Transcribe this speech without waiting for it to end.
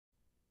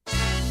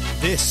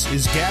This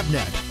is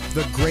GabNet,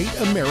 the Great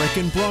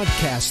American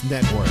Broadcast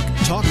Network.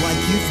 Talk like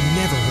you've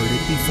never heard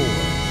it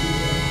before.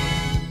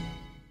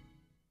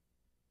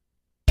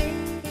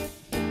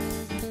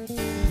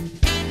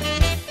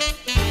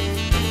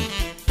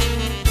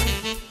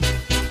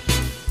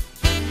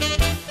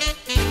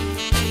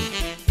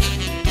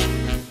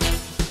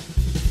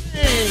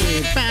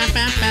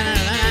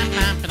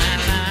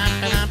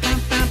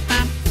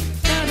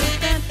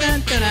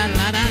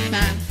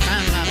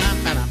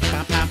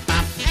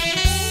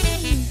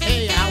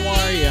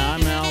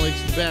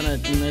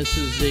 Bennett, and this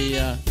is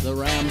the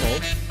Ramble.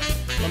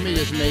 Let me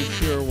just make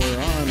sure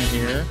we're on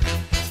here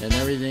and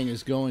everything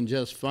is going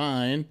just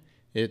fine.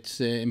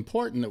 It's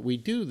important that we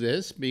do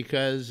this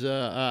because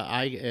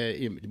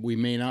we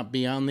may not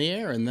be on the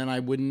air, and then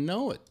I wouldn't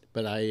know it.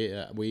 But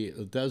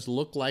it does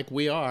look like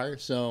we are.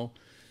 So,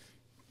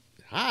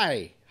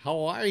 hi,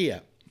 how are you?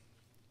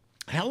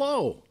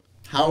 Hello.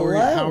 How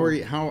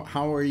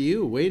are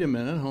you? Wait a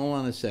minute. Hold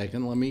on a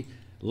second.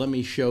 Let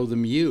me show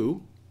them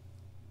you.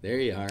 There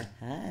you are.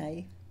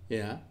 Hi.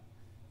 Yeah.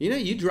 You know,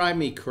 you drive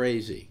me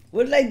crazy.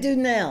 What did I do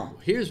now?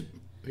 Here's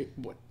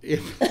what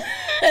if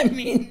I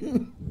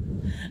mean,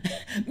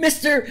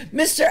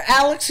 Mr.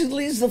 Alex, who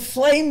leaves the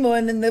flame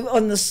on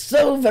the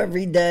stove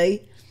every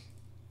day.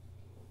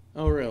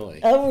 Oh, really?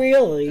 Oh,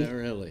 really? Oh,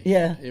 really?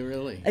 Yeah.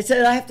 Really? I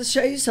said, I have to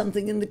show you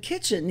something in the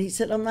kitchen. He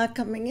said, I'm not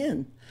coming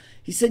in.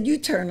 He said, you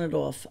turn it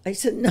off. I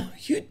said, no,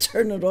 you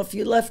turn it off.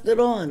 You left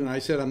it on. And I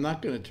said, I'm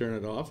not going to turn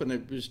it off. And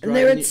it was driving.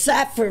 And there it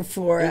sat for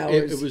 4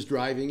 hours. It was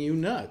driving you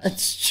nuts.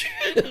 That's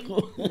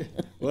true.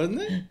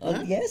 Wasn't it? Oh,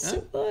 huh? Yes,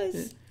 it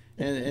was.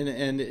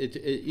 And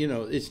it you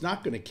know, it's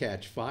not going to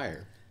catch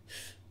fire.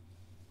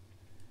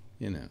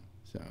 You know.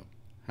 So,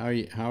 how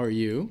are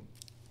you?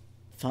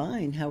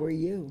 Fine. How are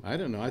you? I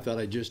don't know. I thought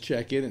I'd just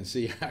check in and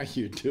see how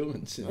you're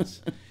doing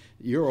since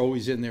you're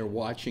always in there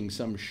watching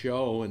some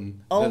show and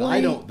that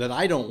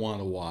I don't want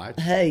to watch.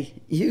 Hey,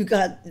 you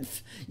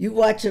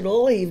watch it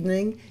all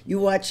evening. You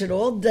watch it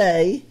all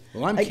day.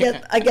 Well,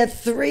 I get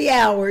 3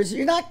 hours.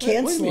 You're not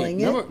canceling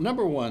it.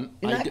 Number one,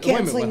 you're not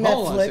canceling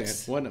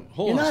Netflix.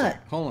 Hold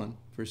on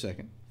for a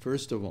second.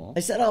 First of all,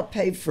 I said I'll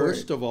pay for it.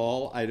 First of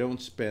all, I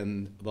don't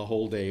spend the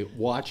whole day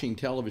watching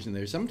television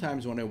there.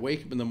 Sometimes when I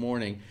wake up in the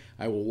morning,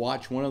 I will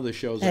watch one of the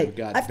shows I've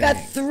got. I've got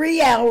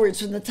 3 hours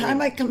from the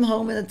time I come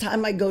home and the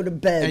time I go to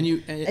bed.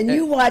 And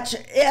you watch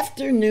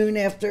afternoon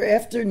after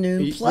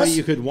afternoon. Plus, well,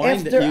 you could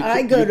wind after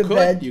I go to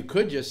bed, you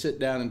could just sit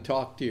down and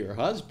talk to your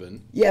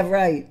husband. Yeah,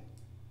 right.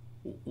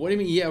 What do you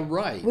mean? Yeah,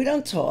 right. We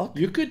don't talk.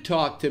 You could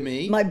talk to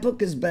me. My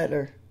book is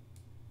better.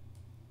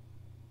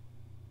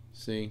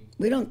 See?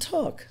 We don't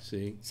talk.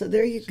 See? So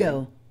there you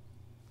go.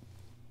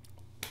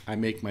 I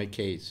make my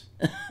case.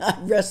 I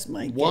rest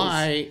my case.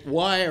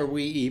 Why are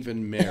we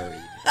even married?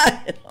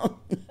 I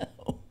don't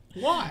know.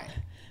 Why?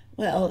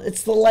 Well,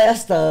 it's the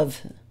last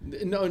of.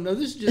 No,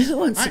 this is just... Who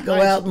wants to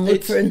go out and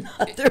look for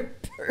another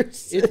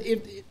person?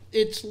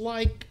 It's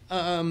like...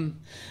 the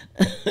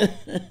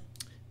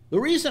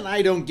reason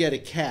I don't get a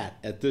cat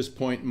at this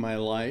point in my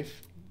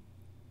life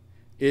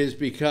is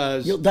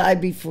because... You'll die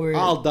before...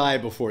 I'll die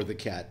before the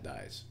cat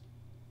dies.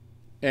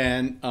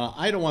 And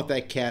I don't want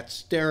that cat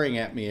staring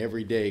at me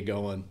every day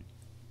going,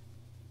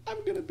 I'm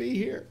going to be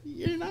here.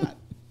 You're not,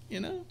 you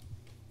know?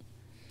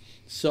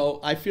 So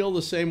I feel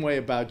the same way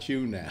about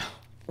you now.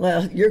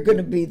 Well, you're going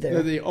to be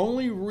there. The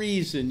only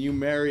reason you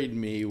married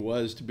me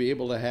was to be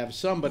able to have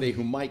somebody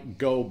who might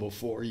go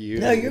before you.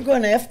 No, you're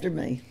going after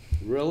me.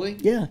 Really?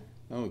 Yeah.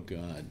 Oh,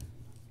 God.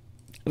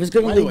 I was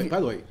going to By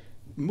the way,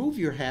 move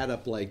your hat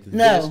up like this.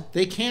 No.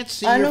 They can't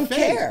see your face. I don't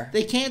care.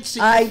 They can't see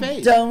your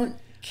face. I don't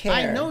care.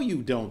 I know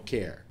you don't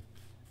care.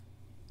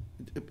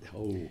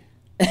 Oh,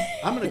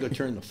 I'm going to go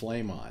turn the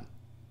flame on.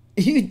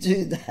 You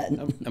do that.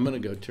 I'm going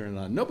to go turn it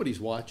on. Nobody's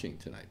watching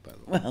tonight, by the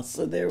way. Well,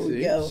 so there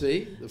we go.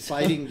 See? The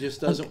fighting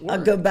just doesn't work.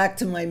 I'll go back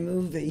to my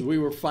movie. We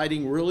were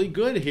fighting really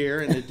good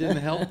here, and it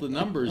didn't help the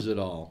numbers at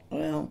all.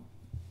 Well.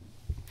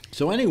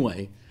 So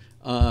anyway...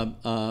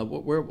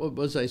 what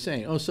was I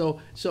saying? Oh,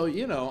 so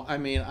you know, I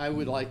mean, I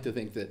would like to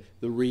think that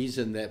the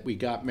reason that we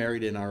got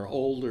married in our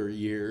older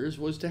years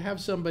was to have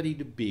somebody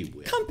to be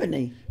with.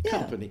 Company.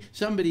 Yeah.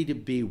 Somebody to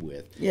be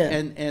with. Yeah.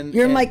 And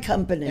you're my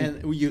company.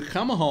 And you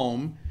come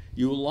home,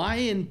 you lie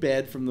in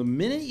bed from the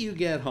minute you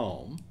get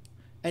home,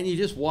 and you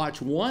just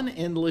watch one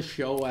endless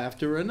show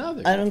after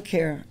another. I don't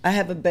care. I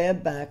have a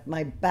bad back.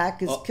 My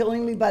back is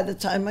killing me by the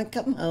time I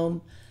come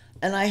home,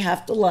 and I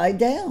have to lie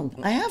down.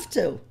 I have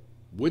to.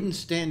 Wouldn't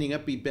standing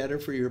up be better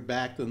for your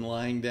back than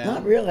lying down?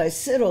 Not really.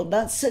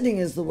 Not sitting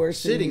is the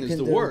worst thing you can do.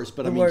 Sitting is the worst,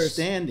 but I mean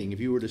standing, if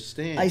you were to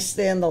stand. I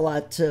stand a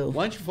lot, too.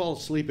 Why don't you fall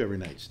asleep every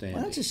night standing?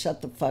 Why don't you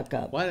shut the fuck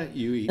up? Why don't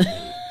you eat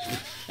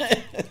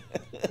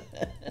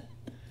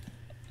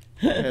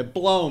me?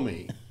 Blow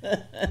me.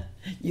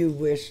 You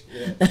wish.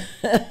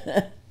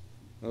 Yeah.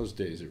 Those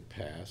days are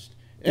past.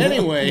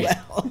 Anyway.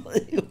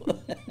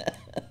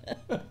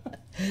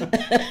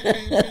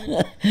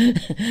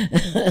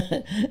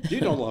 You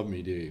don't love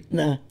me, do you?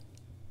 No.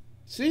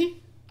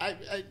 See?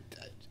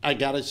 I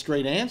got a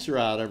straight answer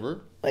out of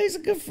her. Well, he's a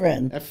good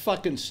friend. That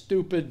fucking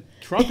stupid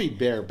Trumpy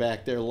bear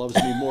back there loves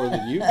me more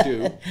than you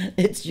do.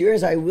 It's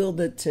yours. I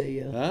willed it to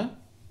you. Huh?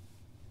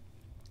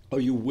 Oh,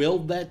 you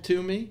willed that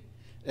to me?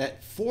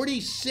 That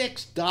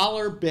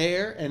 $46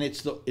 bear, and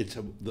it's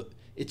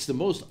the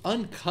most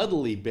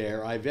uncuddly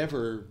bear I've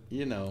ever, I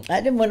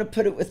didn't want to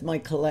put it with my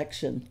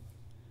collection.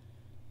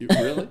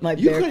 Really? My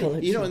bear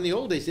collection. In the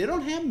old days, they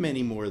don't have them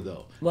anymore,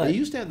 though. What? They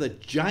used to have the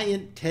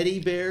giant teddy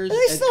bears.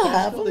 They still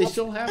have them. They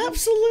still have them?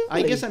 Absolutely.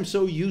 I guess I'm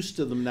so used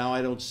to them now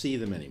I don't see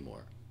them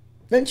anymore.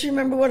 Don't you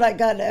remember what I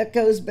got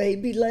Echo's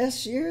baby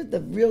last year? The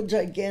real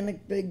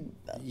gigantic big...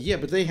 Yeah,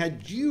 but they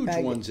had huge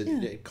ones at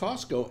yeah.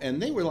 Costco, and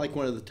they were like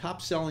one of the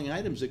top selling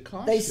items at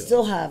Costco. They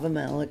still have them,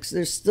 Alex.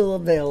 They're still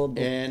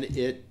available. And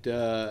it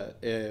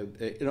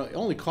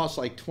only costs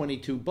like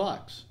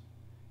 $22.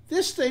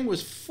 This thing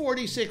was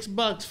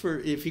 $46 for,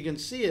 if you can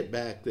see it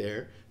back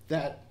there,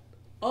 that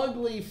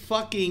ugly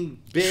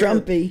fucking bear.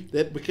 Trumpy.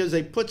 That because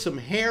they put some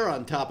hair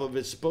on top of it,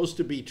 it's supposed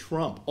to be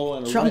Trump. Oh,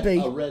 and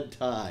Trumpy. a red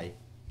tie.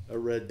 A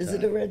red tie. Is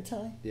it a red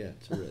tie? Yeah,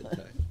 it's a red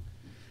tie.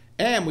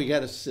 And we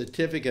got a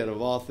certificate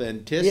of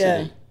authenticity.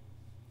 Yeah.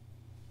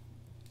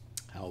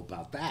 How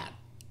about that?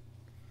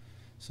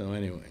 So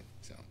anyway,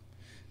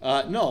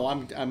 no,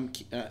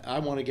 I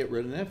want to get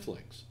rid of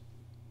Netflix.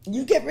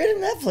 You get rid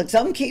of Netflix.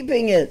 I'm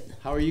keeping it.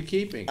 How are you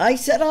keeping? I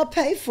said I'll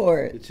pay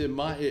for it.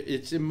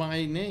 It's in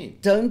my name.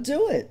 Don't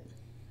do it.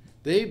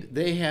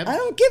 They have. I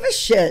don't give a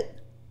shit.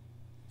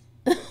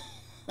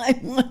 I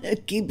want to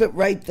keep it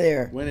right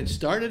there. When it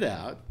started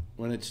out,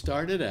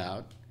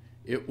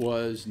 it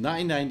was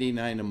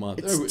 $9.99 a month.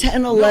 It's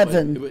 $10.11. No,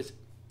 it was.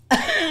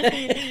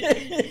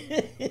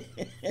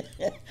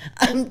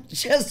 I'm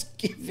just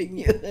giving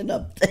you an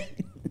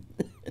update.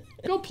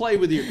 Go play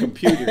with your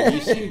computer.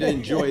 You seem to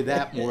enjoy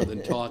that more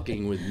than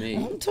talking with me.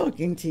 I'm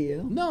talking to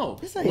you. No.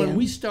 Yes, I when am.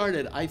 we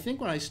started, I think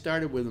when I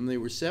started with them, they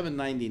were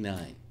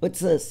 $7.99.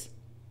 What's this?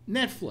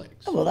 Netflix.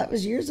 Oh, well, that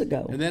was years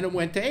ago. And then it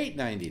went to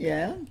 $8.99.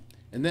 Yeah.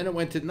 And then it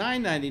went to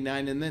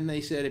 $9.99. And then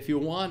they said if you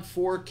want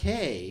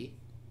 4K,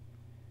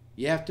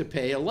 you have to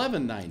pay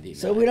 $11.99.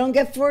 So we don't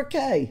get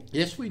 4K.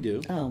 Yes, we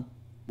do. Oh.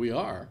 We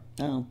are.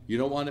 Oh. You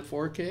don't want it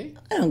 4K?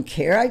 I don't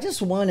care. I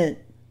just want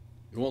it.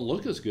 It won't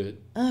look as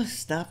good. Oh,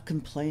 stop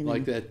complaining.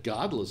 Like that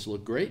Godless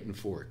looked great in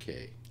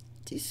 4K.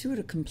 Do you see what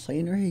a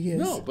complainer he is?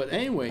 No, but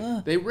anyway,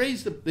 they've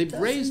raised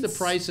the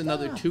price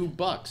another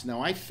 $2.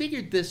 Now I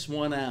figured this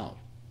one out.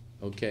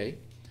 Okay,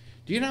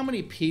 do you know how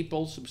many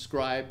people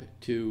subscribe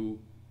to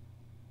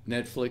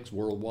Netflix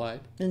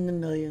worldwide? In the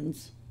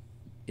millions.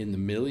 In the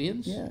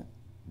millions? Yeah.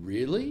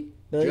 Really?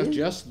 Billion?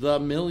 Just the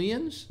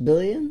millions?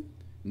 Billion?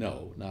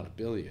 No, not a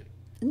billion.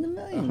 In the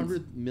millions.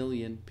 100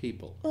 million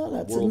people. Well,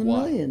 that's worldwide. in the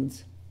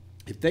millions.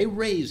 If they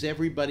raise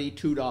everybody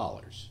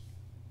 $2,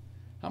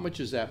 how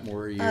much is that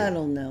more a year? I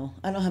don't know.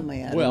 I don't have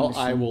my adding Well,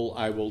 machine.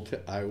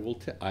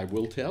 I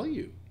will tell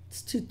you.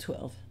 It's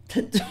 212.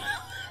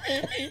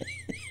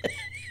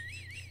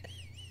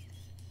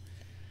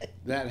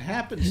 That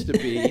happens to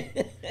be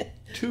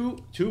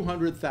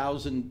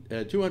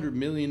 $200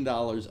 million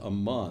a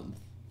month.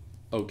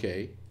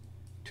 Okay,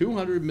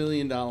 $200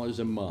 million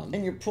a month.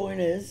 And your point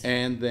is?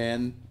 And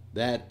then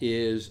that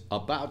is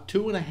about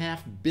 $2.5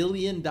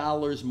 billion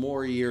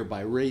more a year by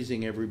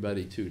raising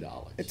everybody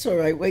 $2. It's all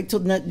right. Wait till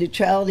net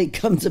neutrality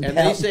comes about. And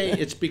they say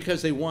it's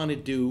because they want to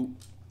do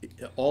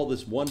all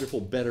this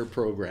wonderful, better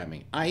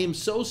programming. I am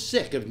so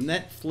sick of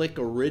Netflix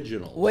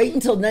originals. Wait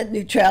until net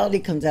neutrality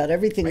comes out.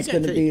 Everything's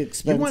going to be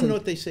expensive. You want to know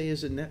what they say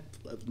is a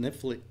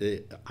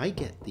Netflix? I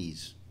get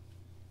these,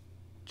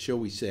 shall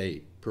we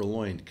say,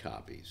 purloined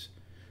copies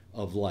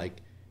of like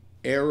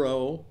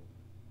Arrow,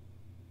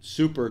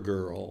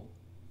 Supergirl.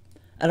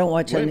 I don't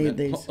watch any of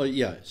these.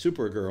 Yeah,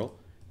 Supergirl,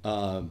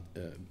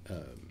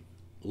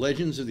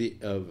 Legends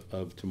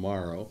of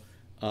Tomorrow,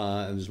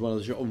 and there's one of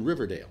the shows,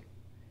 Riverdale.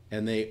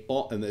 And they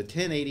all, and the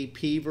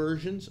 1080p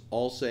versions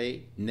all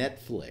say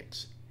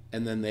Netflix,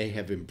 and then they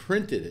have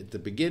imprinted at the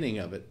beginning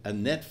of it a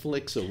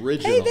Netflix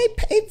original. Hey, they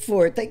paid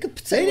for it. They could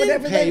say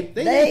whatever they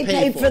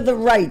paid for the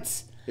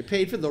rights. They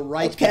paid for the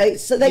rights. Okay,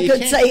 so they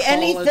could say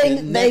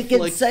anything. They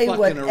could say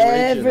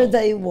whatever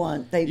they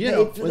want. They paid for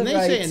the rights. When they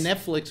say a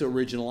Netflix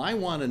original, I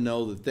want to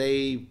know that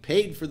they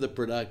paid for the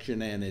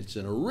production and it's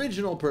an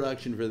original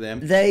production for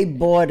them. They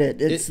bought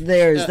it. It's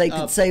theirs. They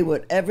could say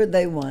whatever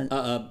they want.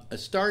 A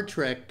Star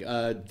Trek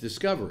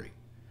Discovery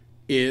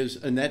is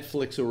a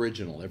Netflix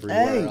original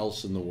everywhere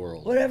else in the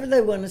world. Whatever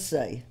they want to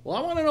say. Well, I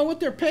want to know what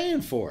they're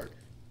paying for it.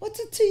 What's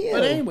it to you?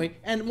 But anyway,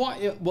 and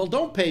why? Well,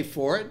 don't pay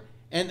for it.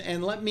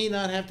 And let me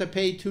not have to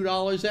pay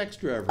 $2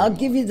 extra every month. I'll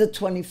give you the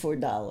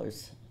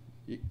 $24.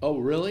 Oh,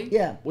 really?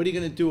 Yeah. What are you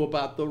going to do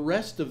about the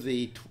rest of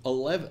the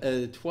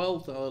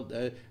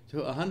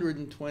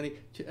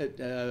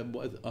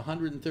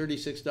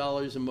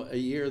 $136 a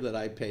year that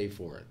I pay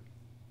for it?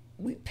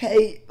 We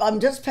pay. I'm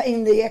just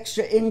paying the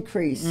extra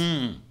increase.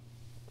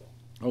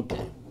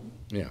 Okay.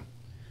 Yeah.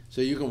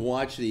 So you can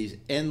watch these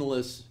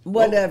endless.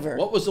 Whatever.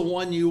 What was the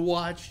one you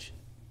watched?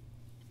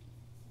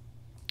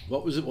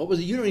 What was it?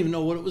 You don't even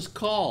know what it was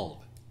called.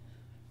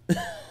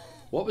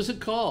 What was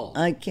it called?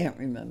 I can't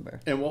remember.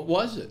 And what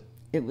was it?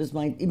 It was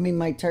you mean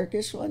my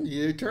Turkish one?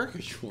 Your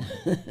Turkish one.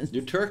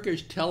 Your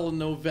Turkish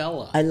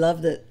telenovela. I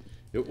loved it.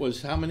 It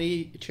was how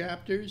many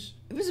chapters?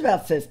 It was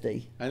about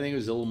 50. I think it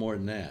was a little more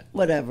than that.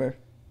 Whatever.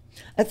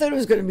 I thought it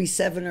was going to be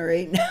 7 or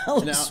 8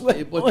 now. Now,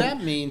 what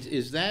that means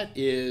is that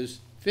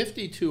is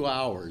 52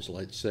 hours,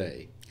 let's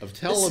say, of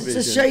television. This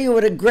is to show you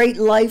what a great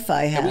life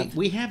I have.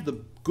 We have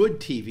the good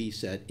TV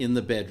set in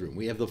the bedroom.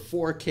 We have the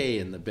 4K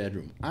in the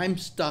bedroom. I'm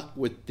stuck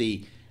with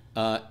the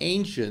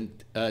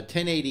ancient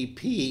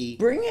 1080p.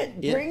 Bring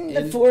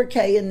the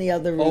 4K in the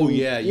other room. Oh,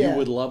 yeah, you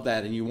would love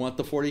that. And you want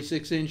the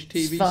 46-inch TV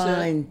it's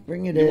fine. set?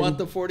 Bring it in. You want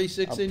the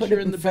 46-incher put it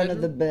in the front bedroom?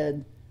 of the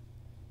bed.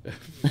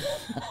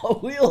 I'll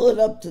wheel it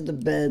up to the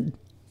bed.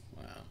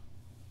 Wow.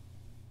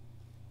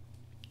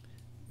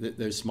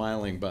 They're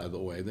smiling, by the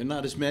way. There are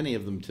not as many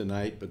of them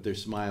tonight, but they're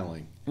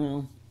smiling.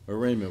 Well, or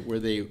wait a minute,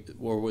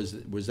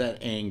 was that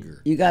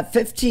anger? You got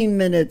 15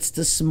 minutes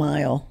to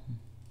smile.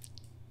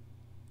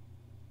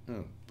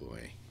 Oh,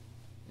 boy.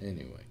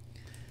 Anyway.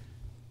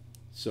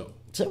 So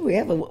we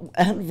have an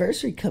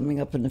anniversary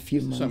coming up in a few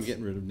months. So I'm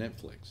getting rid of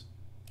Netflix.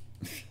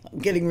 I'm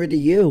getting rid of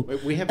you.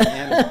 We have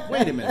an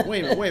wait a minute.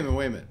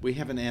 We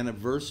have an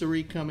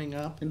anniversary coming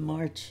up in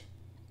March.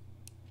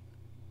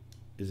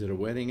 Is it a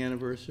wedding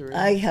anniversary?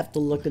 I have to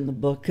look in the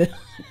book.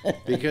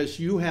 Because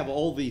you have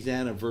all these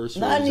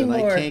anniversaries Not and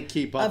anymore. I can't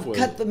keep up with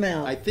it. I've cut them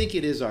out. I think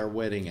it is our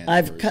wedding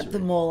anniversary. I've cut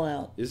them all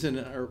out. Isn't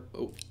it?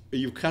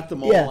 You've cut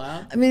them all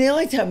out? I mean, the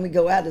only time we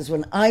go out is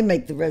when I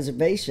make the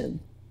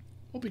reservation.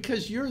 Well,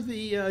 because you're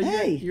the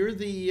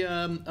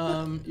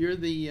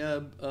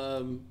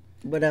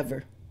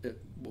whatever.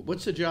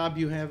 What's the job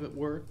you have at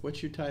work?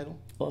 What's your title?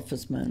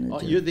 Office manager. Oh,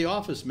 you're the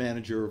office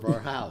manager of our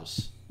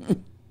house.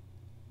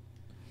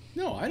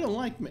 No, I don't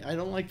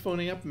like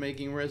phoning up and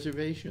making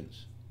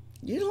reservations.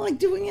 You don't like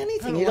doing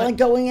anything. You don't like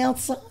going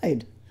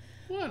outside.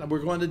 What? We're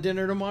going to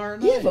dinner tomorrow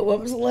night. Yeah, but when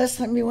was the last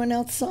time you went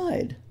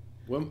outside?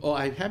 Well,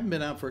 I haven't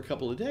been out for a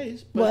couple of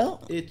days,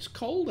 but it's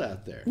cold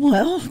out there.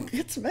 Well,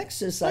 get some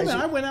exercise.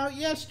 I went out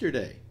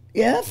yesterday.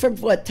 Yeah, for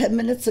what, 10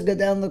 minutes to go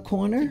down the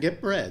corner? To get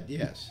bread,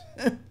 yes.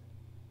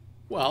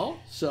 Well,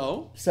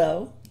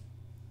 so?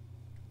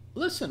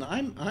 Listen,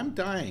 I'm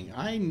dying.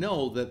 I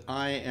know that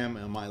I am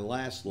on my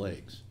last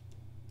legs.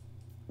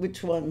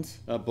 Which ones?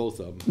 Both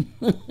of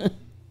them.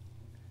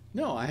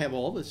 No, I have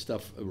all this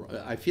stuff.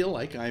 I feel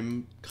like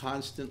I'm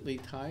constantly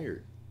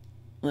tired.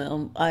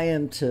 Well, I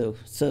am too.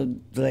 So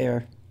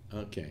there.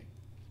 Okay.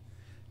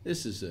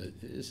 This is a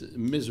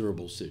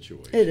miserable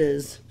situation. It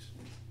is. Folks.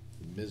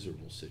 A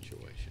miserable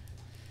situation.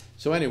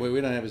 So anyway,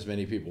 we don't have as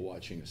many people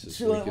watching us this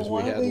week as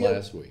we had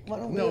last week.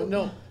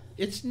 No,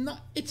 it's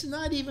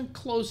not even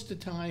close to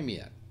time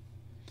yet.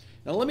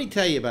 Now let me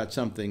tell you about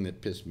something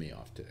that pissed me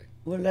off today.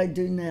 What did I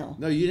do now?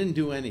 No, you didn't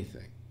do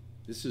anything.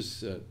 This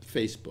is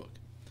Facebook.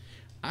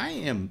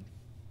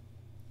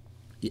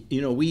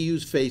 We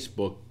use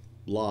Facebook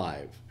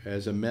Live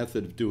as a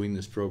method of doing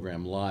this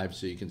program live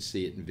so you can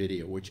see it in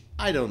video, which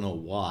I don't know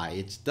why.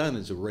 It's done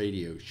as a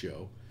radio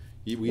show.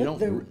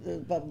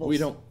 The bubbles. We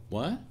don't,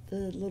 what? The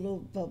little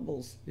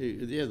bubbles.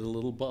 Yeah, the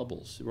little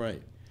bubbles,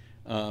 right.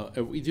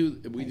 We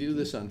do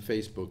this on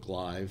Facebook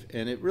Live,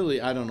 and it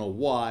really, I don't know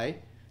why.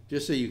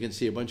 Just so you can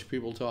see a bunch of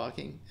people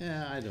talking?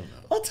 Yeah, I don't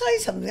know. I'll tell you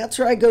something. That's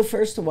where I go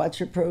first to watch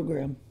your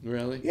program.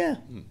 Really? Yeah.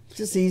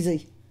 Just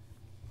easy.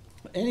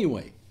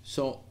 Anyway,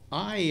 so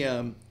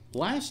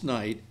last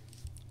night,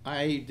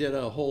 I did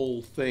a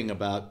whole thing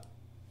about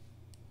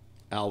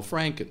Al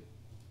Franken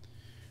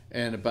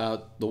and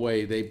about the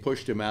way they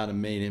pushed him out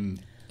and made him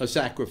a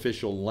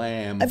sacrificial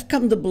lamb. I've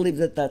come to believe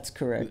that that's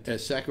correct. A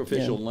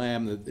sacrificial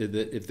lamb,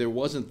 that if there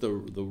wasn't the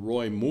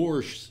Roy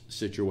Moore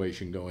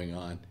situation going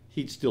on,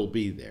 he'd still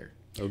be there.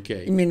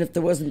 Okay. You mean if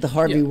there wasn't the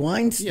Harvey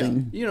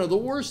Weinstein? Yeah. You know, the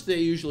worst they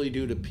usually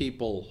do to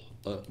people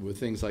with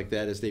things like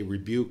that is they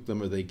rebuke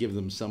them or they give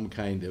them some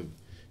kind of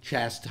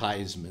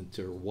chastisement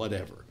or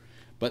whatever.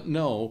 But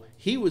no,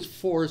 he was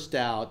forced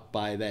out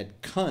by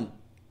that cunt,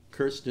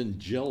 Kirsten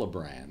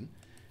Gillibrand,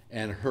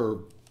 and her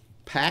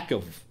pack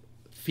of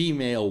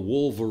female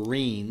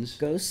Wolverines.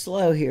 Go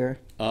slow here.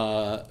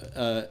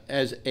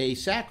 As a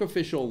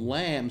sacrificial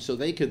lamb so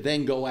they could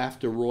then go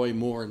after Roy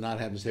Moore and not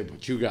have him say,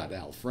 but you got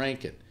Al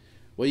Franken.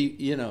 Well,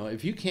 you know,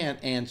 if you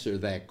can't answer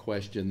that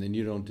question, then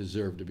you don't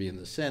deserve to be in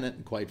the Senate.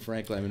 And quite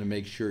frankly, I'm going to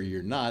make sure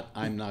you're not.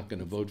 I'm not going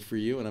to vote for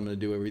you, and I'm going to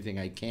do everything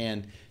I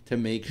can to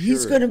make sure.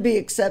 He's going to be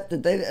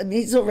accepted.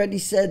 He's already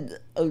said,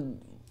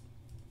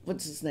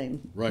 what's his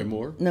name? Roy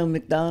Moore? No,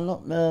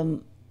 McDonald,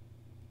 the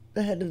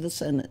head of the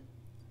Senate.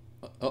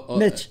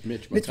 Mitch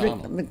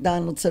McConnell.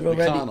 McDonald said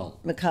already.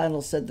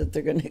 McConnell said that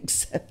they're going to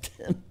accept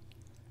him.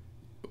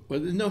 Well,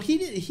 no, he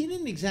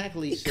didn't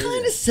exactly say that. He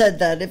kind of said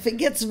that. If he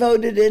gets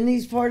voted in,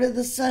 he's part of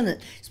the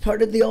Senate. He's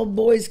part of the old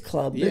boys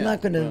club. They're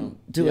not going to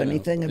do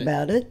anything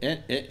about it.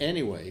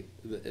 Anyway,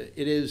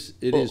 it is.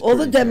 All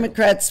the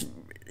Democrats,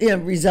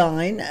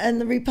 resign, and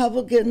the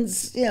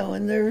Republicans,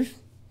 and they're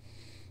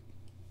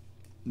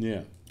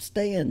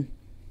stay in.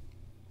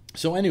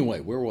 So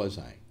anyway, where was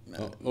I?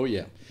 Oh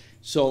yeah.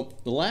 So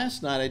the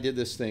last night I did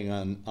this thing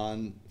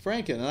on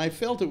Franken, and I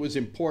felt it was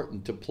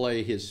important to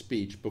play his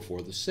speech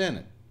before the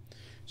Senate.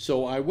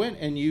 So I went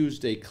and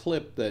used a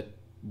clip that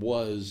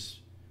was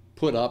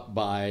put up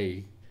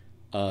by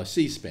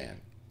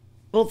C-SPAN.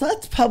 Well,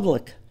 that's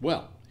public.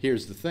 Well,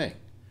 here's the thing.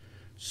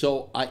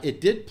 So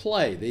it did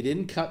play. They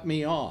didn't cut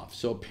me off.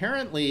 So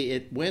apparently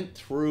it went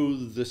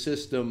through the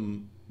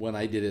system when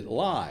I did it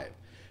live.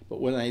 But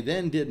when I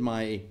then did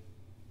my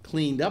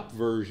cleaned up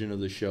version of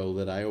the show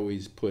that I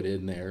always put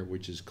in there,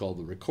 which is called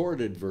the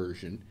recorded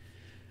version,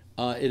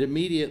 it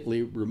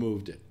immediately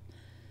removed it,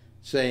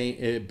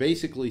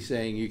 basically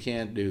saying you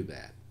can't do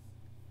that.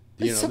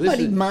 Did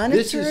somebody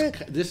monitor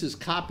it? This is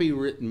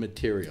copywritten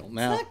material.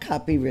 Now, it's not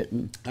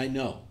copywritten. I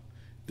know.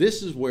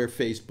 This is where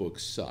Facebook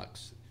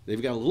sucks.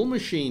 They've got a little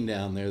machine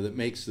down there that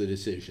makes the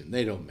decision.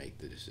 They don't make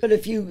the decision. But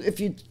if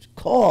you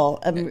call...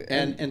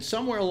 And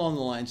somewhere along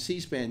the line,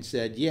 C-SPAN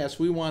said, yes,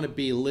 we want to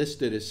be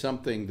listed as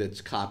something that's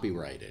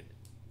copyrighted.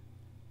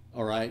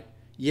 All right?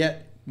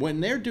 Yet, when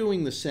they're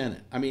doing the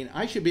Senate, I mean,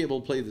 I should be able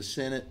to play the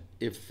Senate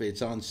if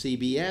it's on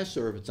CBS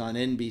or if it's on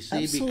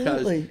NBC.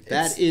 Absolutely. Because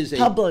that it's is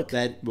public.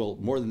 Well,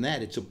 more than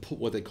that, it's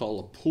what they call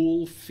a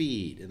pool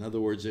feed. In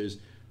other words, there's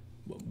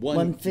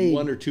One feed.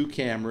 one or two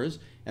cameras,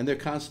 and they're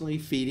constantly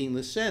feeding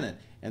the Senate.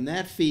 And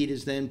that feed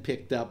is then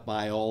picked up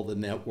by all the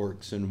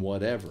networks and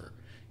whatever.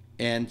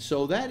 And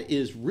so that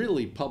is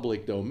really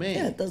public domain.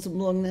 Yeah, it doesn't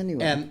belong to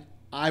anyone. And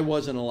I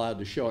wasn't allowed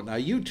to show it. Now,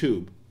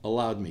 YouTube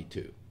allowed me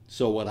to.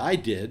 So what I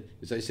did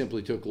is I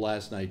simply took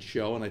last night's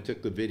show and I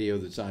took the video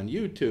that's on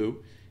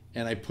YouTube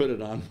and I put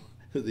it on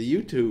the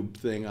YouTube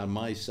thing on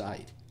my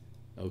site,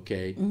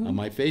 okay, on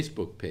my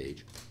Facebook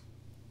page.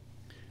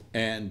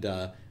 And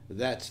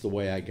that's the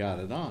way I got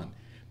it on.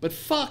 But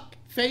fuck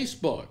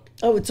Facebook.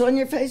 Oh, it's on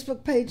your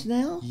Facebook page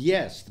now?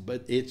 Yes,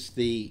 but it's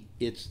the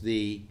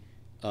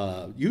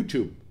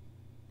YouTube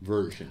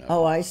version of it.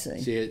 Oh, I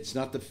see. See, it's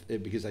not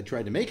because I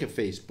tried to make a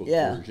Facebook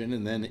Yeah. version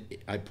and then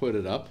I put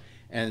it up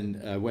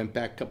and I went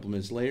back a couple of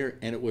minutes later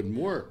and it wouldn't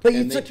work. But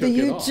you and took they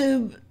the it off.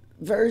 YouTube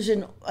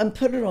version and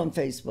put it on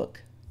Facebook.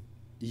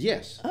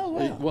 Yes. Oh,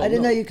 wow. I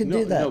didn't know you could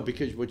do that. No,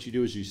 because what you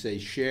do is you say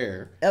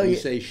share. Oh, you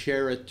say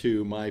share it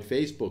to my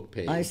Facebook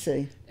page. I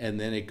see. And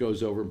then it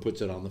goes over and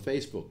puts it on the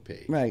Facebook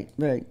page. Right.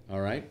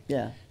 All right?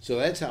 Yeah. So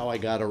that's how I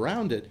got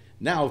around it.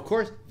 Now, of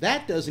course,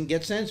 that doesn't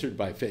get censored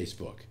by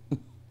Facebook.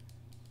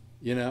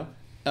 You know?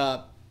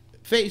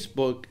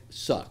 Facebook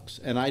sucks,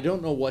 and I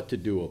don't know what to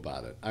do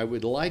about it. I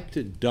would like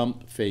to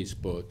dump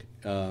Facebook,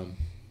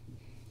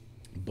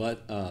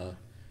 but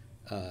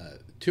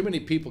too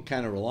many people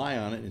kind of rely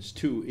on it, and it's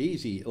too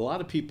easy. A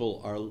lot of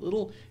people are a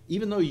little,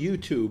 even though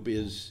YouTube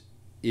is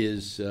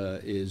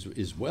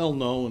well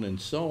known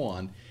and so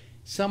on,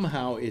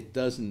 somehow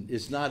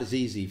it's not as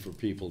easy for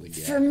people to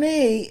get. For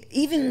me,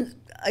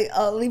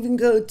 I'll even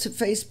go to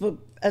Facebook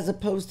as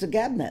opposed to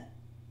Gabnet.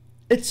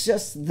 It's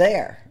just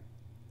there.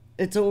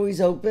 It's always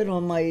open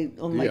on my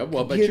Yeah,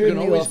 well, but computer you can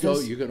in the always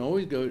office. You can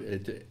always go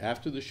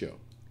after the show.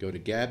 Go to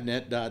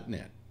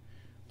gabnet.net.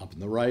 Up in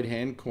the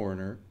right-hand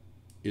corner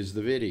is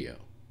the video.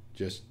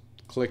 Just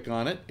click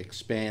on it,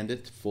 expand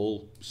it to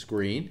full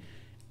screen,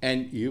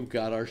 and you've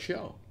got our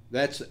show.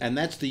 That's the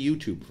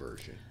YouTube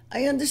version.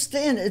 I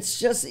understand. It's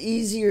just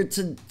easier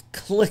to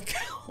click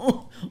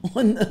on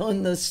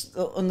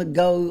the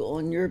go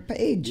on your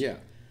page. Yeah,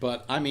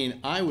 but I mean,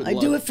 I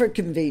do it for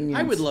convenience.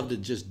 I would love to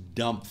just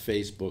dump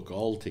Facebook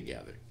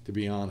altogether, to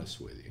be honest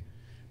with you,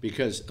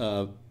 because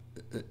to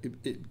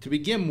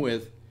begin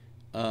with,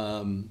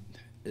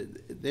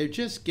 they're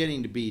just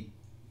getting to be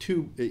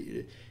too.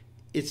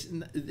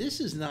 This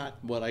is not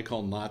what I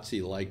call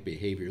Nazi-like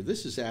behavior.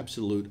 This is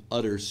absolute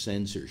utter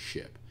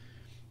censorship,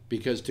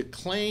 because to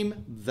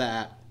claim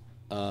that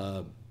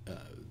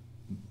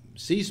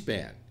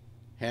C-SPAN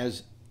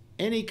has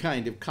any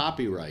kind of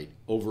copyright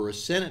over a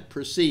Senate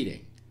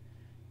proceeding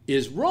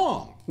is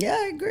wrong. Yeah,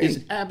 I agree.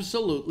 Is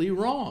absolutely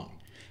wrong.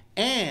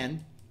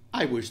 And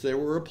I wish there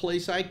were a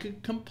place I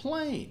could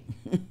complain.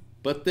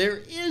 But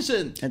there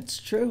isn't. That's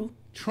true.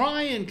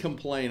 Try and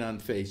complain on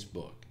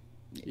Facebook.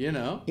 You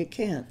know? You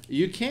can't.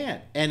 You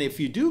can't. And if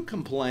you do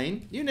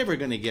complain, you're never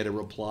going to get a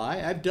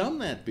reply. I've done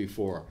that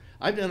before.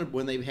 I've done it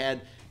when they've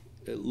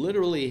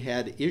literally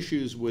had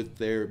issues with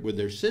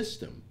their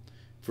system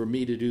for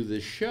me to do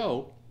this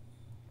show.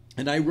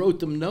 And I wrote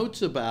them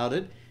notes about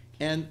it,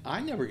 and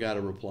I never got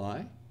a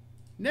reply.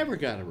 Never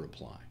got a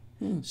reply.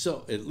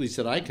 So, at least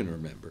that I can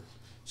remember.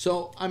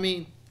 So, I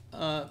mean,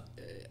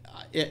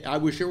 I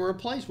wish there were a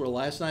place where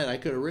last night I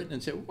could have written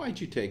and said, why'd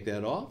you take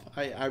that off?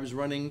 I was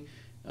running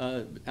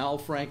Al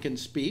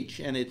Franken's speech,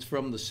 and it's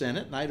from the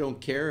Senate, and I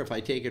don't care if I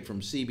take it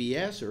from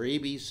CBS or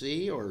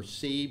ABC or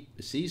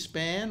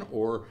C-SPAN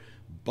or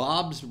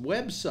Bob's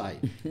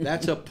website.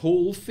 That's a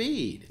pool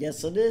feed.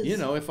 Yes, it is. You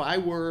know, if I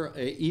were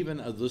even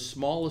the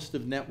smallest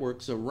of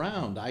networks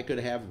around, I could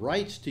have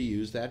rights to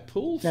use that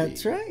pool feed.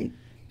 That's right.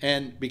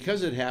 And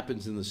because it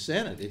happens in the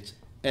Senate,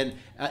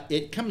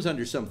 it comes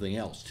under something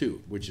else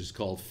too, which is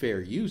called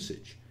fair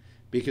usage,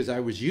 because I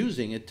was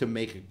using it to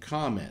make a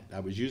comment. I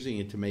was using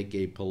it to make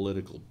a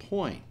political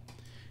point.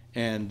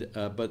 And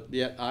but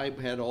yet I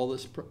had all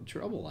this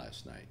trouble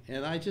last night,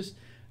 and I just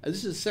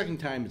this is the second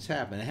time it's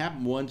happened. It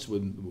happened once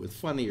with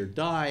Funny or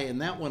Die,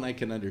 and that one I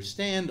can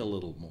understand a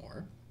little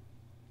more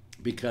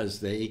because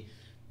they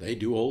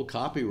do hold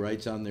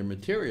copyrights on their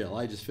material.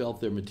 I just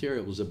felt their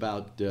material was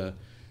about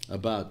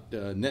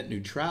net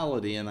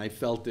neutrality, and I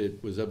felt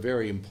it was a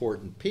very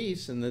important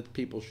piece and that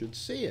people should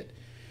see it.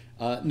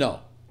 No,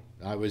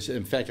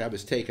 in fact, I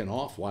was taken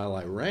off while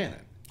I ran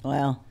it.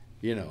 Wow.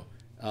 You know,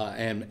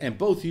 and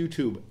both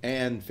YouTube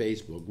and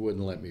Facebook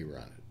wouldn't let me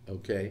run it.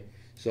 Okay,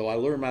 so I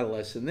learned my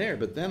lesson there.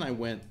 But then I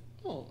went,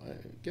 oh, I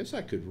guess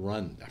I can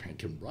run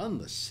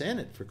the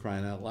Senate, for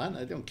crying out loud.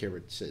 I don't care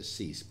if it says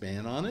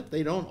C-SPAN on it.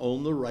 They don't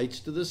own the rights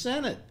to the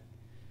Senate.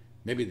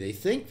 Maybe they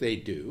think they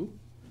do.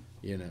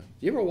 You know,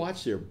 you ever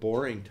watch their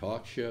boring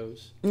talk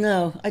shows?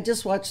 No, I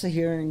just watch the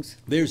hearings.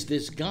 There's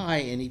this guy,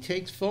 and he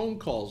takes phone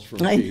calls from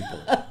people.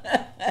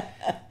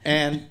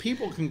 And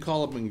people can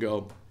call up and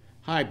go,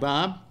 "Hi,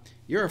 Bob.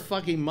 You're a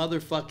fucking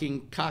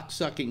motherfucking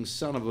cocksucking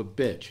son of a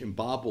bitch." And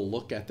Bob will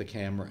look at the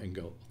camera and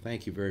go,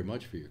 "Thank you very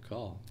much for your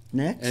call."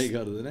 Next. And you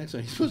go to the next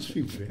one. He's supposed to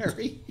be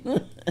very...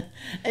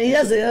 And he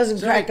doesn't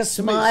crack a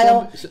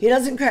smile. He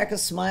doesn't crack a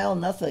smile,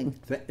 nothing.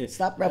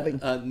 Stop rubbing.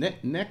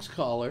 Next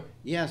caller.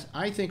 "Yes,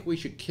 I think we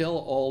should kill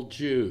all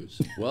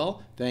Jews."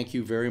 "Well, thank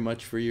you very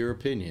much for your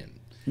opinion."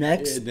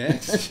 Next.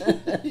 Next.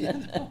 You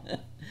know.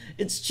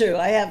 It's true.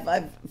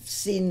 I've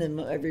seen them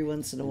every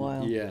once in a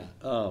while. Yeah.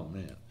 Oh,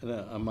 man.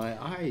 My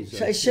eyes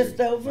Should I shift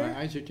over? My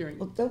eyes are tearing.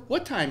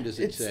 What time does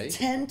it say? It's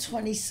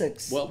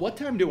 10:26. Well, what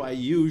time do I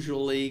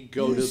usually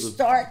go to the...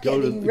 start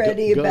getting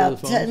ready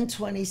about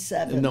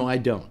 10:27. No, I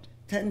don't.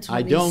 10:26.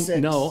 I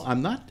don't. No,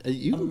 I'm not.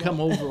 You can come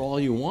over all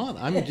you want.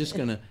 I'm just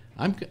going to...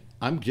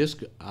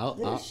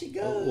 There she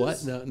goes.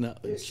 What? No.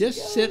 There she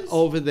Just sit goes.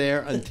 over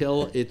there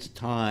until it's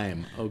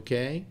time,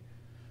 okay?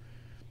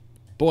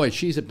 Boy,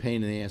 she's a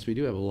pain in the ass. We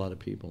do have a lot of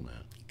people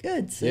now.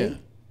 Good, see? Yeah.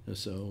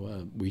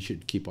 So we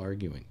should keep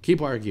arguing. Keep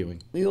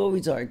arguing. We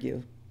always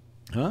argue.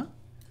 Huh?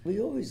 We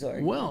always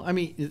argue. Well, I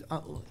mean,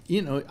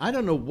 you know, I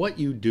don't know what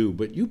you do,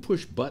 but you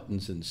push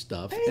buttons and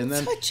stuff, I didn't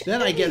and touch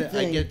then I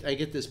anything.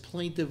 get this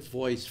plaintive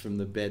voice from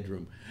the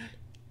bedroom.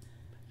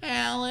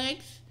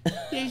 "Alex,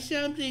 there's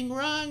something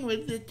wrong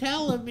with the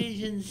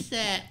television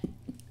set."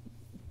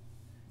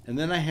 And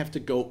then I have to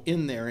go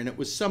in there, and it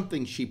was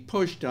something she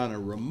pushed on a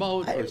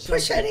remote I or didn't something.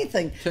 push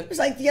anything. It was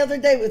like the other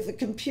day with the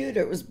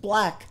computer. It was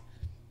black.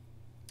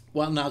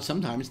 Well, now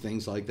sometimes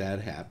things like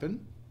that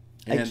happen.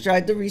 I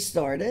tried to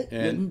restart it.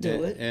 Wouldn't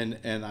do it.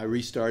 And I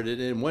restarted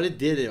it. And what it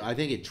did, I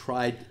think it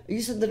tried.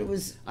 You said that it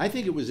was... I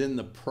think it was in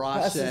the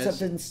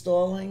process of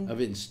installing? Of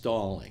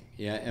installing,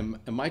 yeah.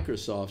 And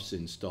Microsoft's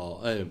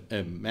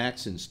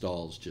Mac's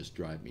installs just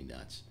drive me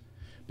nuts.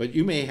 But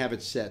you may have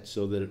it set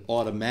so that it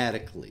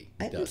automatically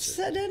I does didn't it.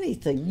 set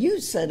anything. You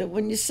said it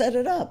when you set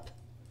it up.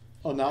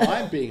 Oh, now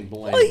I'm being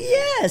blamed. Oh,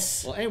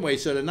 yes. Well, anyway,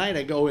 so tonight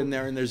I go in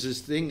there, and there's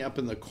this thing up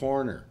in the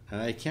corner,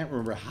 and I can't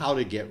remember how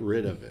to get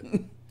rid of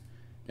it.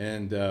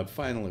 And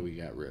finally we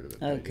got rid of it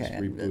by Okay. just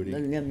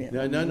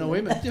rebooting. No, Wait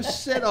a minute.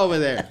 Just sit over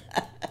there.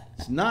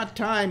 It's not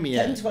time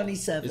yet.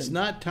 10:27. It's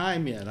not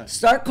time yet.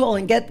 Start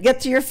calling. Get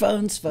to your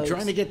phones, folks. I'm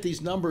trying to get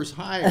these numbers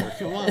higher.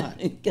 Come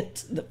on. Get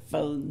to the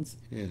phones.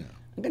 You know.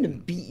 I'm going to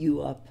beat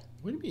you up.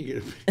 What do you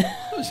mean?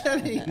 Was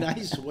that a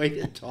nice way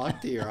to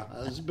talk to your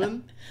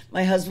husband?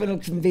 My husband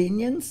of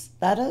convenience?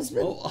 That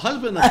husband? Oh,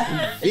 husband of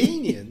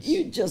convenience?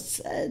 You just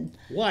said.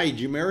 Why? Did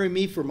you marry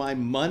me for my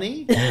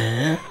money?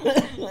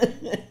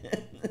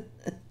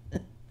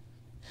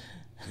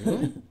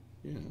 Really?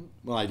 Yeah.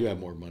 Well, I do have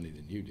more money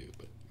than you do,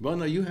 but well,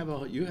 no, you have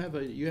a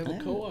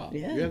co-op.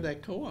 Yeah. You have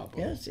that co-op.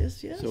 Yes.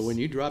 So when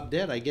you drop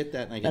dead, I get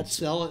that, and I can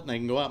sell it, and I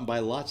can go out and buy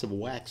lots of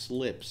wax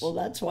lips. Well,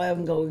 that's why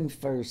I'm going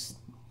first.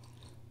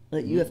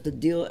 That you have to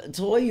deal.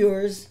 It's all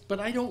yours. But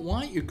I don't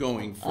want you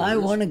going first. I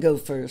want to go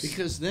first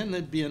because then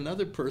there'd be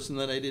another person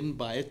that I didn't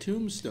buy a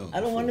tombstone. I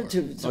don't want a for.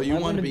 tombstone. Oh, you I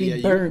want to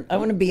be burned. I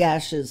want to be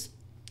ashes.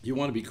 You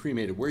want to be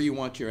cremated. Where you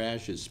want your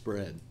ashes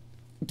spread?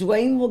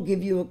 Dwayne will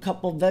give you a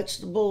couple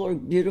vegetable or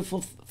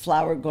beautiful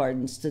flower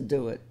gardens to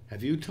do it.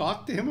 Have you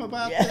talked to him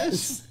about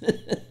Yes.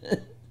 this?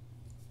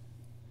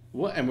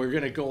 What? And we're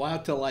going to go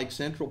out to like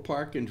Central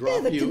Park and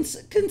drop the you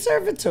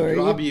conservatory.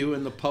 Drop you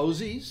in the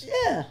posies?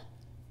 Yeah.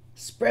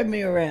 Spread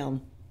me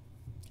around.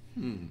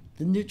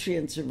 The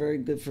nutrients are very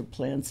good for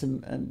plants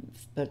and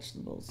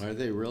vegetables. Are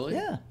they really?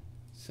 Yeah.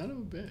 Son of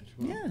a bitch.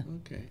 Well, Yeah.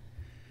 Okay.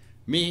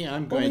 Me,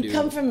 I'm Well, going we to...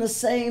 come from the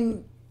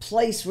same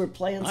place where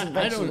plants and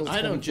vegetables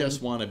I don't come just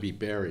from. want to be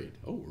buried.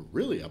 Oh, we're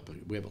really up.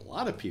 We have a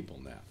lot of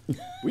people now.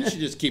 We should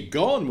just keep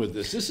going with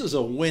this. This is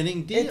a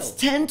winning deal. It's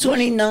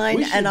 10:29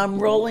 We should- and I'm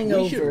rolling we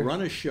over. We should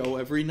run a show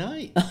every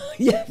night.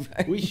 Yeah,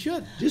 right. We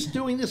should. Just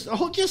doing this.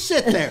 Oh, just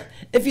sit there.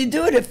 If you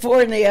do it at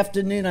 4 in the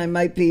afternoon, I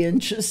might be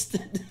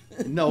interested.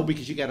 No,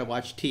 because you got to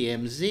watch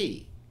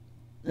TMZ.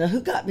 Now,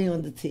 who got me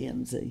on the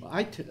TMZ?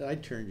 I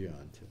turned you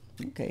on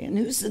to. Okay, and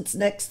who sits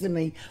next to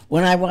me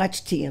when I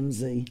watch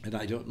TMZ? And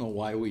I don't know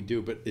why we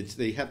do, but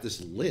they have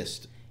this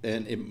list,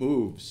 and it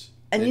moves.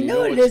 And you know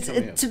what it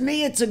is? To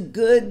me, it's a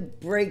good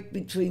break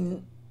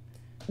between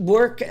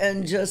work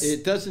and just...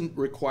 It doesn't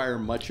require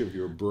much of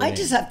your brain. I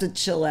just have to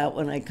chill out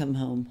when I come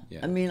home. Yeah.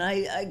 I mean,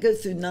 I go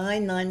through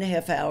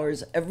 9.5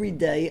 hours every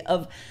day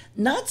of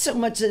not so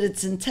much that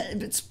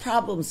it's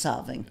problem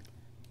solving.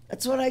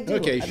 That's what I do.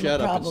 Okay, I'm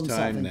shut up. problem It's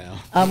time solving. now.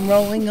 I'm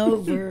rolling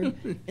over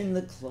in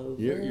the clover.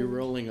 You're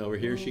rolling over.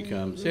 Here she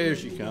comes. Here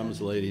she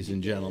comes, ladies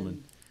and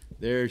gentlemen.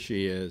 There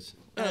she is.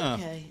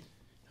 Okay.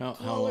 How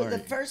Caller, are the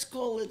you? first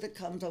caller that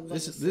comes, I'm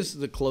This is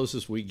the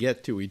closest we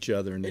get to each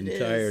other in the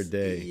entire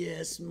day.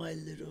 Yes, my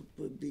little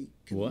booby.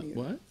 Come What? here.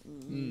 What?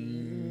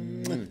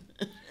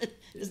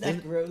 Isn't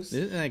that gross?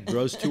 Isn't that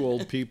gross? Two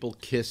old people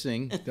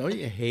kissing. Don't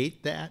you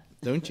hate that?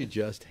 Don't you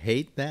just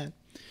hate that?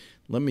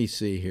 Let me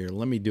see here.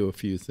 Let me do a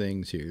few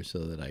things here so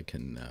that I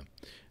can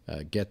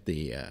get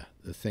the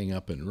thing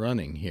up and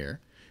running here.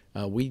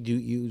 We do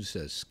use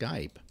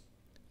Skype.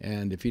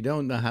 And if you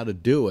don't know how to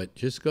do it,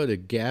 just go to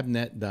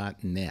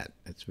gabnet.net.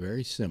 It's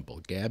very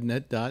simple,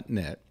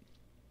 gabnet.net.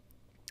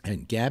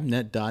 And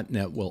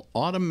gabnet.net will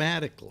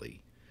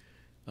automatically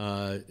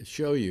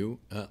show you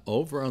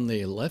over on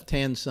the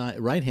left-hand side,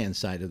 right-hand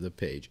side of the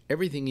page,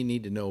 everything you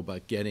need to know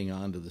about getting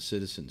onto the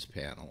Citizens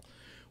Panel,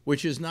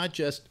 which is not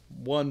just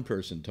one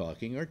person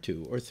talking, or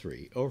two, or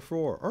three, or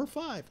four, or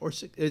five, or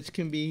six. It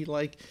can be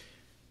like,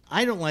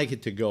 I don't like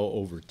it to go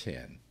over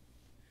 10,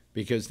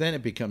 because then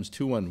it becomes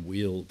too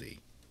unwieldy.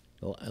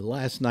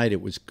 Last night it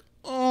was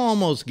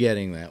almost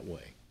getting that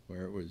way,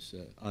 where it was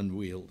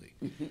unwieldy.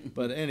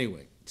 But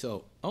anyway,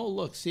 so, oh,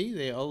 look, see,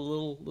 they all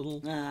little,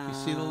 you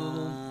see the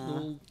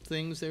little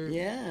things there?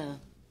 Yeah.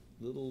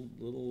 Little.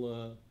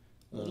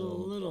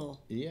 Little.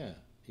 Yeah,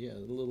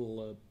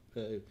 little,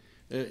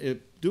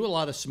 do a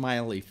lot of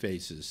smiley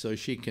faces so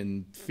she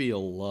can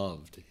feel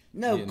loved.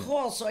 No, you know?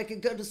 call so I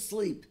could go to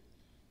sleep.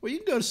 Well, you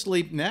can go to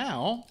sleep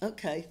now.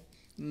 Okay.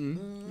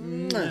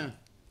 Yeah.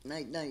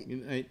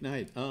 Night.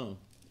 Night. Oh.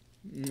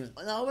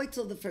 I'll wait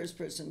till the first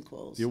person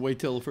calls. You wait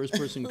till the first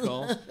person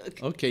calls?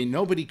 Okay,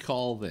 nobody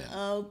call then.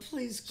 Oh,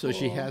 please call. So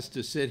she has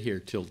to sit here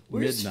till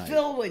Where's midnight.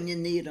 Phil when you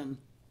need him?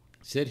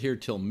 Sit here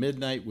till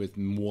midnight with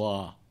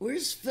moi.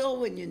 Where's Phil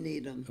when you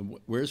need him?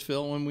 Where's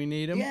Phil when we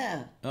need him?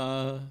 Yeah.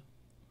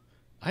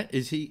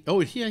 Is he?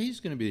 Oh, yeah, he's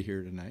going to be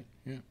here tonight.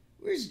 Yeah.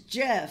 Where's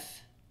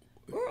Jeff?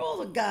 Where are all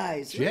the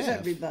guys? Where's Jeff?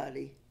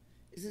 everybody?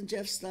 Isn't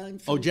Jeff Stein?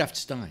 Oh, Jeff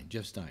Stein,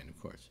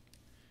 of course.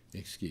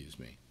 Excuse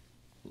me.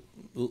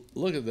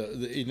 Look at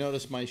you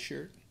notice my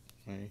shirt?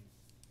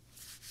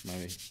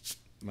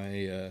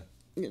 My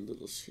Your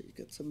little shirt. You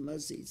got some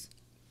muzzies.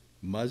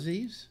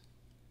 muzzies?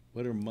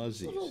 What are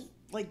muzzies? Little,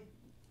 like,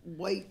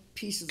 white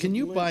pieces Can of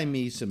you linen. buy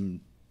me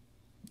some,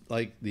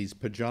 like, these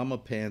pajama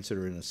pants that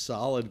are in a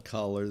solid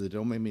color that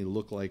don't make me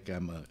look like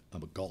I'm a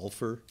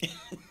golfer?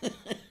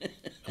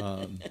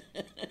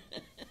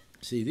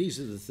 See, these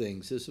are the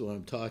things. This is what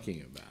I'm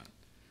talking about.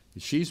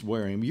 She's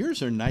wearing them.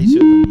 Yours are nicer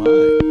than mine.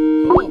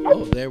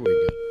 Oh, there we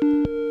go.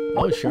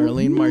 Oh,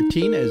 Charlene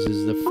Martinez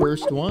is the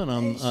first one.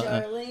 Hey,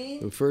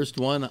 Charlene. The first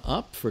one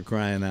up, for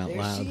crying out There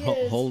loud. she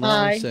is. Hold on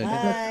Hi. a second.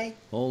 Hi.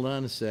 Hold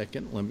on a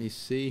second. Let me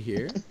see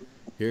here.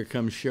 Here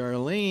comes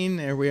Charlene.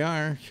 There we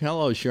are.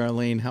 Hello,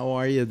 Charlene. How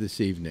are you this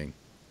evening?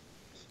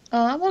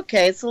 Oh, I'm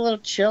okay. It's a little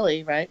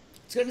chilly, right?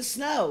 It's going to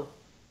snow.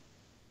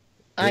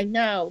 I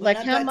know. Like,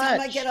 By how the time I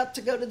much? get up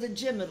to go to the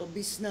gym, it'll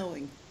be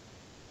snowing.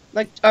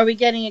 Like, are we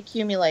getting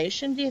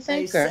accumulation, do you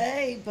They think? Or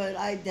say, but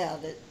I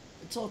doubt it.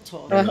 It's all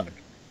talk. Well,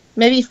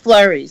 maybe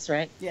flurries,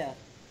 right? Yeah.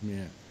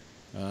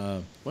 Yeah.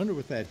 Wonder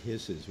what that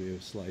hiss is. We have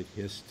a slight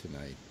hiss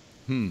tonight.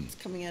 It's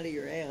coming out of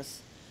your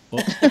ass.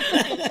 Well,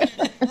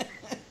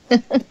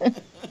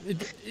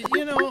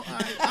 you know,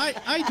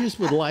 I just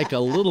would like a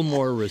little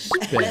more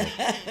respect.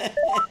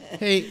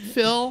 Hey,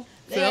 Phil?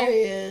 There Phil? he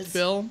is.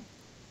 Phil?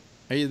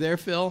 Are you there,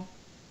 Phil?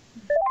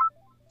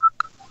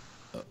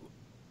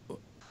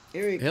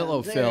 Here he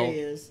Hello, comes. Phil. There he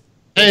is.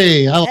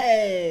 Hey,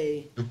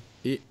 Hey.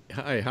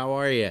 Hi, how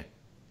are you?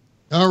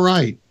 all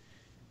right.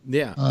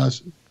 Yeah.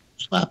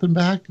 Slapping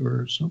back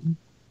or something?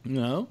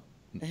 No?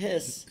 A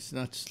hiss. It's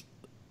not.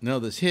 No,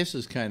 this hiss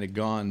is kind of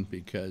gone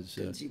because.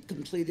 Since you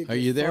completed Are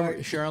your you there, fart.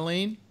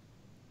 Charlene?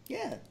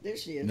 Yeah, there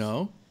she is.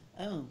 No.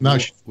 Oh. No,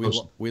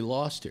 We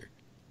lost her.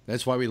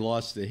 That's why we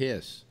lost the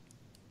hiss.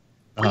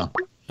 uh,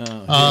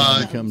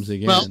 Here she comes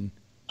again. well,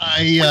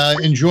 I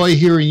enjoy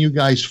hearing you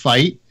guys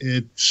fight.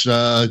 It's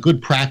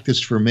good practice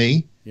for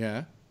me.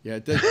 Yeah.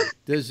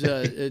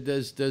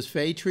 Does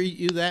Faye treat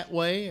you that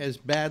way as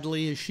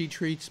badly as she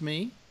treats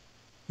me?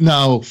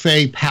 No,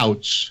 Faye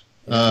pouts.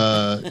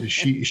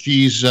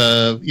 She's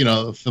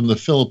from the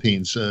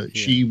Philippines.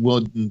 She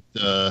wouldn't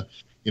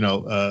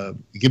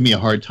give me a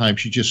hard time.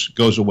 She just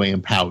goes away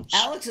and pouts.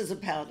 Alex is a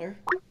powder.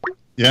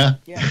 Yeah.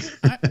 Yeah.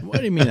 What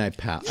do you mean I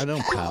pout? I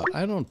don't pout.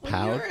 I don't When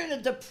pout. you're in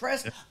a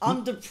depressed,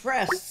 I'm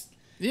depressed.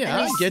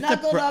 Yeah, And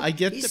I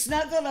get the. he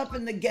snuggled up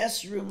in the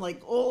guest room,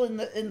 like all in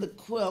the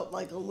quilt,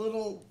 like a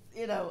little,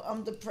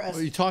 I'm depressed.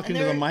 Are you talking And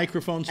to the there-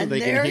 microphone so and they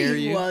can there hear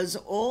he you? was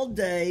all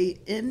day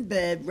in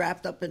bed,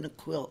 wrapped up in a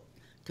quilt,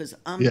 because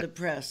I'm Yeah.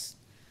 depressed.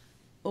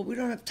 Well, we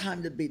don't have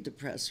time to be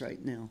depressed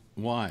right now.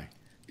 Why?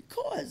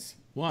 Because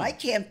Why? I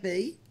can't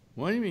be.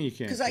 What do you mean you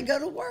can't? Because I go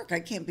to work.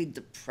 I can't be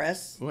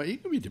depressed. Well, you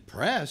can be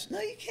depressed. No,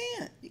 you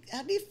can't.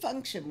 How do you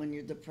function when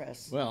you're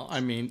depressed? Well, I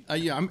mean,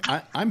 yeah,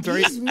 I'm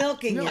very. He's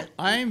milking it.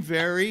 I'm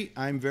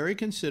very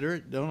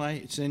considerate. Don't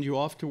I send you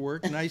off to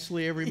work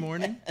nicely every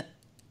morning?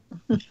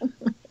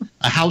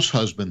 A house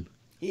husband.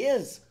 He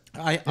is.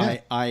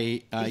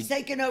 He's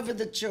taking over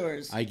the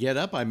chores. I get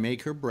up. I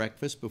make her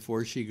breakfast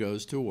before she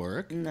goes to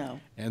work. No.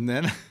 And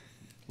then,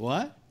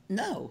 what?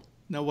 No.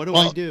 No. What do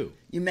I do?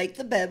 You make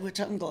the bed, which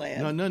I'm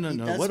glad.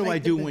 No. What do I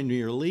do when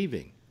you're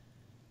leaving?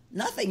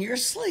 Nothing. You're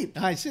asleep.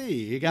 I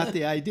see. You got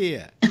the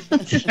idea.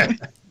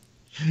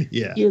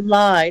 Yeah. You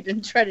lied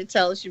and tried to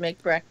tell us you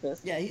make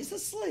breakfast. Yeah, he's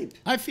asleep.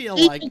 I feel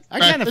like I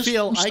kind of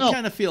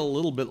feel a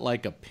little bit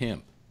like a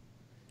pimp.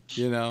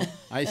 You know,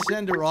 I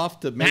send her off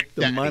to make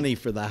the money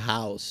for the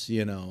house.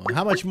 You know,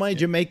 how much money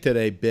did you make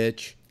today,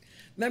 bitch?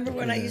 Remember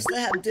when I used to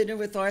have dinner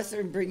with Arthur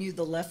and bring you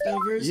the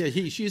leftovers? Yeah,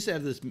 she used to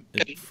have this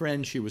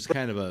friend. She was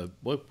kind of a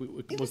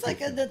He was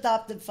like an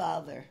adopted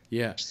father.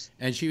 Yeah,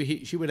 and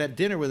she would have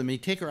dinner with him.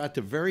 He'd take her out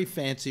to very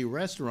fancy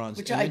restaurants,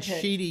 Which and I then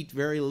picked. she'd eat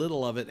very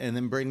little of it, and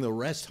then bring the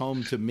rest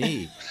home to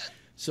me.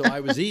 So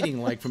I was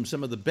eating like from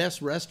some of the best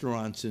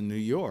restaurants in New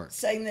York.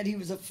 Saying that he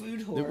was a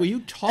food whore. Will you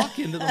talk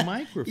into the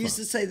microphone? You used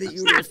to say that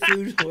you were a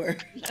food whore.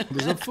 It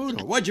was a food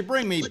whore. What'd you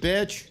bring me,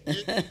 bitch?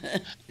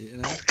 You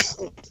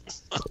know?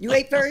 You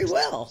ate very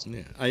well.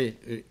 Yeah, I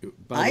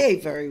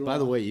ate very well. By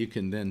the way, you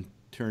can then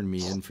turn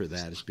me in for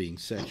that as being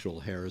sexual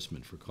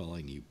harassment for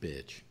calling you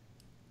bitch.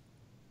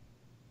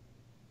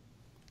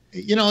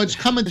 You know, it's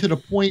coming to the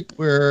point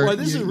where Well,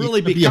 this is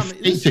really be becoming-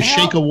 afraid this- to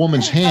shake a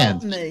woman's Help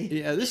hand. me.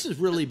 Yeah, this is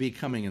really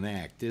becoming an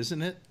act,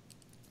 isn't it?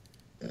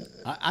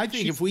 I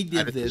think if we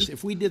did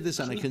this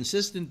on a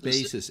consistent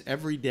basis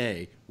every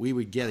day, we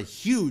would get a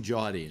huge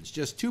audience.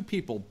 Just two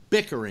people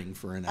bickering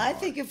for an hour. I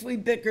think if we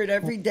bickered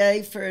every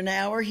day for an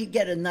hour, he'd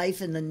get a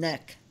knife in the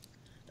neck.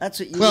 That's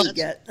what you Well, would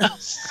get.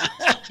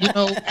 You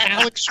know,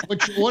 Alex,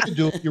 what you ought to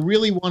do if you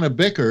really want to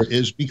bicker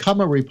is become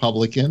a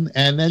Republican,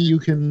 and then you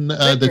can,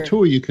 the Bicker.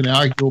 two of you can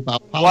argue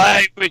about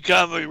politics. Why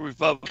become a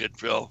Republican,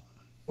 Phil?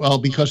 Well,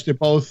 because they're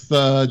both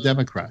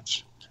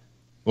Democrats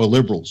or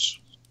liberals.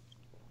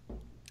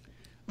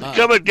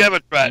 Become a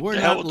Democrat. We're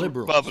To hell not with the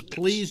liberals. Republicans.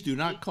 Please do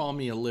not call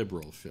me a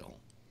liberal, Phil.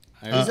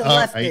 He's a all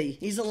lefty. right.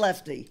 He's a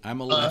lefty. I'm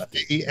a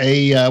lefty.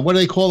 What do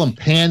they call them?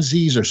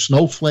 Pansies or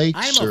snowflakes?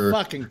 I'm a or...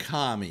 fucking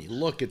commie.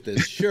 Look at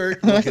this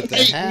shirt. Look at the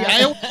Hey, hat.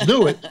 I always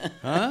knew it.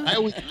 Huh?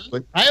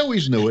 I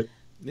always knew it.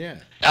 Yeah.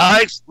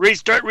 Alex,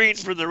 start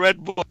reading from the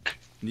Red Book.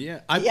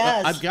 Yeah,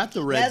 Yes. I've got the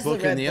He red has the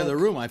book in red the other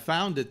book. room. I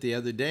found it the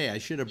other day. I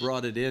should have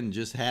brought it in,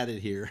 just had it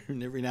here.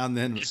 And every now and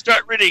then,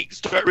 Start reading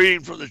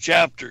from the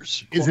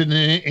chapters. Is it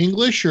in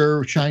English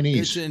or Chinese?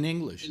 it's in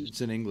English.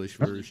 It's an English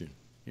version.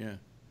 Yeah.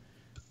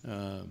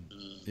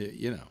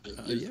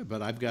 Yeah,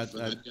 but I've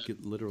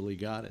literally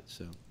got it.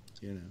 So,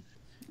 you know.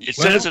 It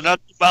says in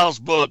Uncle Miles'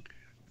 book,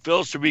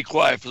 Phil should be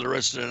quiet for the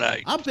rest of the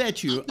night. I'll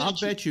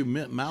bet you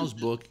Mao's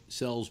book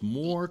sells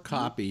more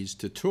copies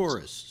to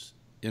tourists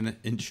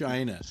in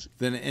China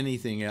than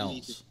anything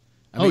else.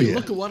 I mean,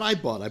 look at what I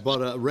bought. I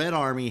bought a Red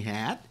Army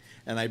hat,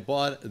 and I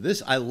bought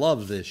this. I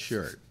love this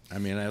shirt. I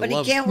mean, But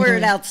he can't wear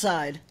it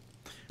outside.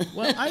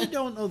 Well, I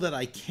don't know that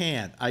I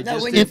can't. I No,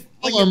 just when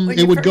you-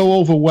 It would go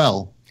over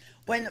well.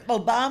 When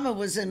Obama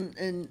was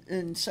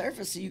in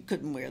service, you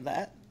couldn't wear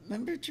that.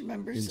 Remember? Do you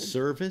remember? In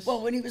service?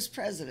 Well, when he was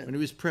president. when he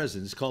was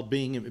president, it's called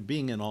being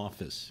in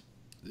office.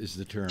 Is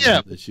the term?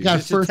 Yeah, that's you used. got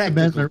It's a First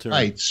technical Amendment term.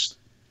 rights.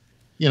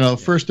 You know,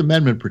 First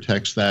Amendment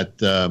protects that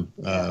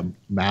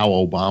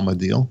Mao-Obama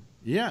deal.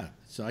 Yeah,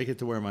 so I get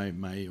to wear my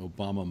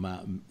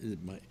Obama.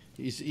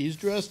 He's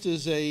dressed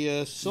as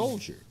a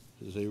soldier,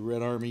 as a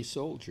Red Army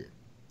soldier,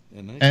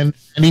 And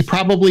he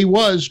probably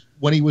was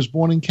when he was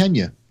born in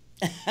Kenya.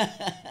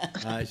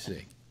 I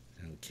see.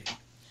 Okay.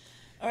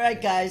 All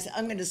right, guys,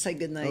 I'm going to say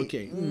goodnight.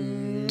 Okay.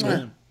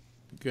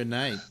 Good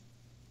night.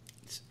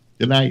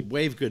 Good night.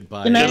 Wave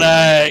goodbye. Good night. Good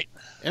night.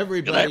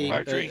 Everybody, Good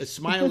night, Marjorie.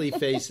 smiley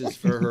faces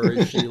for her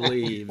as she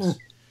leaves,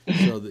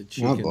 so that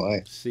she Oh, can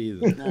boy. see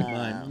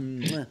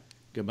them. Goodbye.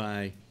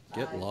 Goodbye.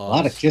 Get A lost.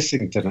 lot of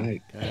kissing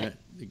tonight. God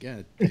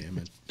damn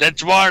it. Then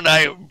tomorrow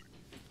night,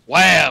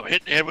 wham,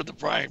 hit the head with the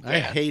frying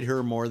I pan. hate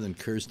her more than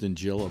Kirsten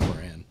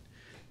Gillibrand.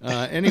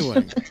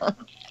 Anyway,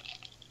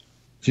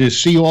 Do you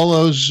see all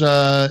those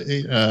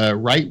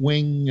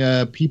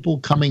right-wing people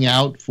coming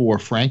out for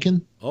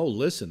Franken? oh,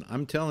 listen,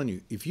 I'm telling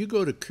you, if you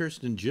go to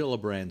Kirsten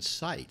Gillibrand's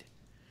site,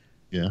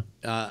 Yeah.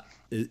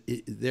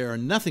 there are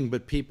nothing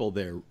but people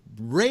there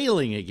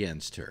railing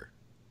against her,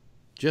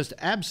 just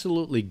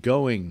absolutely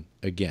going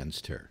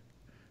against her.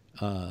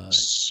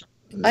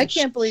 I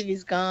can't believe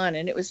he's gone,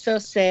 and it was so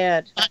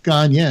sad. Not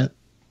gone yet.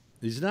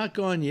 He's not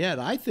gone yet.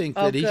 I think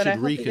Oh, that he good. I should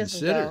hope he doesn't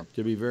reconsider, go.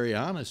 to be very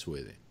honest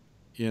with you.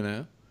 You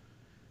know?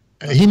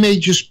 He may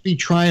just be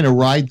trying to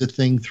ride the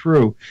thing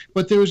through.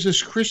 But there was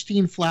this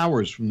Christine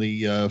Flowers from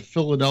the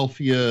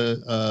Philadelphia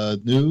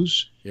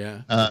News.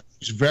 Yeah.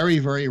 She's very,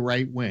 very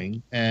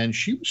right-wing. And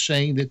she was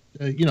saying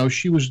that,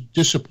 she was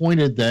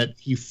disappointed that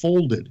he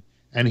folded.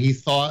 And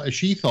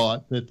she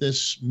thought that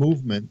this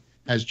movement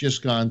has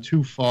just gone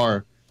too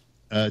far,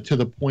 to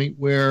the point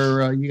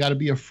where you got to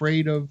be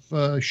afraid of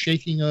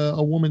shaking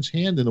a woman's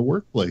hand in the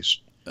workplace.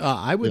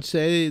 I would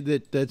say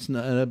that's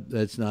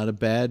not a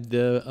bad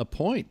a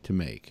point to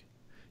make.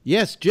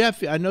 Yes,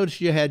 Jeff, I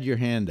noticed you had your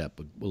hand up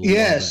a little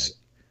Yes,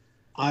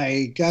 while back.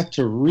 I got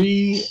to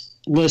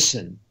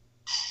re-listen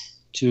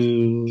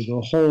to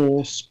the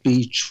whole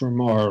speech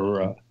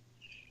from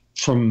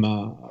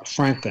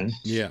Franklin.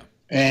 Yeah.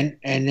 And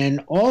then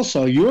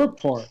also your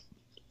part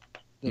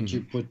that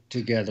you put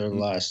together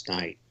last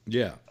night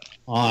Yeah.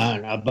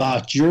 on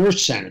about your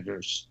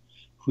senators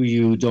who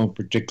you don't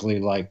particularly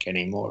like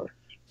anymore.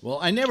 Well,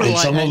 I never And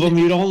liked some of them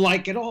you don't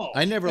like at all.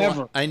 I never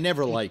ever. I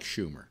never liked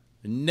Schumer.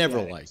 I never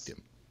Right. liked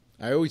him.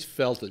 I always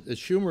felt that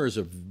Schumer is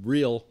a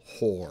real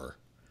whore,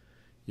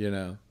 you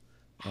know.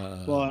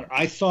 But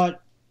I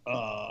thought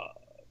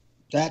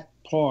that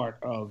part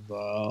of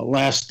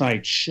last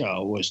night's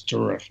show was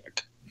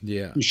terrific.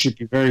 Yeah. You should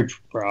be very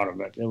proud of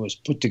it. It was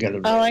put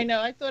together very Oh, I well.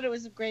 know. I thought it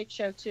was a great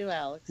show too,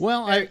 Alex.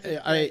 Well, Very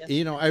good.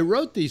 I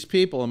wrote these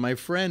people, and my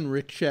friend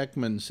Rick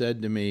Sheckman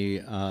said to me,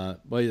 "Well,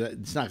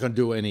 it's not going to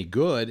do any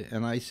good."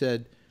 And I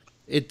said,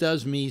 "It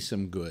does me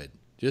some good.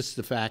 Just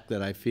the fact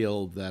that I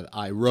feel that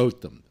I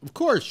wrote them. Of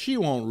course, she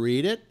won't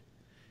read it.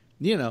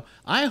 You know,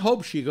 I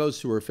hope she goes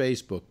to her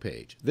Facebook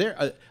page.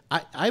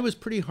 I was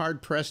pretty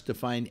hard pressed to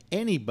find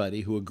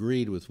anybody who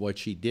agreed with what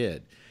she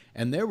did."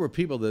 And there were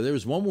people there. There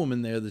was one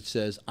woman there that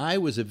says, "I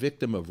was a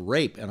victim of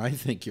rape," and I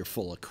think you're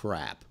full of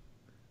crap.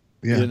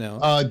 Yeah. You know?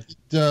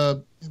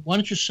 Why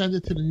don't you send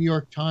it to the New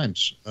York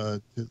Times?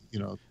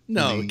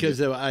 No, because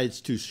it's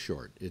too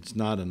short. It's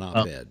not an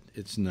op-ed.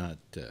 It's not.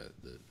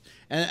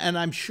 And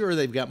I'm sure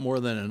they've got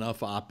more than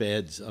enough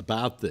op-eds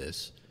about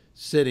this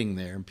sitting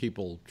there and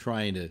people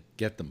trying to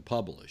get them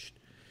published.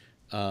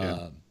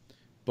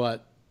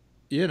 But,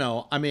 you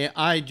know, I mean,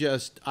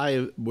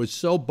 I was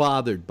so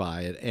bothered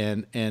by it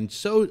and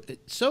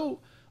so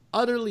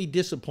utterly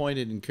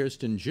disappointed in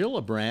Kirsten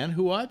Gillibrand,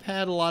 who I've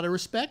had a lot of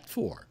respect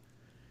for.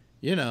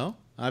 You know,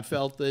 I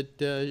felt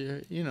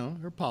that, you know,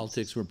 her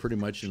politics were pretty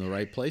much in the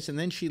right place. And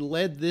then she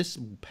led this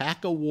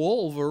pack of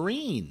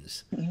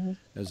wolverines,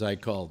 as I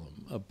call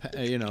them,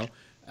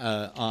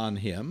 on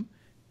him.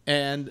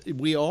 And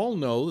we all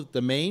know that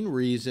the main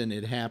reason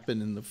it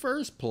happened in the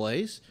first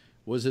place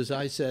was, as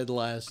I said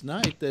last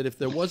night, that if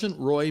there wasn't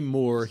Roy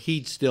Moore,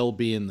 he'd still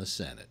be in the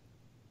Senate.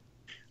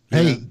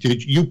 Hey,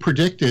 you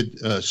predicted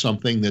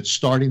something that's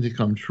starting to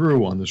come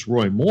true on this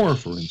Roy Moore,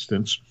 for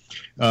instance.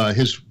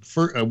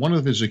 One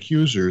of his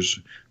accusers,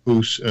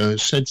 who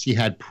said she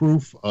had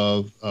proof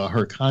of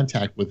her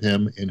contact with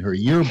him in her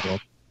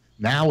yearbook,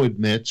 now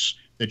admits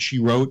that she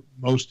wrote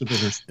most of it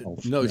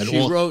herself. No,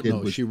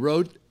 that she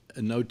wrote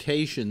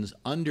notations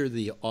under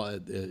the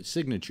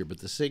signature, but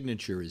the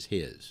signature is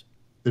his.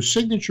 The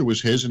signature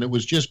was his, and it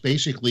was just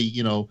basically,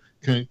 you know,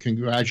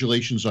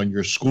 congratulations on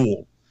your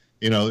school.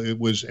 You know,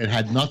 it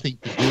had nothing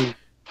to do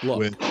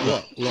with...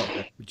 Look.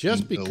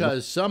 Just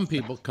because some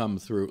people come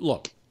through...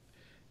 Look,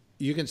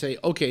 you can say,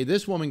 okay,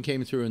 this woman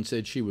came through and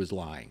said she was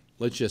lying.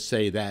 Let's just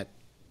say that.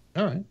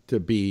 All right. To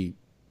be,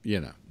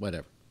 you know,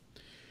 whatever.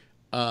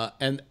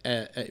 And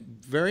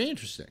very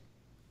interesting.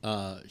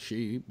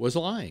 She was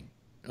lying.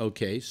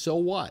 Okay, so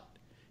what?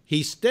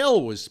 He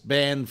still was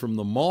banned from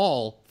the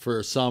mall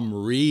for some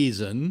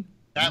reason.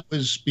 That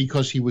was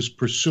because he was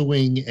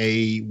pursuing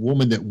a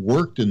woman that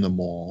worked in the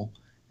mall,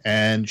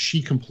 and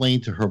she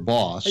complained to her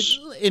boss.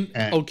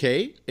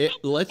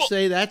 Let's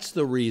say that's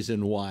the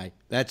reason why.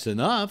 That's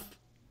enough.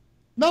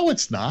 No,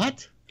 it's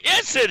not.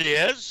 Yes, it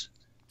is.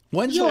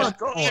 When's It's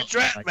called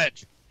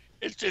entrapment.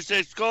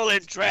 It's called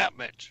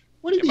entrapment.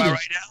 What do you Am mean? I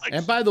right, Alex?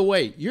 And by the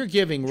way, you're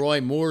giving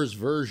Roy Moore's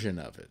version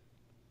of it.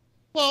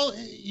 Well,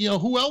 you know,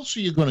 who else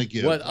are you going to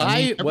give? What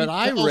I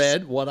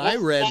read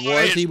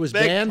was he was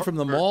banned from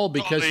the mall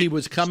because he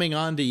was coming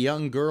on to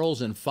young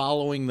girls and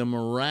following them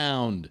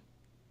around.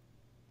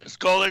 It's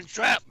called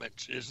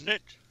entrapment, isn't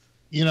it?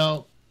 You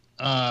know,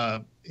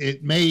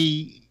 it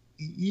may.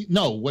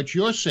 No, what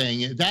you're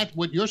saying,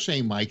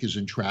 Mike, is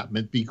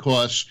entrapment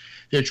because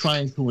they're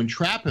trying to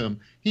entrap him.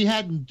 He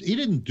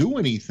didn't do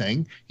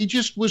anything. He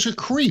just was a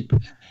creep,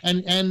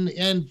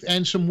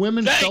 and some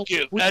women. Thank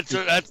you.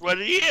 That's what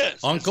he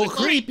is. Uncle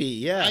Creepy,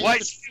 yeah. Why?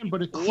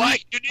 But a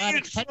creep Could is not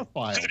a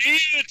pedophile. Could you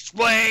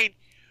explain,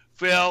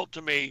 Phil,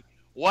 to me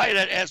why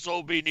that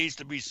SOB needs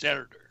to be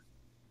senator?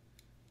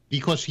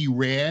 Because he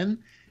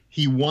ran,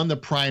 he won the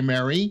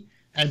primary,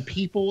 and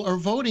people are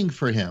voting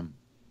for him.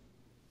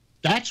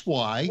 That's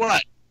why.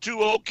 What? Two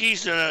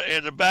Okies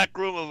in the back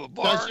room of a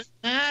bar? Doesn't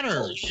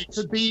matter.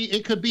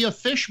 It could be a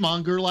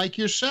fishmonger like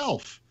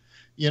yourself.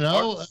 You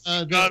know,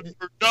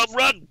 dumb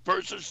run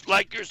persons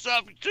like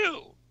yourself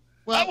too.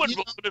 Well, I wouldn't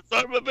vote for the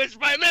son of a bitch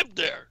if I lived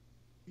there.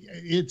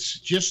 It's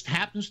just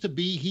happens to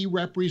be he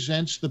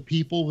represents the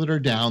people that are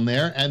down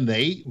there, and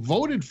they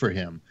voted for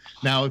him.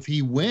 Now, if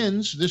he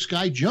wins, this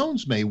guy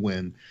Jones may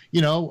win.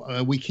 You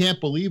know, we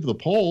can't believe the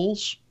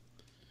polls.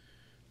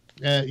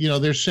 You know,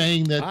 they're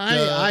saying that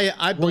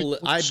I believe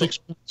 6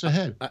 points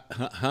ahead.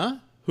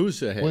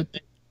 Who's ahead?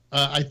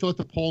 I thought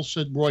the poll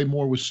said Roy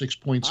Moore was 6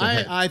 points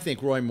ahead. I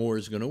think Roy Moore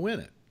is going to win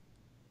it.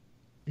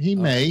 He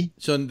may.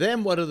 So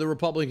then what are the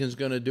Republicans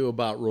going to do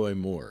about Roy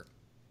Moore?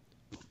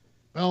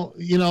 Well,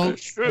 you know,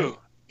 That's true.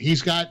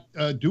 he's got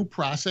due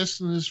process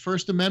and his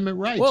First Amendment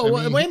rights. Well,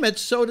 I mean, wait a minute.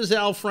 So does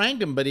Al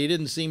Franken, but he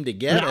didn't seem to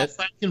get Al it.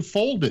 Franken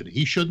folded.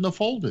 He shouldn't have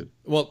folded.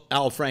 Well,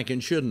 Al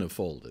Franken shouldn't have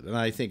folded, and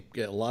I think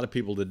a lot of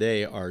people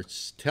today are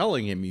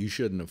telling him you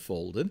shouldn't have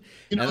folded.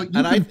 You know, and,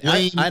 you and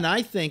can blame-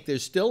 I think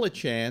there's still a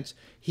chance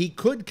he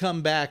could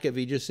come back if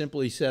he just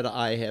simply said,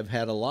 "I have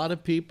had a lot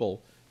of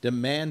people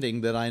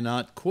demanding that I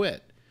not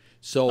quit."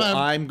 So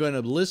I'm going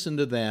to listen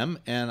to them,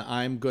 and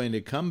I'm going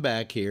to come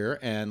back here,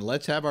 and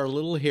let's have our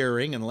little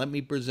hearing, and let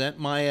me present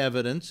my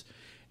evidence.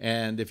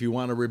 And if you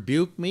want to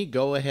rebuke me,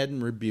 go ahead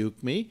and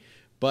rebuke me.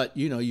 But,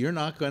 you know, you're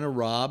not going to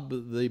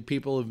rob the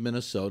people of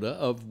Minnesota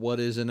of what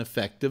is an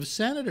effective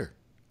senator.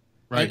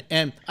 Right.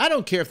 And I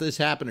don't care if this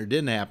happened or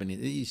didn't happen.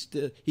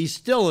 He's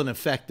still an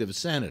effective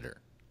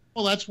senator.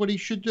 Well, that's what he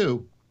should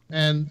do.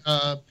 And,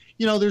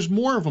 you know, there's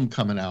more of them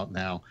coming out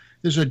now.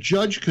 There's a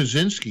Judge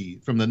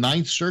Kaczynski from the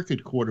Ninth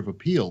Circuit Court of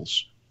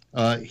Appeals.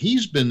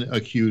 He's been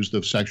accused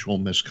of sexual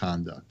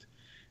misconduct.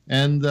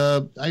 And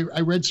I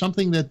read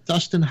something that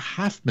Dustin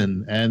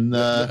Hoffman and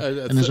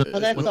there's a,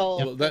 that's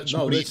old.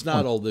 No, it's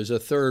not old. There's a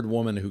third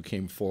woman who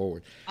came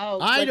forward.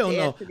 Oh, I but don't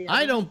know. after the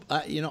I other-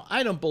 don't. You know,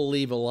 I don't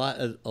believe a lot.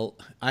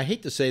 I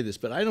hate to say this,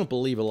 but I don't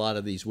believe a lot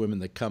of these women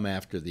that come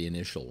after the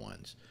initial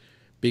ones,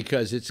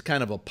 because it's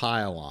kind of a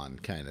pile-on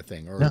kind of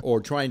thing,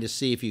 or trying to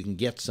see if you can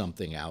get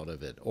something out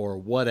of it, or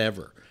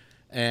whatever.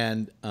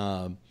 And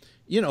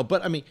you know,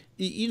 but I mean,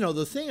 you know,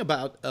 the thing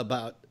about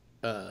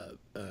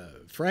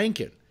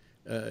Franken,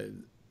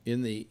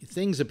 in the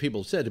things that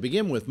people said to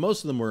begin with,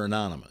 most of them were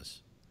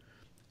anonymous,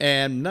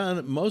 and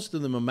most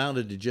of them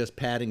amounted to just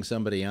patting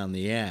somebody on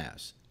the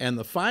ass. And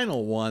the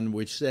final one,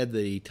 which said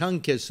that he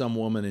tongue-kissed some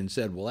woman and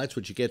said, well, that's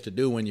what you get to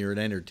do when you're an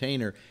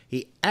entertainer,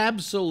 he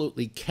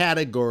absolutely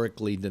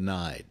categorically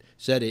denied,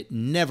 said it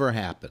never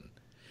happened.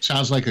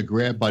 sounds like a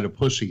grab by the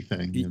pussy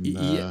thing.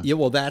 And, Yeah,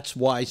 well, that's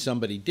why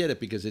somebody did it,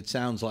 because it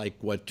sounds like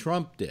what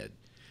Trump did.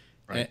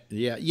 Right.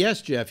 Yeah.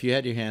 Yes, Jeff, you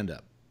had your hand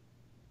up.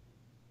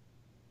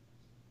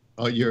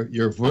 Oh, your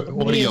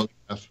audio,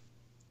 Jeff.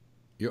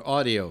 Your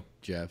audio,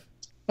 Jeff.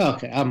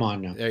 Okay, I'm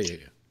on now. There you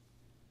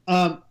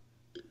go.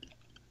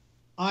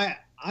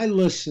 I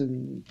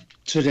listened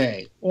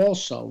today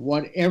also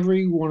what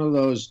every one of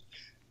those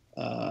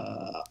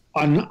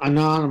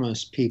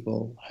anonymous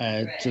people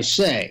had to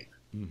say.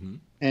 Mm-hmm.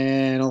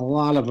 And a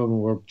lot of them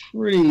were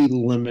pretty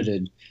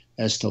limited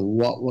as to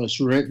what was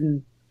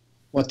written,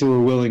 what they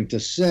were willing to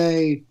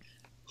say,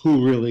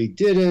 who really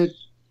did it,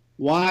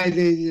 why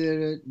they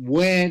did it,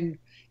 when.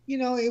 You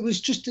know, it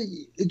was just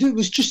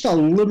a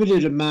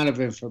limited amount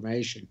of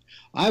information.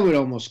 I would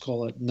almost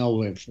call it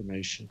no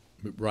information.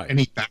 Right.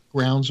 Any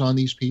backgrounds on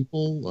these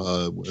people?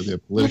 Were their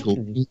political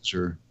leans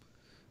or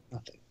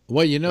Nothing.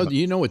 Well, you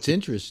know what's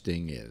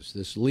interesting is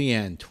this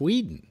Leanne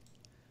Tweeden.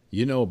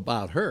 You know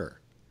about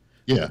her.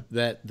 Yeah.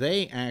 That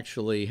they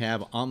actually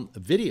have on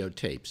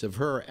videotapes of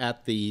her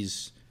at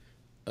these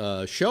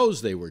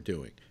shows they were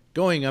doing,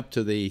 going up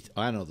to the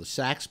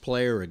sax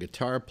player or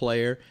guitar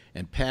player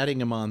and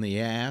patting him on the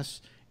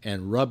ass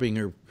and rubbing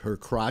her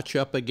crotch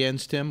up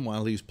against him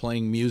while he's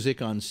playing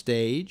music on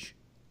stage.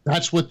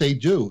 That's what they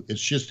do.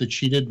 It's just that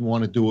she didn't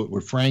want to do it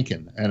with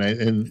Franken,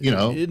 and you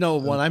know.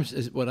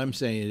 What I'm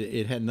saying,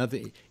 it had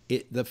nothing.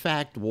 The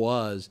fact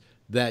was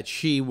that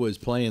she was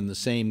playing the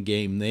same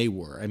game they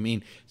were. I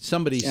mean,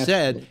 somebody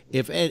said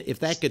if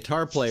that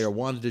guitar player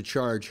wanted to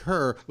charge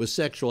her with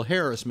sexual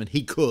harassment,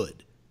 he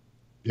could.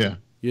 Yeah.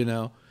 You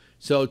know,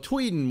 so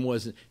Tweeden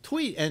wasn't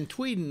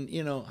Tweeden.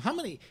 You know, how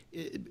many?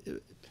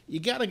 You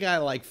got a guy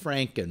like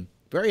Franken,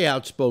 very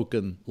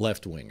outspoken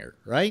left winger,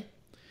 right?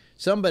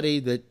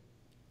 Somebody that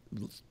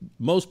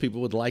most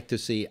people would like to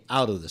see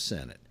out of the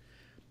Senate.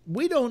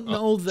 We don't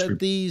know that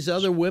these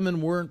other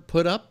women weren't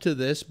put up to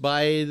this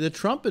by the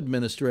Trump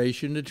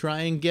administration to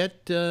try and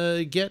get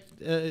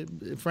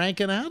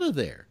Franken out of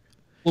there.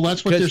 Well,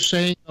 that's what they're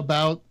saying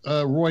about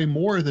Roy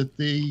Moore, that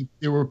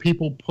there were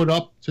people put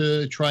up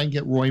to try and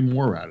get Roy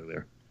Moore out of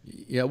there.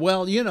 Yeah,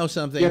 well, you know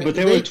something. Yeah, but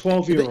they were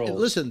 12-year-olds.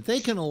 Listen,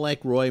 they can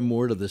elect Roy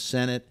Moore to the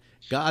Senate.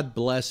 God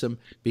bless him,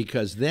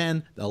 because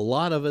then a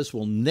lot of us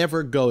will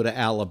never go to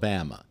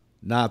Alabama.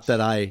 Not that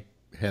I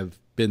have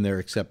been there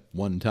except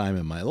one time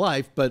in my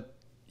life, but,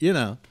 you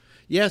know,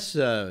 yes.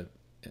 Me?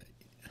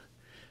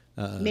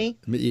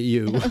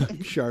 You,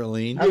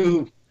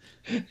 Charlene.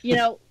 You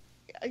know,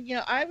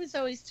 I was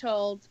always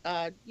told,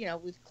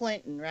 with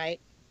Clinton,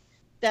 right,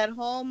 that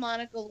whole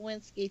Monica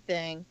Lewinsky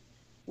thing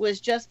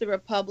was just the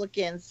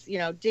Republicans,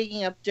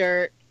 digging up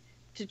dirt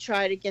to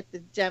try to get the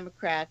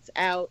Democrats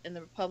out and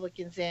the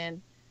Republicans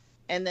in.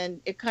 And then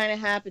it kind of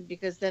happened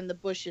because then the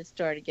Bushes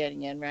started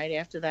getting in, right,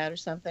 after that or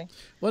something.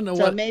 Well, no,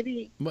 so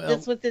maybe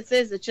that's what this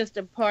is. It's just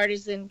a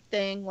partisan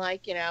thing,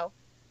 like,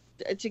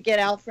 to get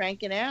Al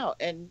Franken out.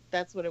 And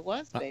that's what it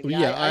was, maybe.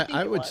 Yeah,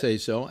 I I would say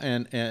so.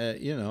 And,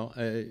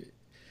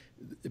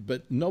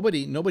 but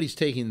nobody's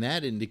taking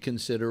that into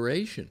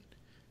consideration.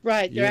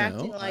 Right, they're You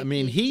acting know, like I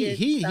mean, he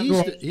did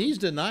something. he's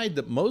denied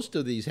that most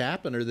of these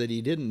happened, or that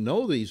he didn't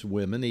know these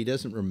women. He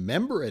doesn't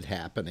remember it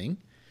happening.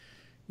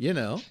 You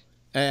know,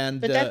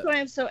 and But that's why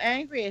I'm so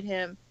angry at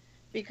him,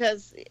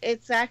 because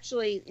it's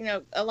actually,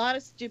 a lot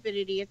of stupid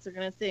idiots are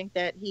going to think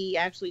that he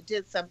actually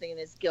did something and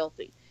is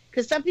guilty.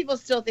 Because some people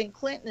still think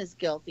Clinton is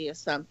guilty of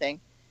something.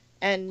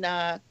 And,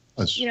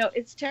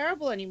 it's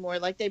terrible anymore.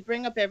 Like, they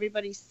bring up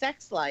everybody's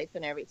sex life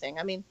and everything.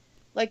 I mean,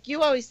 like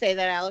you always say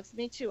that, Alex,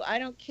 me too. I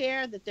don't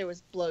care that there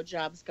was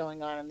blowjobs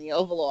going on in the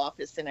Oval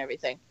Office and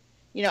everything.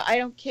 I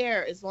don't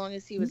care as long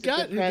as he was a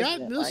good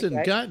president. Listen,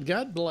 right?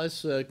 God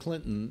bless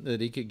Clinton that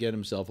he could get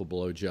himself a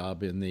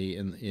blowjob in the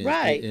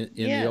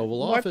the Oval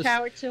More Office.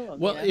 power to him.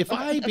 Well, if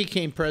I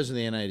became president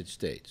of the United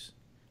States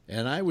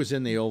and I was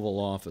in the Oval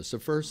Office, the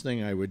first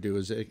thing I would do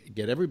is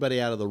get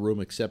everybody out of the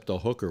room except a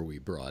hooker we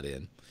brought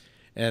in,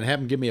 and have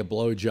him give me a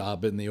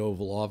blowjob in the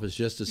Oval Office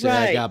just to say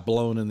I got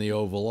blown in the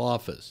Oval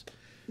Office.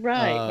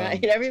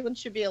 Right. Everyone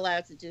should be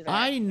allowed to do that.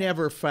 I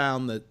never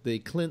found that the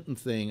Clinton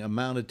thing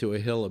amounted to a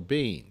hill of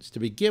beans. To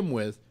begin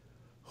with,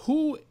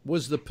 who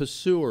was the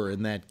pursuer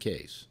in that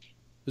case?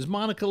 It was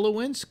Monica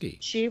Lewinsky.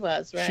 She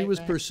was, right. She was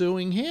right.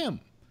 pursuing him.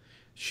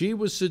 She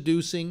was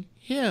seducing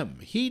him.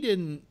 He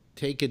didn't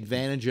take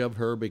advantage of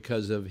her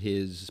because of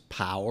his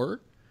power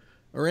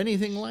or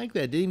anything like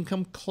that. Didn't even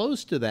come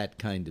close to that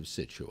kind of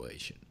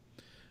situation.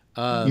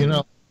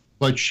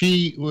 But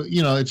she,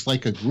 it's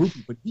like a group.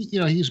 But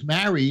he's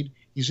married.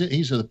 He's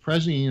the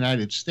president of the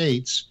United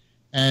States,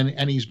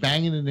 and he's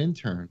banging an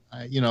intern.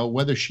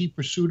 Whether she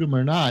pursued him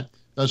or not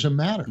doesn't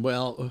matter.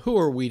 Well, who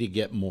are we to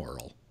get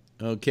moral?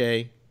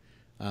 Okay,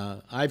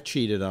 I've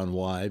cheated on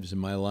wives in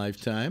my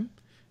lifetime,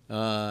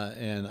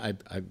 and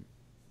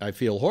I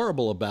feel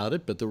horrible about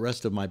it, but the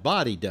rest of my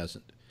body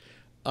doesn't.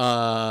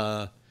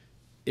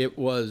 It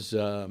was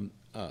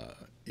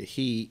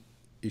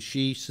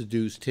she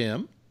seduced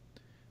him.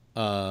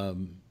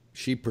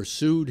 She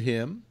pursued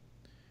him.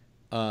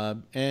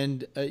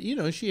 And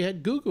she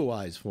had goo-goo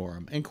eyes for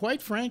him, and quite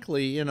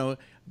frankly,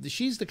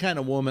 she's the kind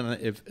of woman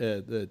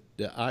that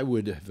I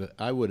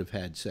would have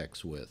had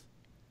sex with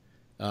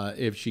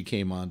if she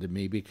came on to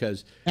me,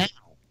 because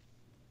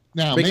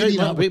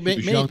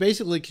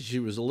basically she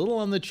was a little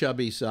on the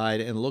chubby side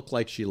and looked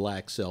like she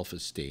lacked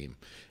self-esteem,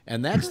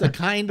 and that's the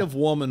kind of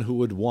woman who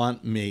would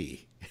want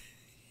me.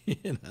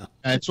 And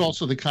it's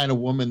also the kind of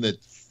woman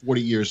that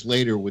 40 years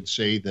later would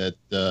say that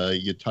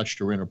you touched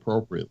her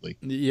inappropriately.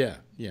 Yeah.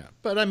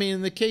 But I mean,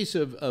 in the case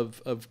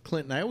of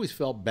Clinton, I always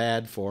felt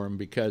bad for him,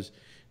 because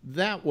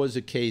that was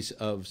a case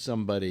of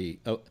somebody,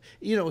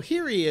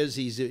 here he is,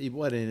 he's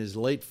in his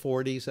late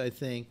 40s, I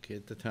think,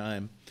 at the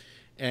time.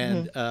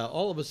 And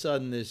all of a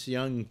sudden, this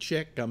young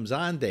chick comes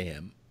on to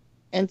him.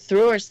 And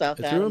threw herself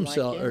at him.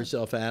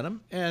 Herself at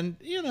him. And,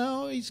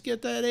 he's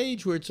get that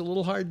age where it's a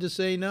little hard to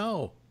say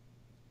no.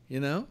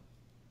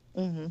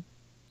 Mm-hmm.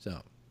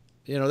 So,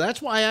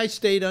 that's why I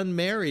stayed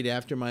unmarried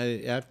after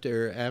I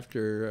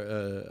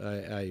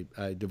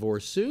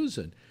divorced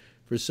Susan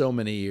for so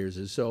many years.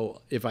 And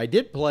so if I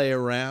did play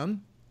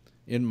around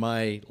in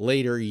my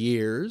later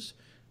years,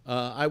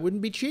 I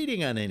wouldn't be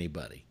cheating on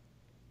anybody.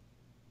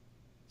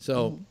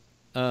 So,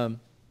 so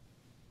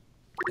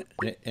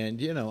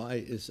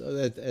that's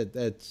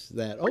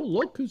that. Oh,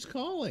 look who's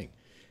calling.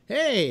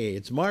 Hey,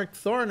 it's Mark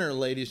Thorner,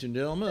 ladies and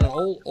gentlemen, an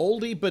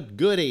oldie but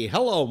goodie.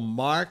 Hello,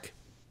 Mark.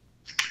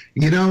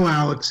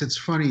 Alex, it's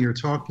funny. You're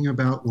talking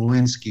about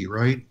Lewinsky,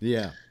 right?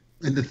 Yeah.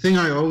 And the thing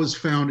I always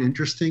found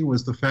interesting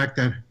was the fact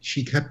that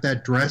she kept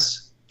that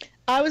dress.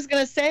 I was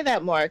going to say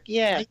that, Mark.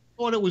 Yeah. I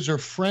thought it was her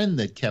friend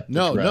that kept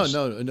the dress.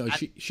 No.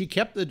 She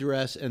kept the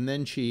dress, and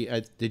then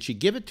did she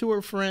give it to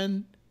her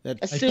friend?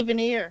 A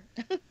souvenir.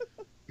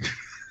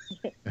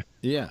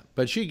 Yeah,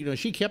 but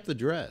she kept the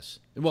dress.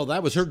 Well,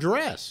 that was her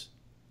dress.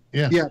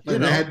 Yeah, but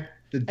it had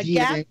the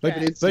DNA.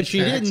 But she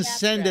didn't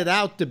send it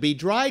out to be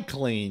dry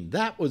cleaned.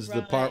 That was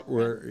the part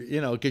where,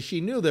 because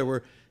she knew there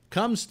were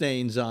cum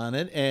stains on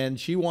it, and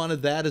she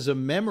wanted that as a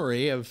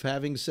memory of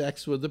having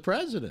sex with the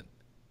president.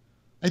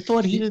 I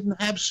thought he didn't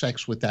have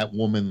sex with that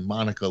woman,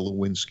 Monica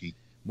Lewinsky.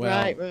 Well,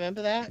 right,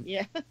 remember that?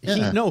 Yeah.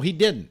 He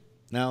didn't.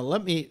 Now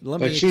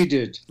But she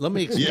did. Let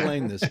me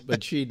explain this.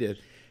 But she did.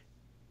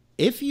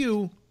 If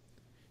you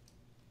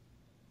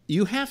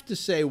have to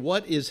say,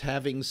 what is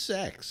having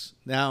sex?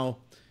 Now,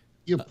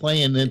 you're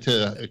playing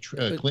into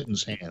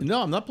Clinton's hands.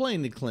 No, I'm not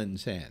playing into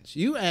Clinton's hands.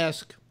 You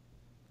ask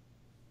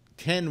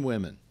 10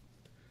 women,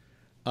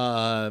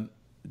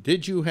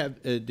 did you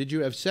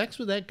have sex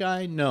with that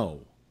guy?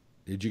 No.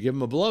 Did you give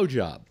him a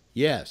blowjob?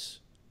 Yes.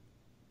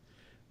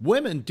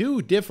 Women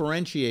do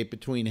differentiate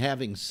between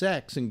having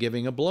sex and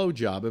giving a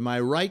blowjob. Am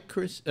I right,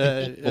 Chris?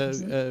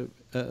 Oh,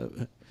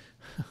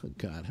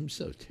 God, I'm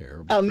so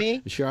terrible. Oh, me?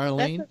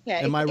 Charlene? That's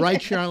okay. Am I right,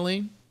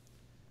 Charlene?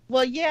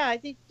 Well, yeah, I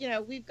think,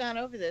 we've gone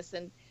over this.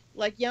 And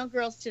like young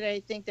girls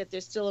today think that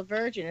they're still a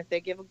virgin if they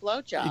give a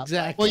blowjob.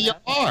 Exactly. Well, you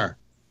are.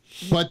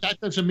 But that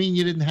doesn't mean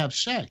you didn't have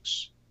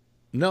sex.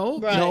 No.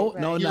 You're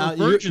a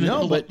virgin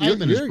until the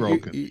hymen is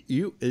broken.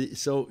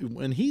 So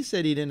when he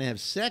said he didn't have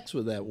sex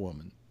with that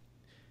woman,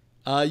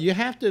 You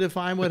have to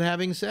define what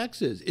having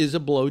sex is. Is a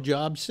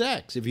blowjob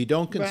sex? If you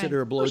don't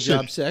consider a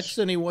blowjob sex,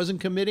 then he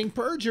wasn't committing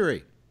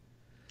perjury.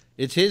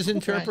 It's his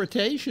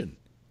interpretation.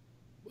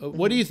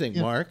 What do you think,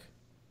 Mark?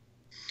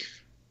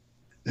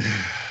 You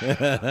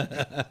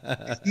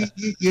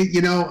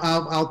know,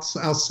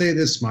 I'll say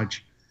this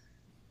much.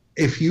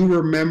 If you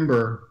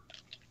remember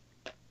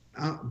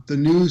the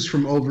news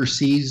from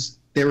overseas,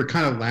 they were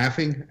kind of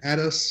laughing at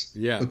us.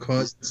 Yeah.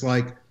 Because it's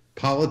like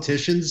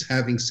politicians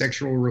having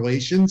sexual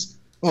relations.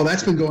 Oh,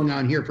 that's been going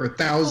on here for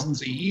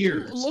thousands of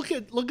years. Look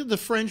at the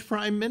French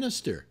Prime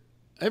Minister.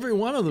 Every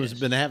one of them has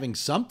been having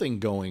something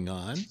going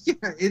on. Yeah,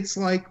 it's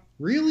like,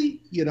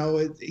 really?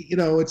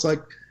 It's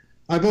like,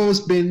 I've always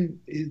been,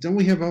 don't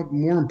we have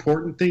more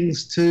important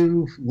things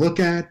to look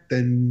at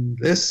than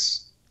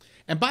this?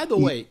 And by the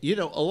way,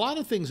 a lot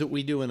of things that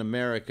we do in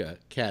America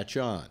catch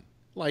on.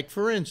 Like,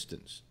 for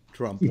instance,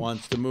 Trump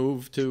wants to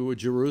move to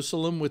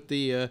Jerusalem with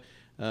the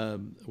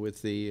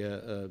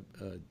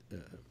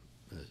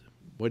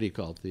what do you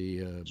call it?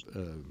 The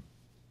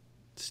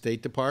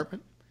State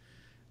Department,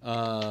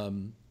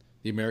 the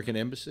American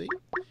Embassy,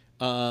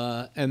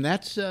 and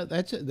that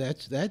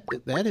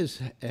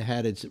has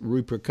had its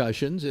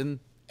repercussions,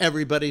 and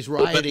everybody's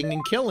rioting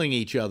and killing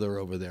each other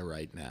over there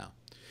right now.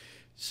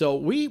 So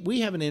we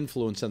have an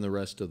influence on the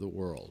rest of the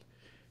world.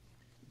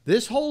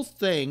 This whole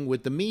thing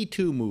with the Me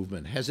Too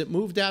movement, has it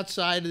moved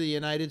outside of the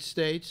United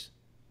States?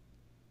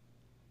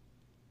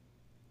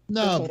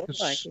 No,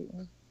 because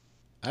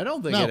I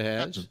don't think it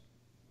has.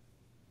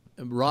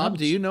 Rob,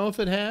 do you know if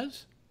it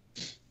has?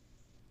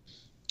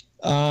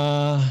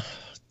 I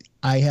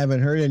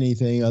haven't heard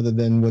anything other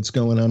than what's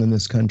going on in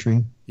this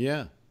country.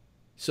 Yeah.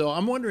 So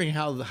I'm wondering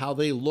how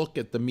they look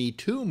at the Me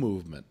Too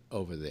movement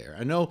over there.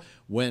 I know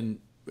when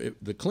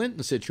the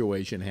Clinton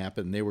situation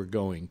happened, they were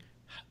going,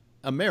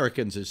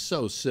 Americans are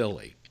so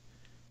silly.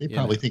 They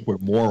probably think we're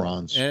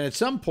morons. And at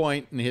some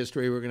point in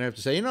history, we're going to have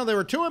to say, there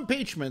were 2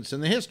 impeachments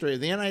in the history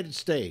of the United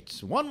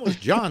States. One was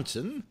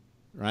Johnson,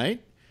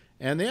 right?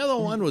 And the other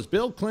one was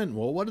Bill Clinton.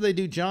 Well, what did they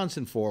do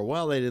Johnson for?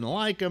 Well, they didn't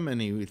like him, and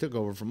he took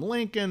over from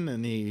Lincoln,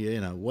 and he,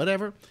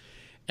 whatever.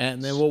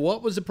 And then,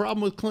 what was the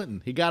problem with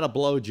Clinton? He got a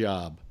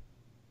blowjob.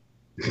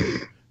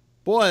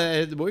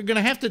 Boy, we're going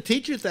to have to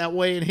teach it that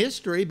way in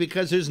history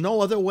because there's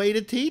no other way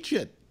to teach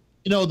it.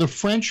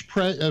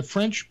 The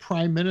French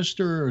prime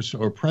minister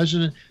or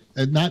president,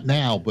 not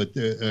now, but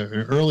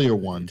an earlier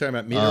one. You're talking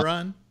about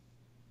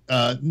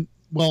Mitterrand?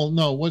 Well,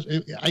 no,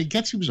 I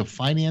guess he was a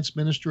finance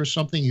minister or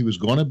something. He was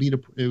going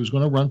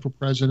to run for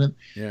president.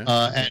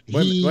 Yeah. And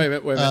wait a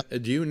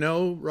minute. Do you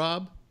know,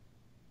 Rob?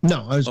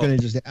 No, I was going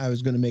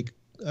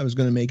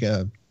to make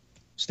a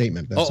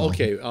statement. That's all.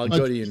 Okay. I'll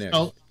go to you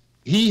next.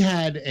 He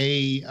had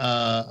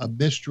a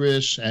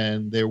mistress,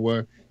 and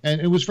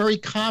it was very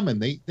common.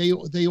 They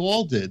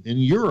all did in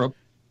Europe.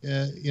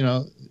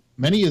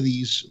 Many of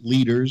these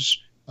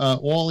leaders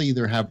all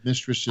either have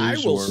mistresses. I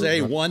will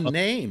say one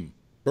name: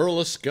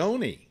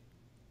 Berlusconi.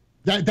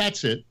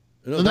 That's it.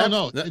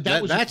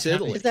 That's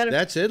Italy.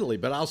 That's Italy.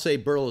 But I'll say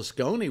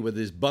Berlusconi with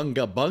his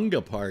bunga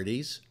bunga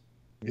parties.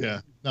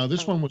 Yeah. No,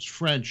 this one was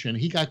French, and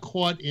he got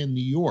caught in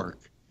New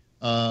York.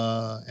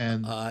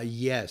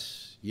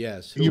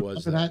 Yes. Who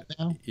was that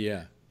now?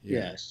 Yeah.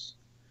 Yes.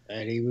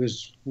 And he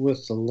was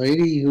with the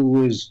lady who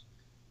was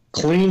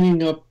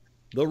cleaning up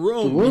the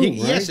room. Right?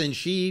 Yes, and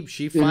she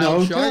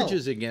filed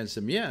charges against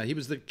him. Yeah,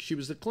 she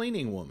was the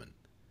cleaning woman.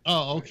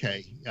 Oh,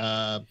 okay.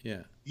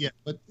 Yeah,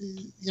 but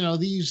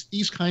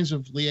these kinds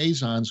of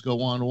liaisons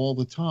go on all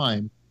the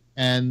time,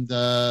 and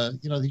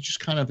they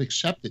just kind of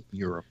accept it in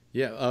Europe.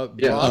 Yeah.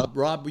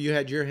 Rob, you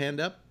had your hand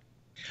up.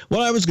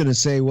 What I was going to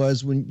say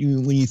was when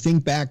you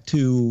think back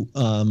to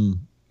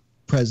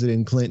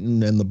President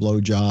Clinton and the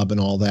blowjob and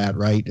all that,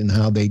 right, and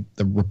how the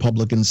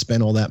Republicans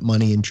spent all that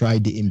money and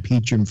tried to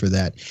impeach him for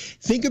that.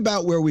 Think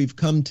about where we've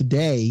come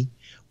today,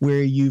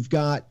 where you've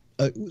got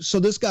so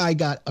this guy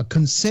got a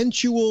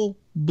consensual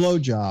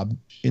blowjob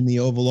in the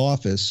Oval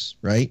Office,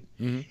 right?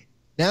 Mm-hmm.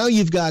 Now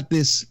you got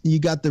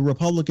the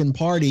Republican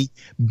Party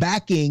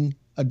backing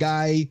a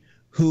guy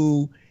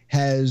who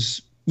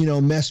has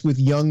messed with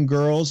young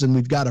girls, and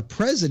we've got a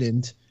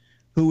president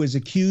who is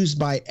accused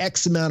by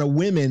X amount of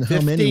women. 15,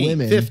 how many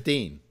women?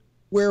 15.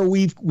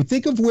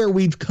 Think of where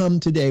we've come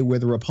today, where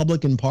the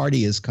Republican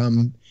Party has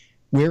come,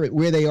 where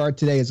they are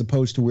today as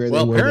opposed to where they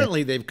were. Well,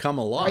 apparently they've come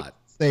a lot. Right,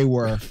 they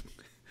were.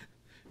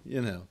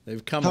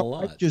 They've come a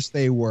lot. Just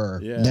they were.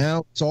 Yeah.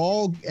 Now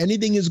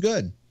anything is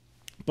good.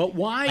 But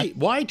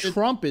why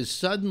Trump is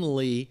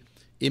suddenly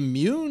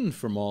immune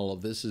from all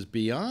of this is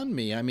beyond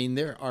me. I mean,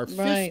 there are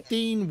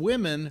 15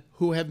 women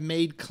who have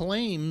made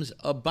claims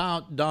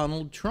about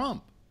Donald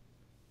Trump.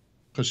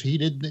 Because he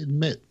didn't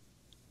admit.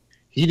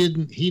 He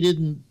didn't. He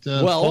didn't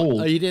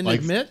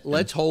admit.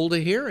 Let's hold a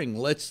hearing.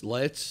 Let's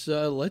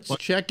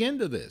check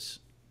into this.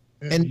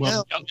 And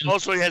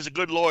also, he has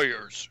good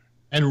lawyers.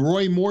 And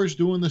Roy Moore's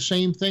doing the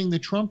same thing that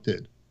Trump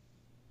did.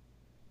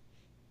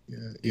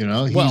 You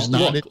know, he's well,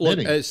 not look,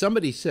 admitting. as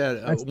somebody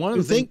said, one of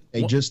the things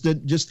they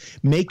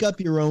just make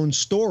up your own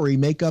story,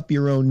 make up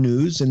your own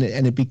news, and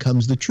it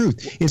becomes the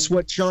truth. It's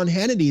what Sean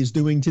Hannity is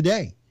doing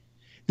today.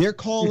 They're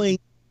calling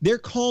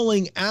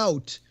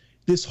out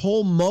this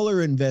whole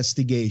Mueller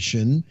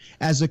investigation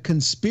as a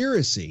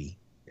conspiracy,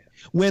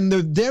 when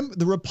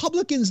the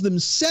Republicans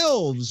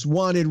themselves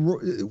wanted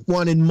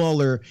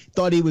Mueller,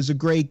 thought he was a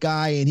great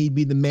guy and he'd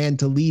be the man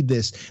to lead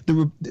this.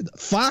 The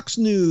Fox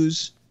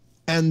News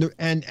and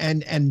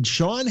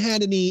Sean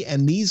Hannity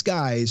and these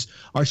guys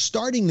are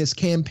starting this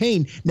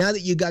campaign. Now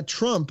that you got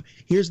Trump,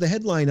 here's the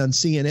headline on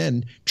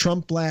CNN: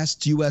 Trump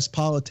blasts U.S.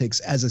 politics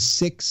as a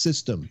sick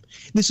system.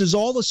 This is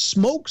all a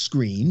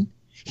smokescreen.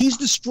 He's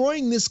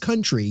destroying this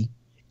country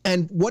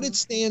and what it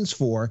stands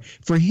for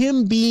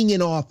him being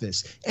in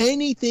office.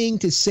 Anything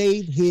to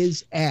save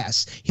his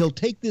ass. He'll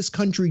take this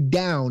country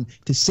down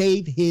to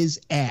save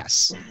his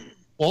ass.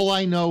 All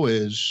I know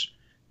is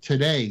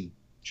today,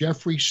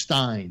 Jeffree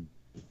Stein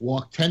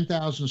walked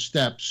 10,000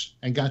 steps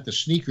and got the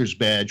sneakers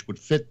badge with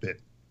Fitbit.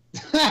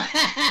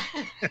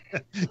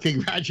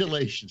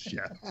 Congratulations,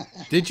 Jeff.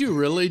 Did you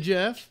really,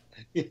 Jeff?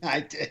 Yeah, I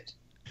did.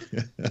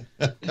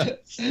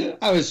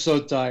 I was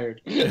so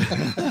tired. Yes,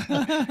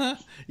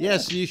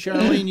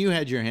 Charlene, you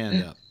had your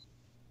hand up.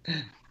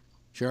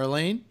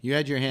 Charlene, you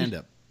had your hand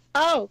up.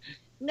 Oh,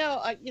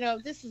 no,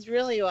 this is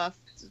really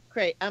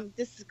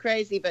this is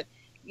crazy, but,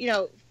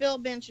 Phil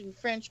mentioned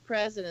French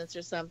presidents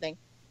or something,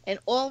 and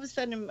all of a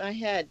sudden in my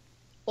head,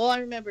 all I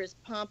remember is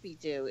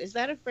Pompidou. Is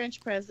that a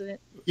French president?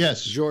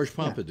 Yes. Georges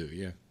Pompidou,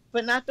 yeah.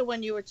 But not the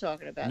one you were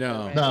talking about.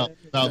 No. Right? No.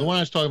 The one I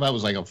was talking about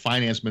was like a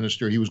finance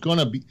minister. He was going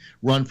to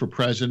run for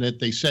president.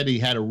 They said he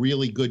had a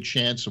really good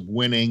chance of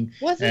winning.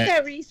 Wasn't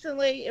that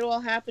recently? It all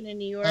happened in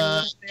New York.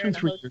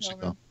 2-3 years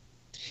ago.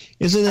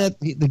 Isn't that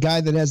the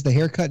guy that has the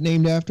haircut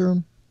named after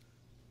him?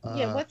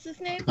 Yeah, what's his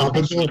name?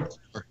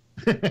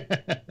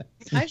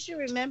 I should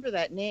remember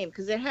that name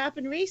because it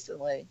happened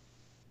recently.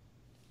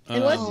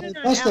 And wasn't it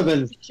must have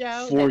been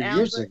show 4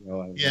 years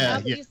ago. Yeah,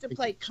 Albert used to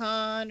play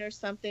Khan or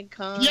something.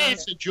 Khan. Yeah,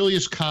 it's a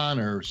Julius Khan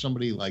or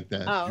somebody like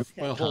that. Oh, okay.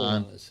 Well, hold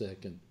on a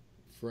second.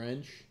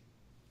 French?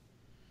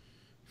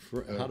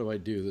 How do I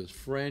do this?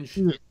 French?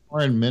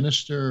 Foreign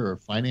minister or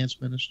finance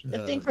minister?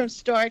 The thing from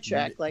Star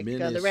Trek, like the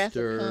Wrath of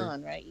Minister,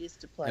 Khan, right?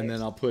 Used to play. And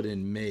then I'll put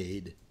in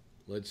maid.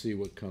 Let's see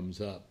what comes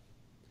up.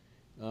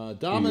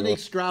 Dominic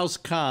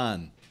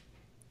Strauss-Kahn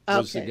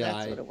was the guy.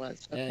 That's what it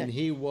was. Okay. And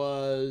he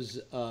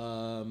was...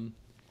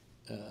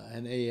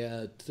 and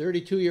a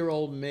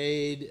 32-year-old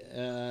maid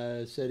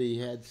said he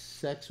had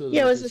sex with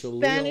it was a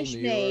Spanish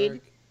maid,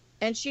 York.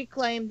 and she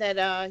claimed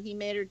that he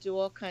made her do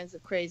all kinds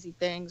of crazy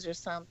things or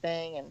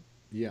something. And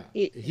yeah,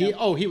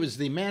 he was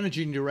the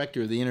managing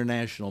director of the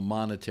International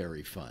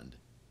Monetary Fund.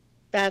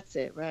 That's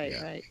it, right,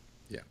 Yeah. right.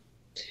 Yeah,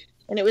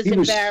 and it was He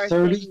was embarrassing.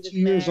 32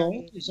 years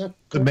old. Is that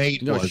The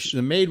maid no, was.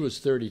 the maid was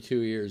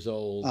 32 years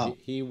old. Oh.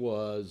 He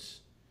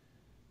was.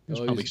 He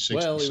was Oh, probably he's- 60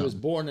 well, he was something.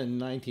 born in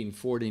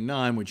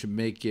 1949, which would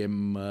make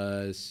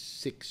him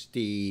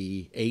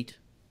 68,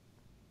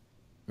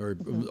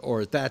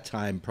 or at that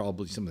time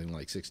probably something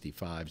like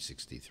 65,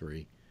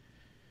 63.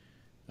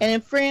 And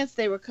in France,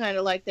 they were kind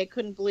of like they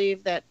couldn't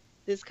believe that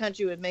this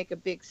country would make a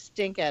big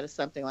stink out of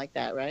something like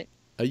that, right?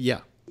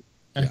 Yeah.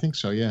 I think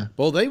so, yeah.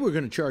 Well, they were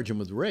going to charge him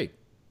with rape.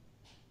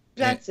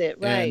 That's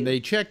it, right? And they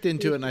checked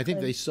into it, and I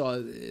think they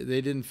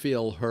didn't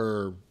feel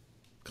her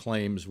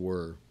claims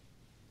were.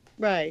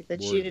 Right, that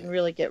Word. she didn't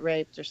really get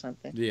raped or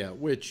something. Yeah,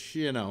 which,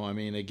 I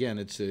mean, again,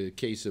 it's a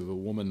case of a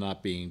woman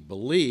not being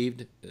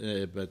believed,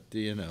 but,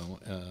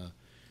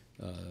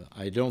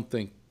 I don't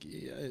think,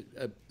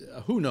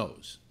 who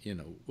knows,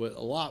 a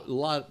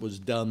lot was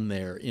done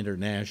there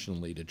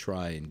internationally to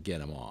try and get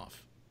him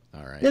off,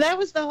 all right? Now, that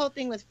was the whole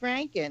thing with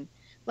Franken.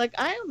 Like,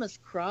 I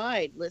almost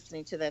cried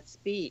listening to that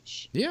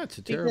speech. Yeah, it's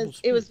a terrible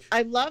because speech.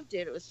 I loved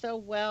it. It was so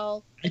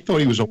well. I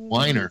thought he was a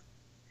whiner.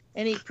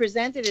 And he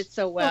presented it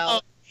so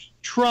well.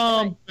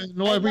 Trump and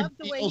I everybody love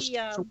the way else he,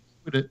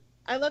 with it.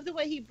 I love the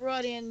way he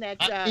brought in that,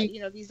 I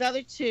mean- these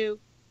other two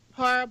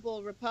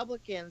horrible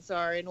Republicans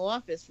are in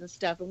office and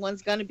stuff, and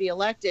one's going to be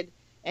elected,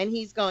 and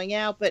he's going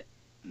out. But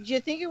do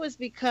you think it was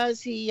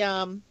because he,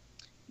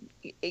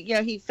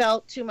 he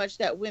felt too much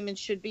that women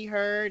should be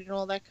heard and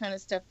all that kind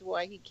of stuff,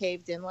 why he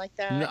caved in like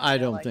that? No, I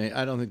don't think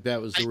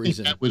that was the I think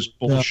reason. that was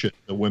bullshit,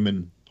 the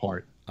women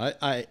part.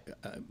 I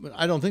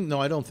don't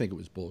think it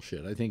was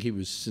bullshit. I think he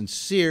was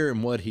sincere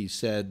in what he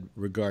said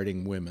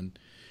regarding women.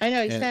 I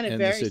know, he sounded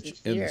very in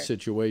sincere. the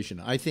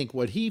situation. I think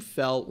what he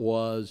felt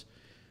was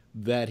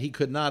that he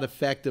could not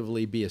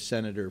effectively be a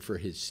senator for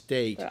his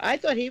state. I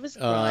thought he was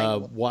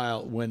crying.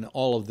 When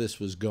all of this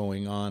was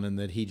going on, and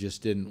that he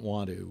just didn't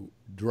want to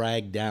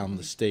drag down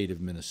the state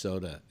of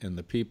Minnesota and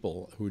the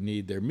people who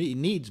need their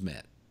needs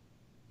met.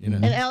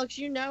 And Alex,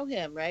 you know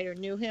him, right? Or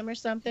knew him or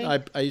something?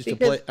 I used to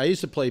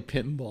play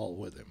pinball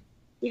with him.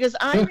 Because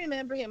I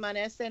remember him on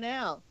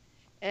SNL.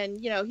 And,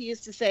 he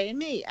used to say, and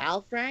me,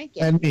 Al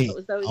Franken. And me. It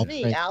was always Al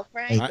me, Franken. Al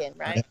Franken,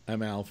 right?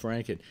 I'm Al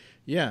Franken.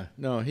 Yeah,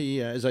 no,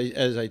 he as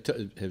I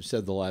have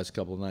said the last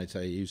couple of nights,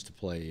 I used to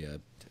play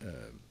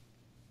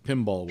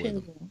pinball with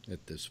him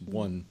at this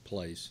one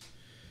place.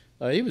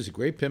 He was a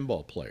great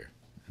pinball player.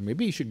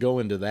 Maybe you should go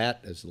into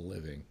that as a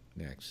living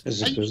next.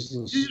 As a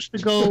business. He used to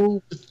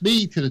go with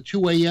me to the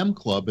 2 a.m.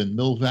 club in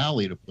Mill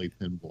Valley to play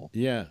pinball.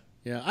 Yeah,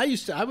 yeah. I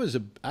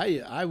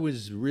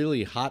was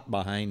really hot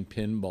behind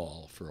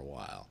pinball for a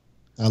while.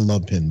 I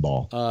love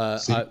pinball.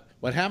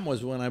 What happened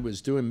was when I was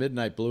doing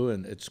Midnight Blue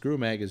and at Screw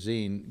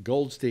Magazine,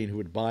 Goldstein, who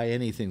would buy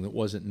anything that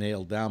wasn't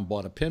nailed down,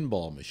 bought a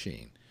pinball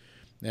machine.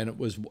 And it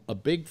was a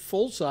big,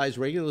 full-size,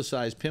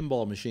 regular-size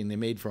pinball machine they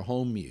made for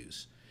home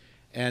use.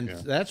 And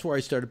that's where I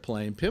started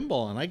playing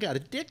pinball, and I got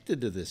addicted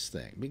to this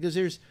thing because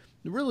there's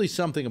really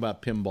something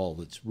about pinball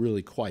that's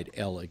really quite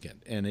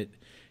elegant, and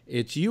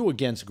it's you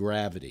against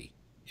gravity,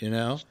 you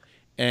know?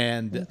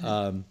 And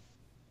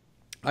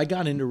I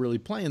got into really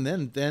playing.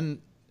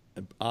 Then,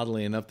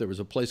 oddly enough, there was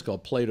a place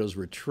called Plato's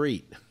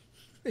Retreat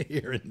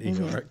here in New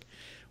York,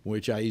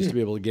 which I used to be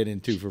able to get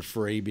into for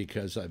free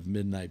because of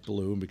Midnight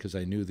Blue and because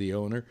I knew the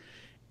owner.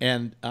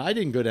 And I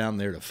didn't go down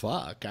there to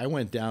fuck. I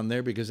went down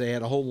there because they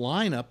had a whole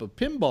lineup of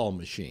pinball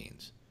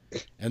machines.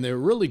 And they were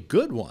really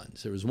good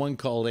ones. There was one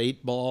called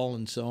 8-Ball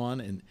and so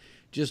on, and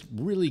just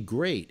really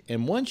great.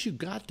 And once you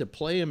got to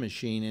play a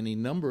machine any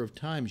number of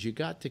times, you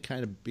got to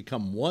kind of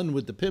become one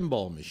with the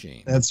pinball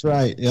machine. That's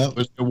right. Yep.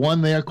 Was there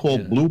one there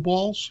called Blue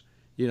Balls?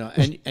 You know,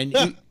 and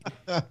you,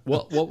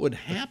 what would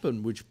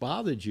happen, which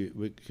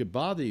could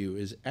bother you,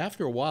 is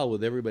after a while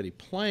with everybody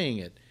playing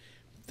it,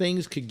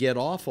 things could get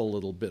off a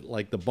little bit,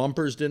 like the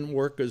bumpers didn't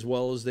work as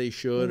well as they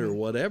should or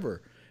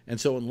whatever. And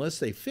so unless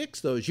they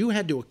fixed those, you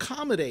had to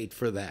accommodate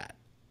for that.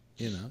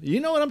 You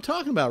know what I'm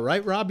talking about,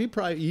 right, Rob? You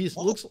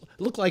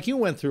look like you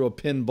went through a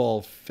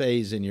pinball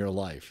phase in your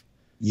life.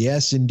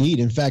 Yes, indeed.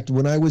 In fact,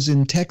 when I was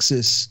in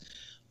Texas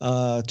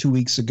 2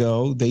 weeks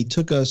ago, they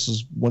took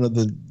us, one of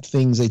the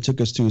things they took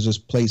us to is this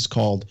place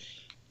called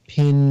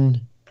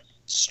Pin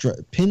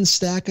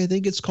Stack, I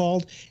think it's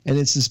called, and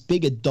it's this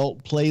big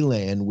adult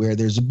playland where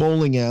there's a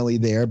bowling alley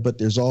there, but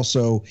there's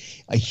also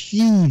a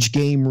huge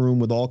game room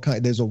with all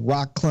kinds. There's a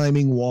rock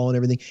climbing wall and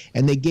everything,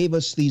 and they gave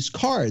us these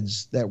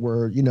cards that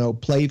were,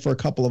 play for a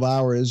couple of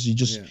hours. You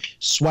just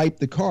swipe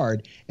the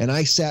card, and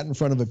I sat in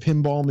front of a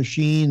pinball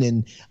machine,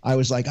 and I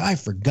was like, I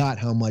forgot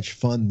how much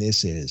fun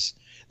this is.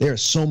 There are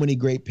so many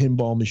great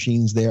pinball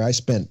machines there. I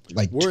spent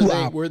like 2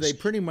 hours. Were they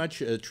pretty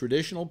much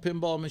traditional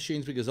pinball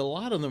machines? Because a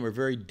lot of them are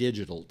very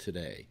digital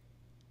today,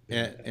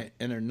 and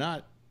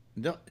they're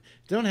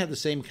don't have the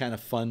same kind of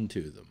fun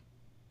to them.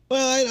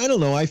 Well, I don't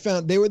know. I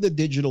found they were the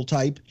digital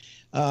type.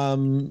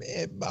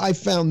 I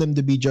find them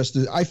to be just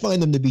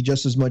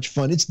as much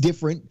fun. It's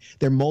different.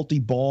 They're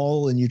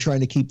multi-ball, and you're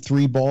trying to keep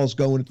 3 balls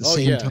going at the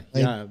same time.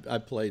 Yeah, I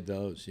played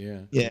those.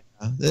 Yeah,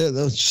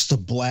 those just a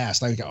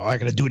blast. I got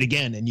to do it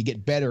again, and you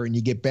get better and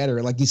you get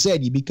better. Like you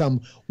said, you become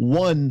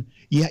one.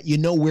 You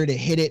know where to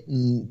hit it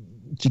and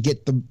to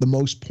get the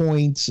most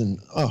points, and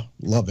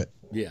love it.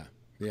 Yeah.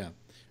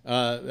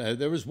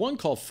 There was one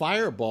called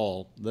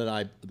Fireball that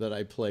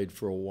I played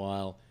for a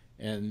while.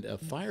 And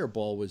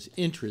Fireball was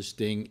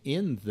interesting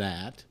in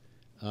that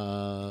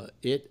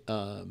it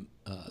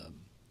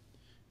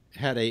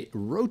had a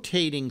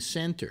rotating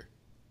center,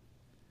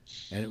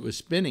 and it was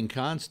spinning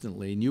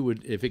constantly. And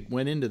if it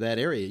went into that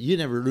area, you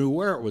never knew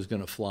where it was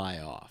going to fly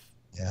off.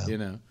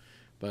 Yeah,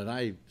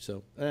 But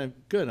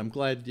good. I'm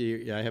glad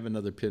I have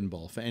another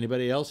pinball fan.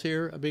 Anybody else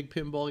here a big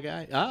pinball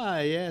guy?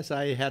 Yes,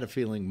 I had a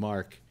feeling,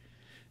 Mark.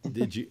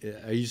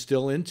 Are you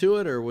still into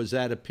it, or was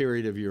that a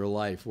period of your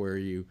life where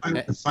you? One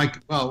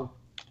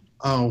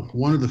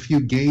of the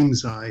few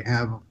games I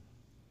have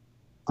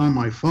on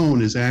my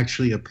phone is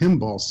actually a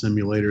pinball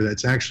simulator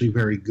that's actually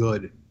very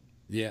good.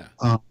 Yeah.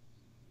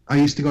 I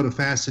used to go to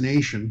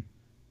Fascination.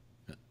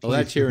 Oh,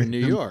 that's here in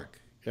New York.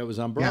 That was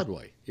on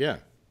Broadway. Yeah.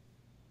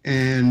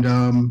 And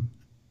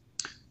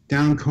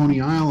down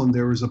Coney Island,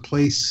 there was a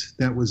place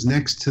that was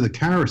next to the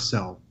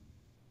Carousel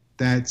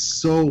that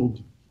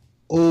sold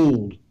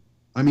old.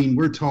 I mean,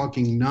 we're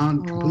talking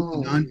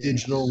completely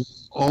non-digital,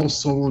 all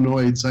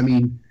solenoids. I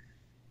mean,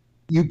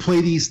 you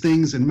play these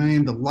things and,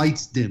 man, the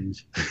lights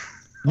dimmed.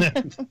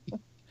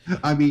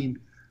 I mean,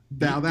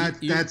 now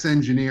that's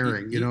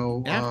engineering,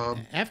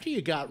 After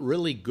you got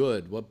really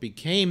good, what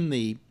became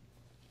the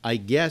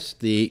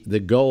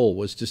goal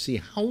was to see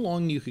how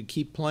long you could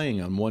keep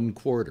playing on 1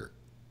 quarter.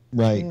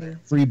 Right.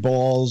 Free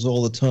balls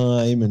all the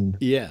time. And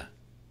yeah.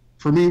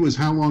 For me, it was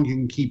how long you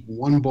can keep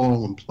 1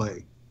 ball and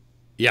play.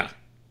 Yeah.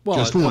 Well,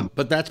 just one.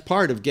 But that's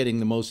part of getting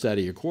the most out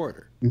of your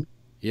quarter,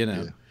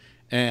 Yeah.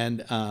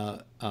 And I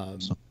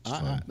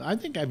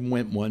think I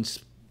went once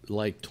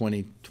like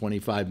 20,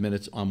 25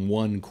 minutes on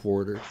 1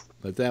 quarter,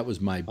 but that was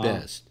my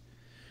best.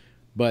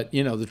 But,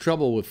 the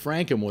trouble with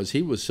Franken was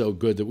he was so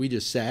good that we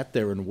just sat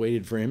there and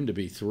waited for him to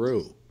be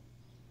through.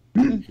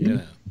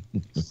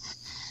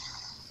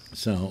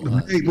 So,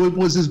 hey,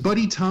 was his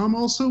buddy Tom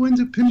also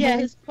into pinball? Yeah,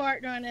 his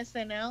partner on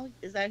SNL.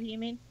 Is that who you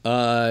mean?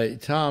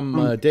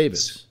 Tom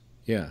Davis.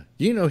 Yeah.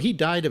 He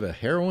died of a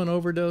heroin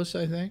overdose,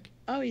 I think.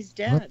 Oh, he's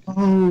dead.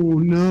 Oh,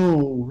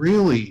 no,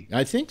 really?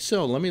 I think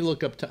so. Let me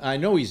look up. I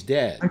know he's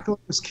dead. I thought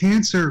it was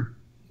cancer.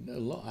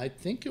 I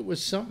think it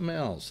was something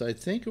else. I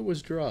think it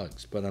was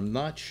drugs, but I'm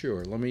not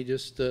sure. Let me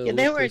just. Yeah,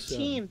 they were a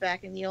team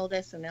back in the old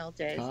SNL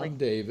days. Tom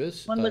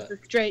Davis. One was the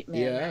straight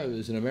man. Yeah, right? he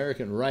was an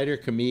American writer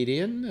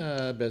comedian,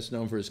 best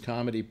known for his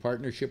comedy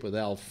partnership with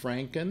Al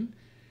Franken.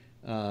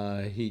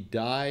 He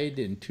died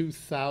in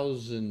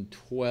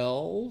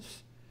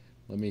 2012.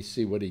 Let me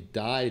see what he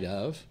died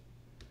of.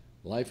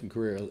 Life and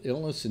career,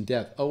 illness and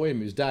death. Oh, wait a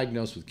minute, he was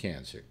diagnosed with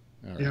cancer.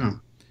 All right. Yeah.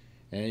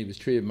 And he was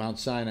treated at Mount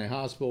Sinai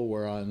Hospital,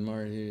 where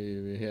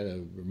he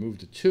had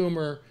removed a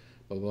tumor.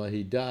 But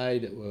he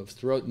died of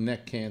throat and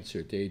neck cancer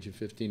at the age of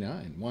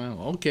 59. Wow.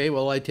 Okay,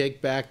 well, I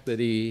take back that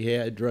he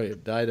had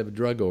died of a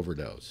drug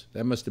overdose.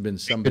 That must have been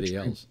somebody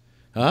else.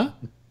 Huh?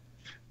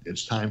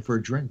 It's time for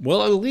a drink.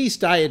 Well, at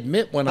least I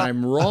admit when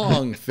I'm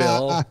wrong,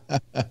 Phil.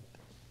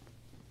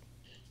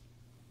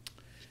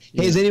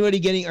 Hey, is anybody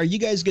getting? Are you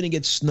guys going to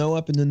get snow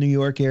up in the New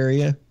York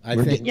area? I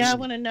think. Yeah, I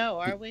want to know.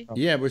 Are we?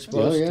 Yeah, we're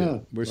supposed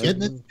to. We're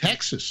Getting it,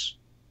 Texas,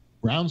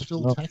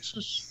 Brownsville,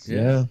 Texas.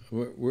 Yeah,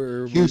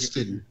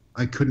 Houston.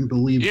 I couldn't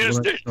believe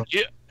Houston.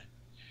 it.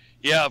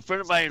 Yeah, a friend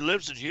of mine who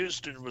lives in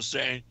Houston was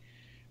saying,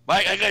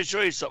 Mike, I got to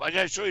show you something. I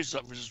got to show you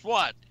something. He says,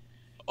 what?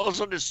 All of a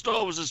sudden, the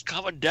snow was just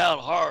coming down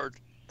hard.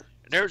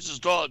 And there's this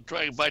dog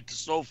trying to bite the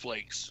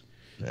snowflakes.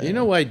 You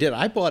know what I did?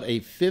 I bought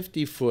a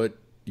 50-foot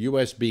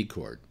USB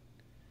cord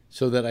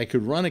so that I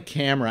could run a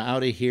camera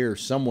out of here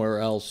somewhere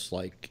else,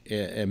 like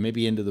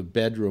maybe into the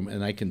bedroom,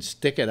 and I can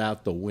stick it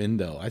out the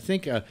window. I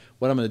think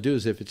what I'm going to do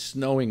is if it's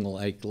snowing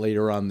like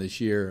later on this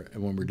year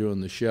and when we're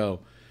doing the show,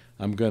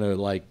 I'm going to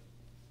like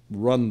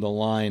run the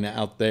line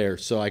out there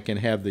so I can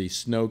have the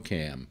snow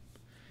cam.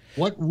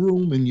 What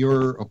room in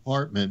your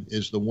apartment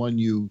is the one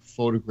you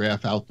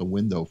photograph out the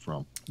window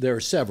from? There are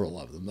several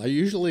of them.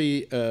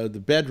 Usually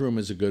the bedroom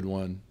is a good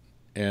one,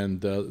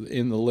 and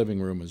in the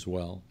living room as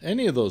well.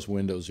 Any of those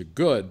windows are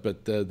good,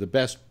 but the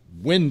best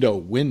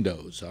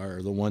windows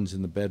are the ones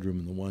in the bedroom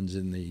and the ones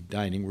in the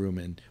dining room.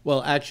 And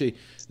well, actually,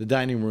 the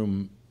dining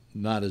room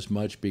not as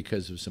much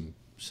because of some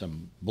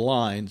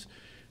blinds,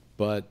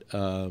 but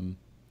the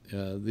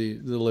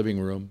living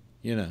room,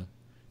 you know,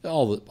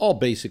 all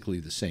basically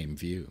the same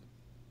view.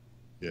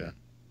 Yeah.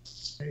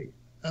 Hey,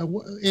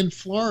 in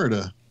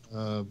Florida,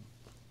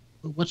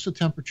 what's the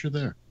temperature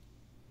there?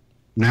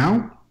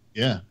 Now?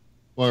 Yeah.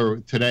 Or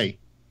today?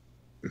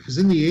 It was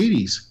in the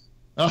 80s.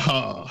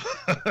 Oh.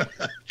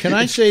 Can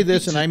I say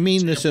this, and I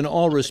mean this in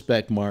all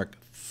respect, Mark?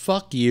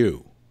 Fuck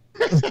you.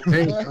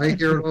 Hey, I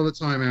hear it all the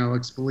time,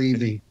 Alex. Believe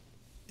me.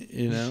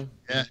 You know?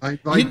 Yeah. I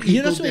invite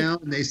people down,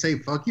 and they say,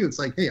 fuck you. It's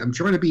like, hey, I'm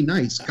trying to be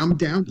nice. Come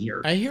down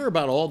here. I hear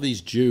about all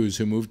these Jews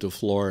who moved to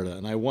Florida,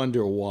 and I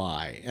wonder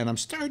why. And I'm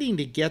starting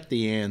to get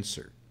the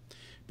answer.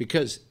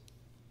 Because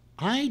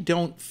I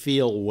don't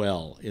feel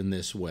well in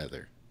this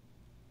weather.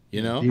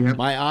 You know,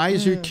 my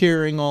eyes are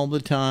tearing all the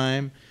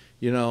time.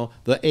 You know,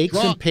 the aches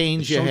and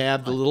pains you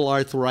have, the little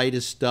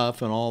arthritis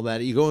stuff and all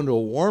that. You go into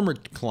a warmer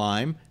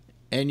clime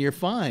and you're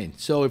fine.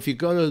 So if you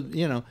go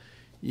to,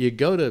 you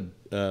go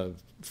to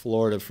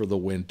Florida for the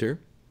winter,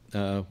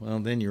 well,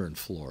 then you're in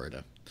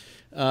Florida.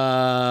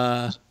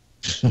 Yeah.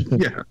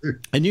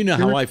 And you know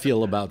how I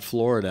feel about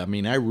Florida. I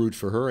mean, I root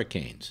for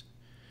hurricanes,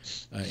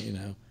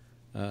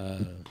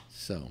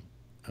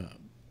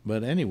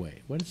 but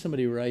anyway, what did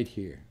somebody write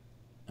here?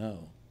 Oh.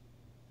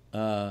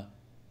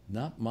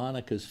 Not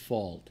Monica's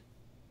fault.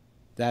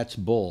 That's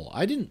bull.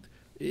 I didn't.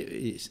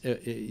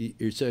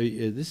 So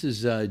this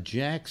is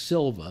Jack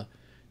Silva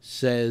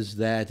says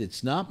that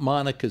it's not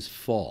Monica's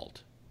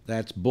fault.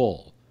 That's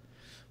bull.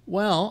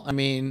 Well, I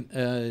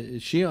mean,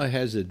 she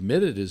has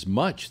admitted as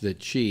much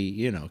that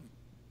she,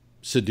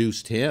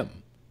 seduced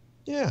him.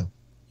 Yeah.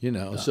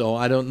 So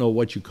I don't know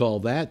what you call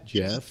that,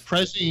 Jeff. The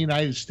President of the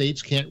United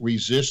States can't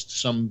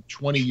resist some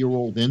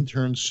 20-year-old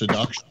intern's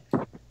seduction.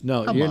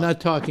 No, you're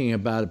not talking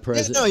about a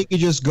president. Yeah, no, he could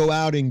just go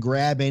out and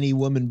grab any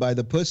woman by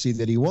the pussy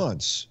that he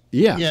wants.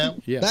 Yeah.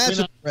 That's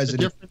what the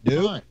president can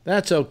do.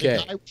 That's okay.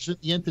 The guy was in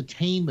the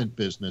entertainment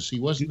business.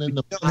 He wasn't in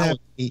the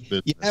politics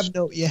business.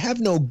 You have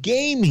no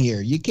game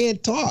here. You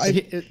can't talk.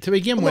 To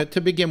begin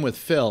with,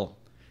 Phil,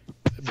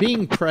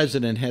 being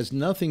president has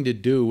nothing to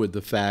do with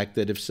the fact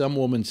that if some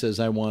woman says,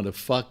 I want to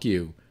fuck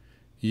you,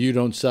 you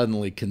don't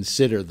suddenly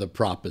consider the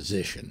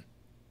proposition.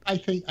 I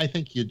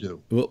think you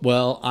do.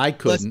 Well, I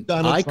couldn't.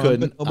 I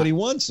couldn't. Nobody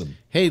wants them.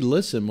 Hey,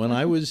 listen, when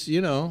I was,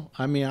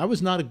 I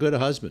was not a good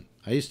husband.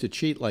 I used to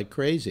cheat like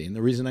crazy. And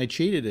the reason I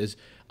cheated is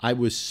I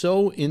was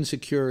so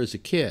insecure as a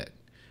kid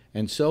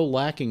and so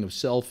lacking of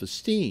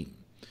self-esteem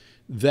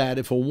that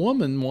if a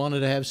woman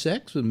wanted to have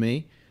sex with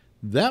me,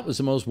 that was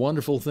the most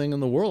wonderful thing in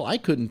the world. I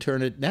couldn't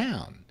turn it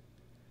down.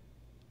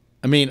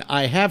 I mean,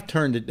 I have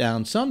turned it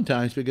down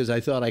sometimes because I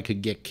thought I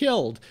could get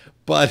killed.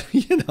 But,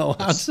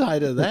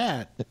 outside of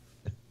that...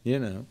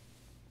 Yeah.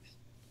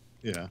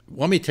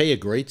 Want me to tell you a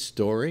great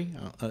story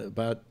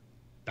about?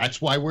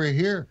 That's why we're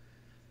here.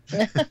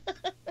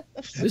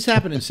 This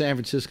happened in San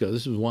Francisco.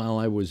 This was while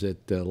I was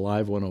at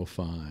Live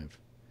 105,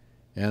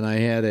 and I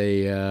had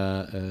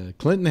a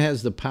Clinton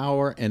has the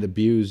power and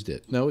abused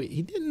it. No,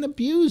 he didn't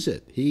abuse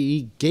it.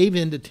 He gave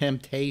in to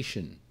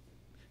temptation.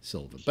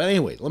 Silva. But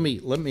anyway, let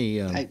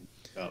me. I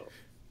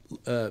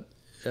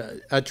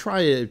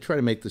try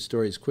to make the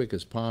story as quick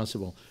as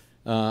possible.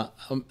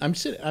 I'm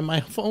sitting.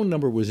 My phone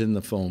number was in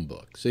the phone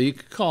book, so you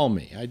could call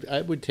me.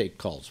 I would take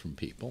calls from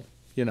people,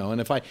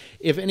 And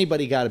if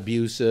anybody got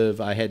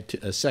abusive, I had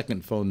a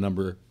second phone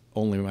number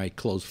only my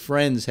close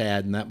friends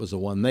had, and that was the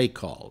one they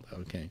called.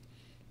 Okay.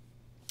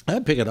 I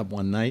pick it up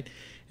one night,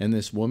 and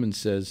this woman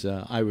says,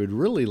 "I would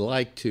really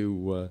like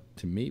to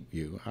meet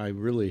you. I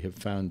really have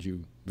found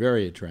you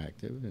very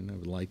attractive, and I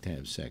would like to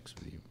have sex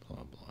with you."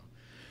 Blah blah.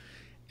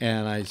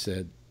 And I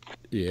said,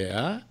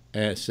 "Yeah,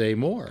 say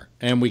more."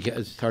 And we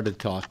started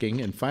talking,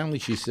 and finally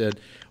she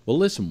said, "Well,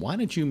 listen, why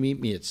don't you meet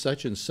me at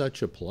such and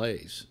such a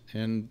place,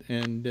 and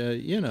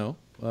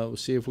we'll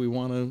see if we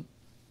want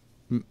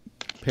to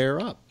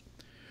pair up."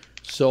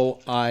 So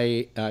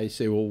I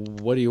say, "Well,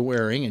 what are you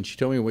wearing?" And she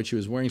told me what she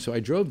was wearing. So I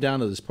drove down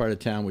to this part of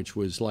town, which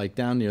was like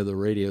down near the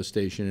radio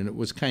station, and it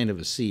was kind of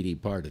a seedy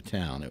part of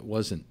town. It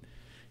wasn't,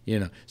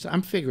 So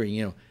I'm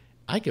figuring,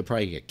 I could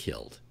probably get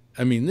killed.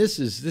 I mean, this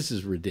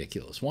is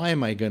ridiculous. Why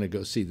am I going to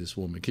go see this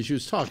woman? Because she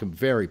was talking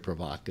very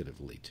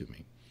provocatively to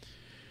me.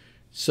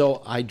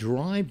 So I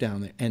drive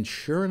down there, and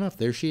sure enough,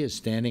 there she is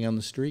standing on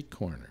the street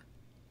corner.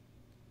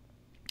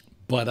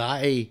 But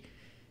I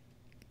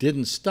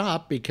didn't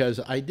stop because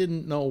I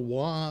didn't know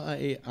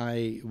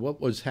what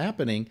was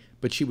happening,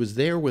 but she was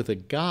there with a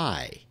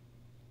guy.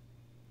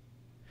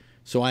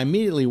 So I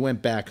immediately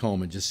went back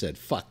home and just said,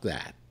 "Fuck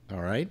that."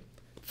 All right?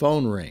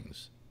 Phone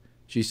rings.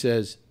 She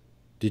says,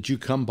 "Did you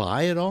come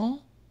by at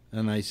all?"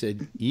 And I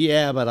said,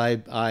 "Yeah, but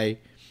I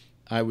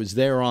was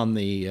there on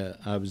the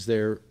I was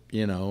there,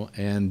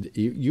 and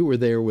you were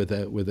there with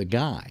a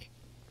guy."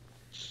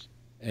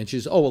 And she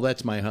says, "Oh, well,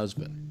 that's my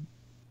husband."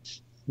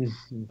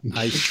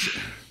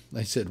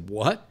 I said,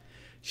 "What?"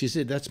 She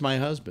said, "That's my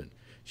husband."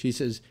 She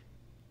says,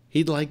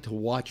 "He'd like to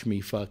watch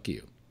me fuck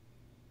you."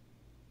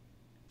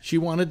 She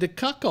wanted to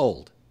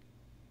cuckold.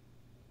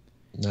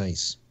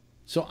 Nice.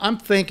 So I'm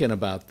thinking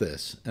about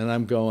this, and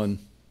I'm going,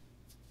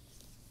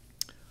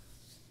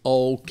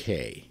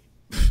 okay,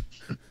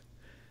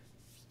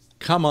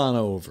 come on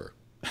over.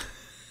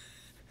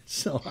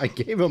 So I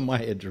gave him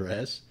my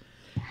address.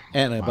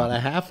 And about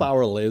a half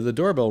hour later, the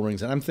doorbell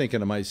rings, and I'm thinking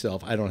to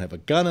myself, I don't have a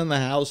gun in the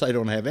house. I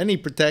don't have any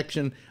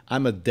protection.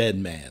 I'm a dead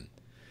man.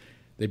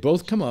 They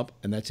both come up,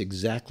 and that's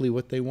exactly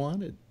what they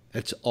wanted.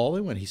 That's all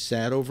they wanted. He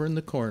sat over in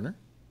the corner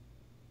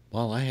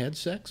while I had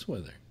sex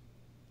with her.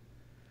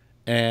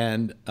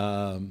 And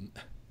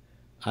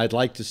I'd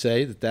like to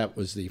say that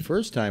was the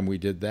first time we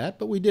did that,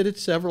 but we did it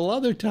several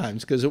other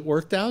times because it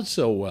worked out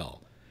so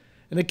well.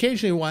 And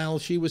occasionally, while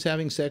she was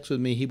having sex with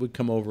me, he would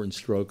come over and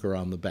stroke her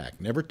on the back.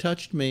 Never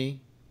touched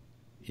me.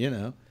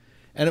 And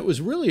it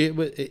was really,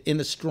 in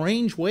a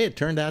strange way, it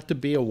turned out to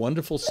be a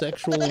wonderful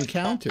sexual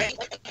encounter.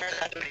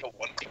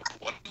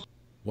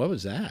 What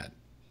was that?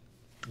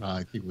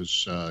 I think it was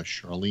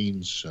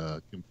Charlene's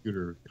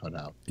computer cut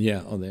out.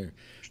 Yeah, there.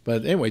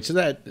 But anyway, so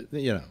that,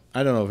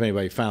 I don't know if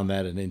anybody found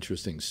that an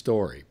interesting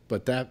story,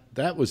 but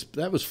that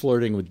was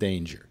flirting with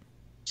danger.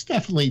 It's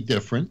definitely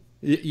different.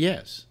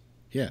 Yes.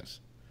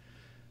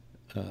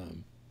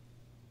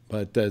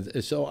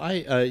 So I,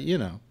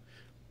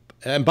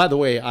 and by the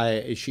way,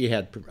 I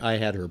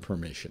had her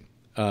permission.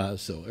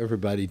 So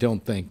everybody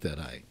don't think that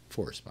I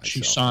forced myself.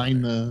 She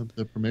signed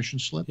the permission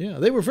slip. Yeah,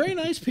 they were very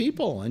nice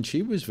people, and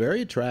she was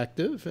very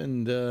attractive,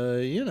 and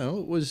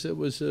it was a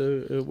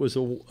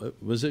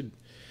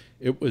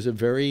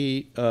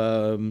very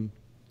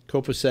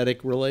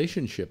copacetic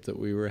relationship that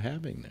we were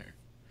having there.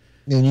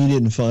 And you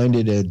didn't find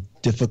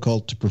it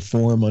difficult to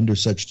perform under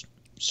such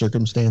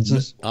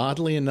circumstances?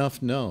 Oddly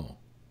enough, no.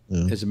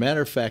 Yeah. As a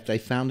matter of fact, I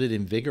found it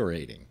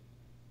invigorating.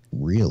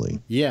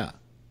 Really? Yeah.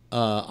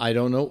 I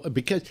don't know,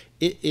 because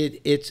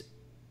it's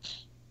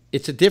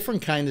a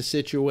different kind of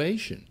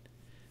situation.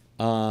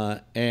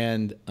 I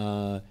didn't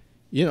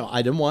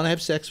want to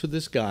have sex with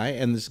this guy,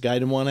 and this guy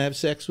didn't want to have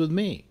sex with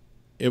me.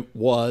 It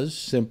was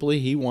simply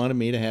he wanted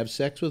me to have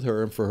sex with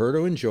her and for her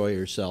to enjoy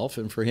herself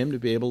and for him to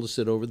be able to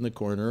sit over in the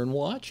corner and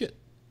watch it.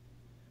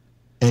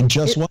 And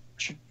just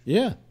watch.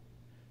 Yeah.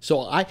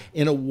 So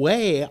in a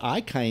way,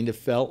 I kind of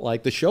felt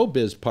like the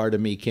showbiz part of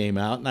me came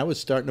out, and I was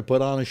starting to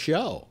put on a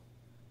show.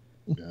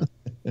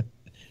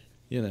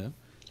 Yeah.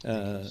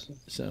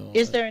 So.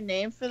 Is there a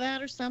name for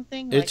that or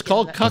something? It's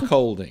called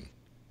cuckolding.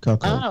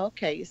 Oh,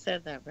 okay. You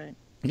said that right.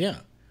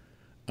 Yeah.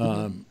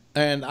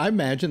 And I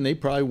imagine they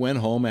probably went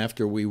home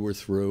after we were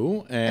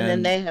through. And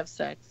then they have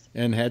sex.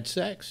 And had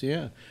sex,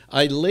 yeah.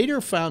 I later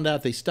found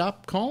out they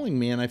stopped calling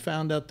me, and I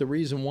found out the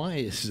reason why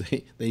is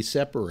they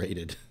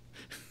separated.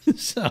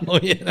 So,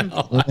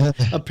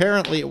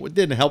 apparently it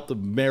didn't help the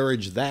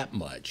marriage that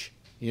much,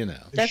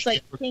 That's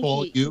like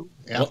call you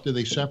after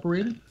they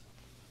separated?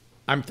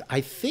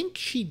 I think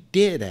she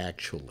did,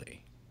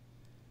 actually.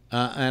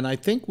 And I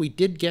think we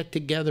did get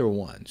together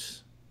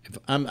once.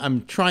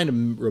 I'm trying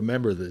to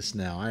remember this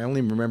now. I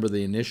only remember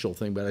the initial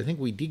thing, but I think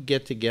we did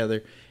get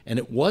together, and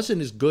it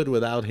wasn't as good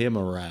without him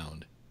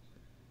around.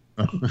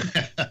 That's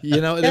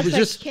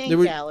like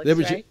kink,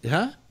 Alex, right?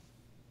 Huh?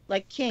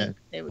 like kink.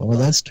 They would Oh, call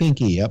that's it.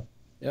 kinky. Yep.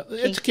 Yeah,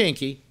 it's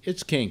kinky.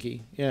 It's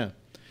kinky. Yeah.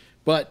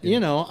 But you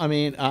know, I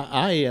mean,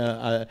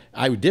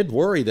 I did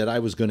worry that I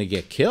was going to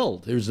get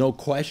killed. There's no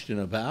question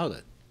about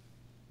it.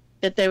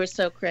 That they were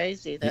so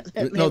crazy. That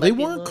No, they they might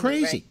be weren't loony,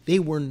 crazy. right? They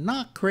were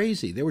not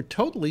crazy. They were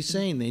totally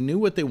sane. They knew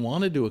what they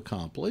wanted to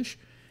accomplish,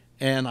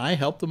 and I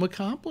helped them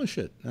accomplish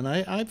it. And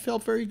I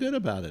felt very good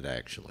about it,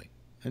 actually.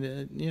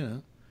 And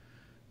you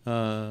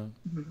know,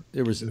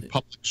 there was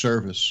Public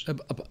service.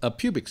 a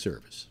pubic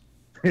service,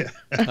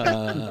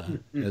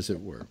 as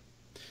it were.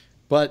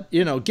 But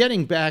you know,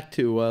 getting back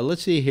to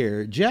let's see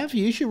here, Jeff.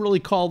 You should really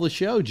call the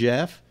show,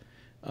 Jeff.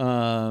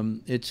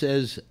 It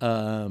says.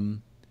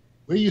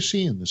 Where are you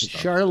seeing this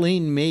stuff?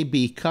 Charlene may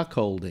be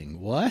cuckolding.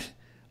 What?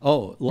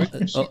 Oh,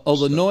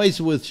 the noise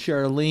with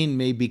Charlene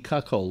may be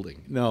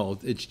cuckolding. No,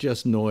 it's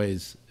just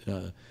noise,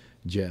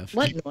 Jeff.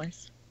 What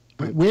noise?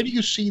 Where do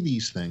you see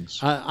these things?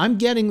 I'm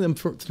getting them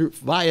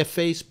via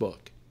Facebook.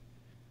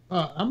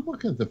 I'm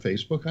looking at the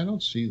Facebook. I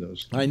don't see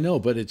those things. I know,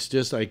 but it's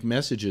just like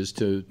messages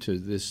to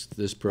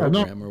this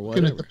program or I'm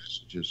looking whatever. at the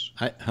messages.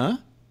 Huh?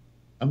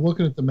 I'm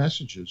looking at the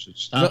messages. It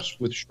stops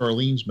with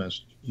Charlene's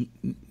message.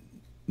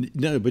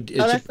 No, but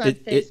that's not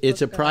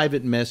it's a Facebook,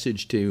 private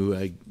message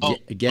to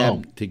to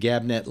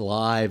Gabnet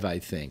Live, I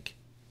think,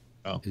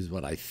 is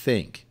what I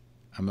think.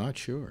 I'm not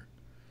sure.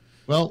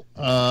 Well,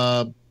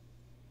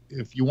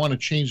 if you want to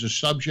change the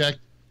subject,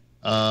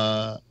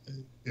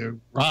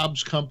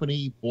 Rob's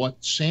company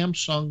bought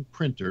Samsung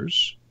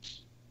printers,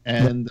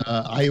 and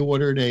I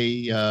ordered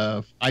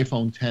a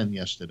iPhone 10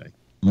 yesterday.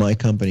 My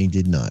company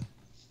did not.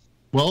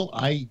 Well,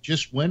 I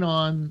just went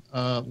on.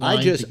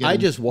 I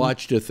just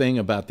watched a thing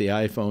about the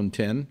iPhone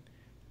 10.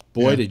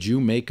 Boy, did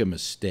you make a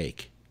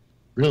mistake!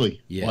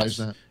 Really? Yes. Why is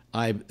that?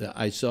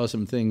 I saw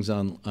some things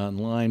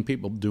online,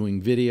 people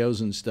doing videos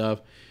and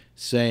stuff,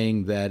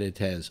 saying that it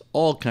has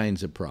all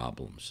kinds of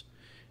problems,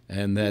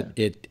 and that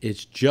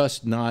it's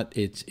just not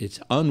it's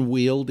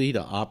unwieldy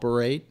to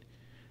operate.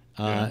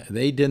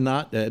 They did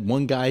not.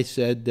 One guy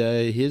said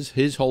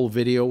his whole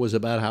video was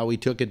about how he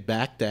took it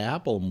back to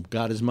Apple and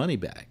got his money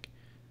back.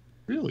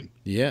 Really?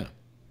 Yeah.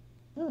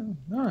 All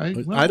right.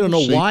 Well, I don't know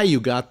we'll see. why you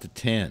got the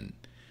 10.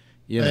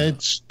 You know,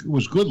 it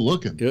was good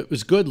looking. it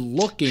was good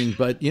looking,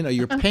 but you know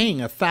you're paying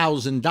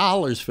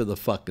 $1,000 for the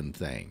fucking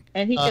thing,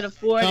 And he could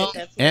afford no.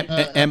 it.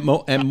 That's and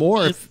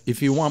more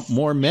if you want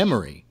more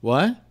memory.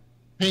 What?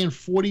 Paying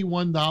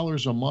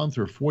 $41 a month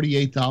or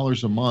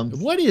 $48 a month.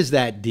 What is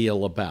that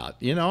deal about?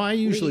 You know, I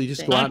usually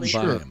just go out and buy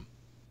Sure. them.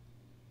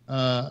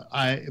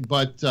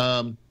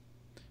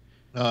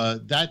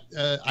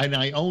 And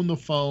I own the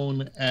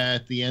phone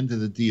at the end of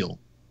the deal.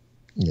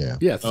 Yeah.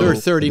 Yeah,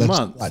 30 that's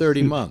months. what?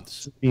 30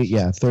 months.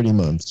 Yeah, 30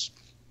 months.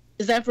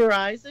 Is that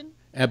Verizon?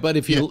 But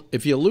if you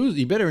lose,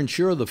 you better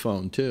insure the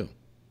phone too,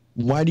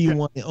 Why do you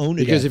want to own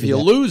it? because if after you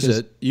that? lose Because-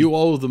 it, you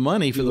owe the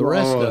money for the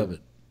rest of it.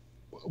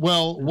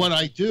 Well, what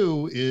I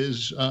do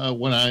is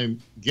when I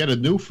get a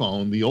new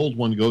phone, the old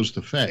one goes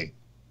to Faye.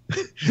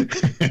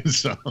 And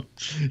so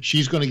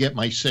she's going to get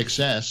my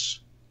 6S.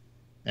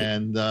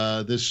 And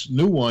this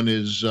new one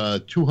is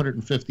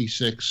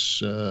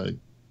 256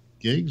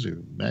 gigs or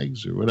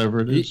megs or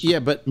whatever it is. Yeah,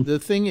 but the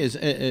thing is,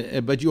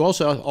 but you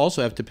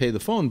also have to pay the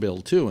phone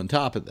bill too on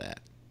top of that.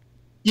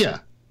 Yeah.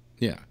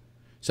 Yeah.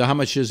 So how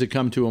much does it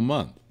come to a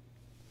month?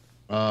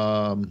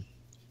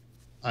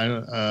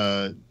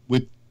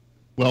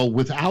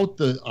 Without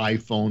the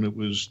iPhone, it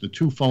was the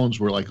two phones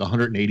were like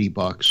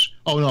 $180.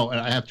 Oh no,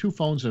 and I have two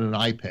phones and an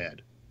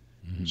iPad.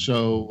 Mm-hmm.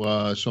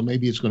 So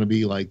maybe it's going to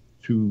be like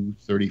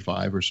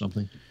 $235 or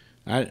something.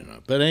 I don't know,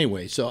 but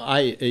anyway, so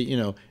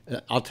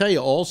I'll tell you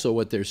also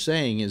what they're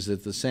saying is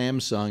that the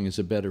Samsung is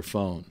a better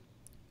phone.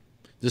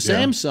 The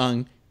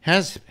Samsung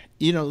has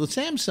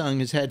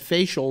had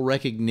facial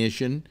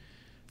recognition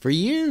for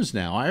years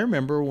now. I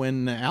remember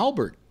when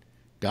Albert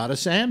got a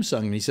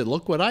Samsung and he said,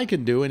 "Look what I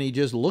can do," and he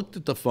just looked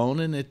at the phone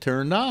and it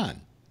turned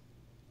on.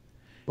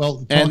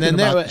 Well,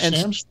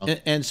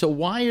 and so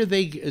why are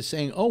they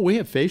saying, "Oh, we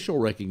have facial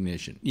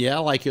recognition"? Yeah,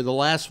 like you're the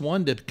last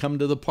one to come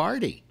to the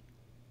party.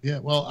 Yeah,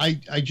 well, I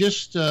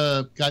just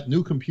got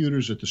new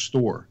computers at the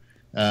store.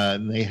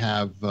 And they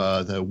have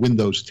the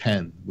Windows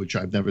 10, which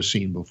I've never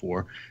seen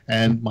before.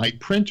 And my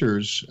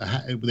printers,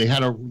 they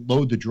had to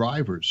load the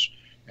drivers.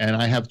 And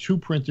I have two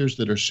printers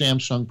that are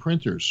Samsung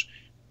printers.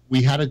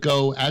 We had to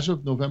go, as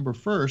of November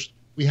 1st,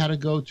 we had to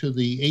go to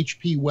the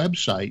HP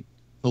website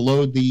to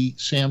load the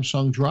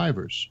Samsung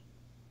drivers.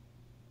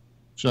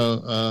 So,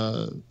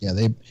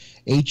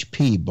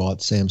 HP bought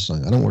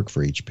Samsung. I don't work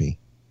for HP.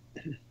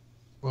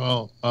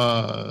 Well,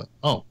 I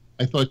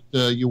thought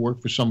you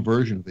worked for some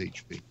version of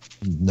HP.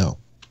 No,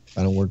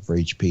 I don't work for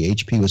HP.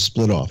 HP was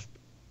split off.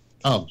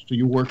 Oh, so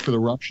you work for the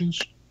Russians?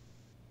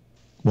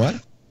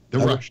 What? The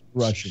Russians.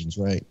 Russians,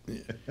 right.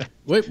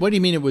 What do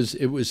you mean it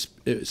was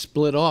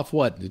split off?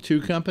 What, the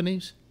two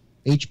companies?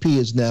 HP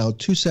is now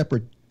two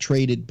separate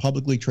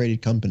publicly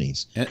traded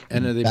companies.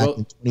 And are they back both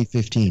in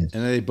 2015?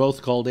 And are they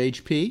both called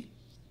HP?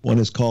 One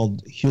is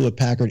called Hewlett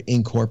Packard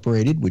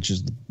Incorporated, which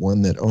is the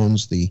one that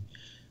owns the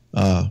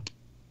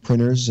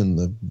printers and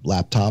the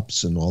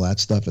laptops and all that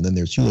stuff. And then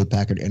there's Hewlett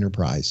Packard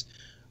Enterprise,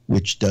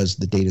 which does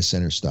the data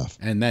center stuff.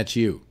 And that's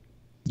you.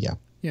 Yeah.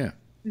 Yeah.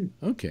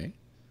 Okay.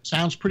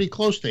 Sounds pretty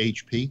close to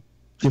HP.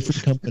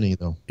 Different company,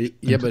 though.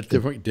 Yeah, but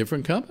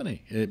different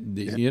company.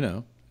 You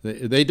know,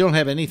 they don't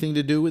have anything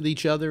to do with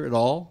each other at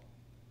all.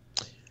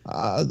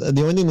 The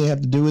only thing they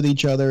have to do with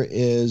each other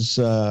is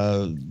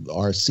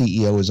our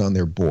CEO is on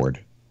their board.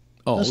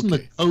 Oh, Doesn't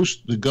okay.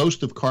 the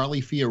ghost of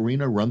Carly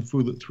Fiorina run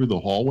through the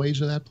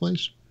hallways of that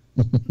place?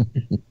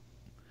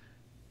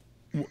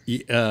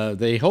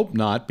 They hope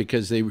not,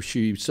 because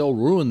she so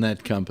ruined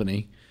that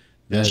company.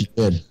 That, She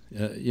did.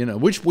 You know,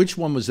 which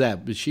one was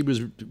that? But she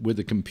was with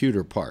the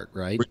computer part,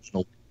 right?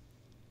 Original.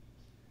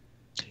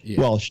 Yeah.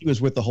 Well, she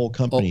was with the whole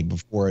company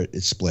before it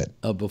split.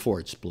 Before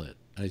it split.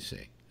 I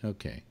see.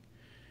 Okay.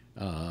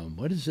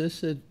 What is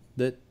this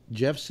that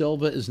Jeff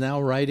Silva is now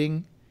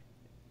writing?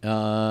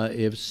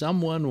 If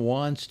someone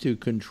wants to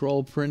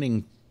control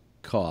printing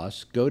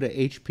costs, go to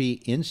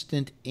HP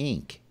Instant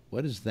Ink.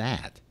 What is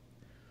that?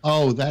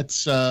 Oh,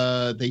 that's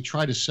they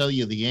try to sell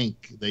you the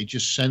ink. They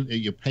just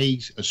you pay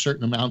a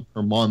certain amount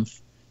per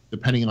month,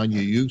 depending on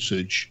your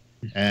usage,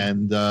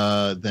 and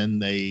then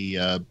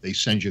they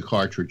send you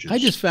cartridges. I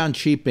just found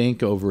cheap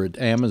ink over at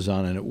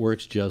Amazon, and it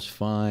works just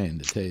fine,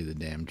 to tell you the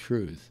damn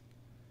truth.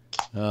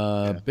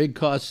 Big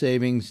cost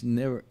savings,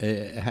 never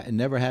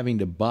having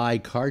to buy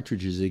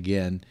cartridges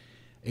again.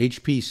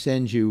 HP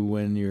sends you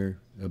when you're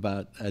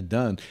about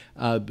done,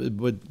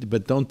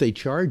 but don't they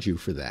charge you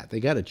for that? They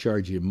got to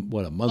charge you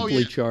a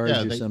monthly charge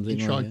or something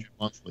they like charge that? you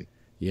monthly.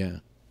 Yeah,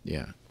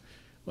 yeah.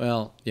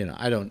 Well, you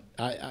know,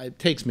 it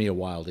takes me a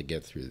while to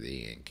get through the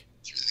ink.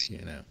 You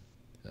know.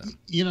 So.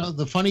 You know,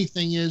 the funny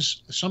thing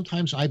is,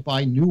 sometimes I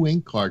buy new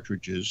ink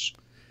cartridges,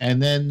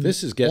 and then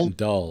This is getting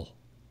dull.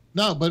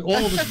 No, but all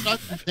of a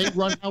sudden they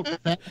run out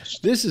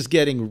fast. This is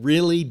getting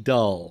really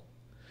dull.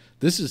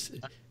 This is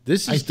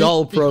because-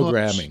 dull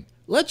programming.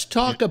 Let's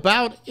talk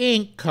about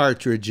ink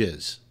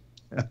cartridges.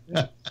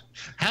 How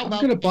I'm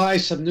about going to buy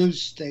some new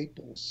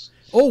staples.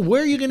 Oh,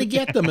 where are you going to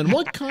get them, and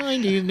what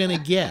kind are you going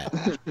to get?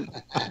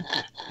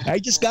 I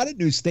just got a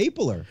new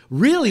stapler.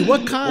 Really,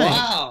 what kind?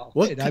 Wow.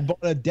 I bought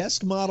a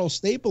desk model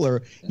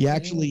stapler. You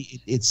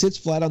actually, it sits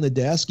flat on the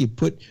desk. You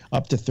put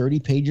up to 30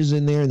 pages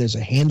in there, and there's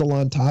a handle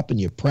on top, and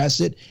you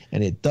press it,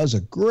 and it does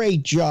a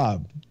great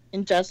job.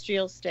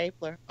 Industrial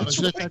stapler. is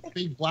that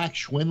big black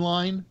Schwinn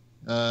line?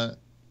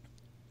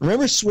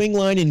 Remember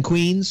Swingline in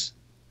Queens?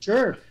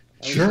 Sure.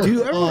 Sure. Do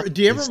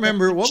you ever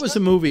remember, what was the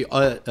movie?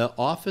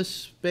 Office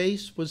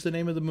Space was the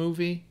name of the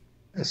movie?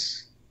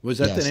 Yes. Was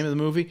that the Yes. name of the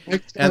movie?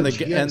 Like And Touch,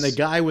 the yes.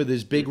 guy with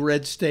his big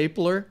red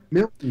stapler?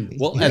 Milton.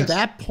 Well, Yes. at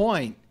that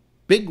point,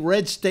 big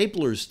red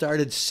staplers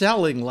started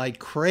selling like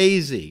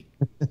crazy.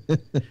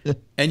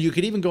 And you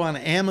could even go on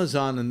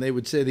Amazon and they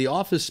would say the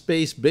Office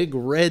Space big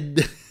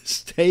red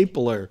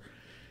stapler.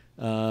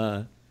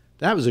 That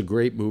was a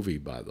great movie,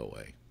 by the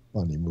way.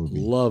 Funny movie.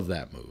 Love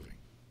that movie.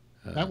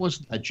 That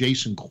wasn't a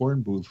Jason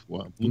Kornbluth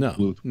one. No.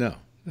 Bluth.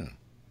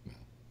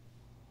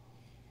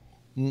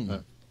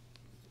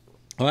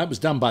 Well, that was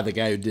done by the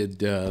guy who did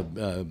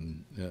Beavis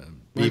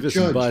Judge.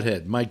 and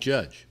Butthead, Mike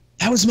Judge.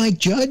 That was Mike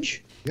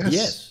Judge?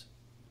 Yes.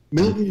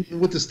 Milton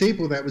with the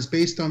staple that was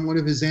based on one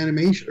of his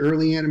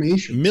early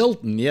animations.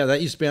 Milton, yeah,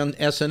 that used to be on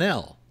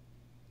SNL.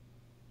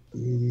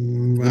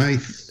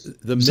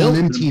 The on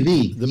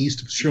MTV. He used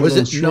to show Was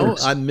those it no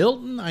shorts.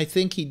 Milton? I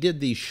think he did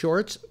these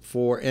shorts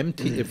for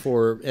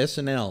for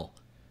SNL.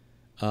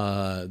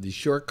 These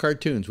short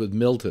cartoons with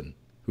Milton,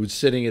 who's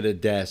sitting at a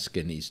desk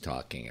and he's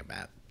talking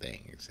about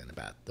things and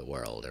about the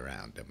world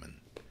around him. And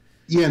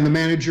Yeah, and the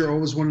manager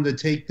always wanted to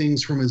take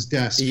things from his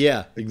desk.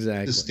 yeah,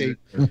 exactly. The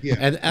stapler. Yeah.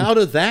 And out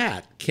of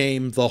that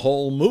came the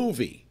whole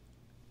movie,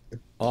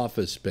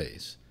 Office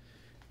Space.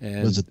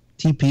 And Was it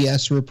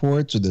TPS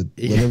reports or the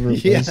whatever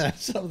it was? yeah,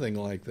 something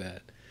like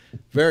that.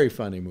 Very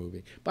funny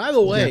movie. By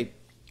the way,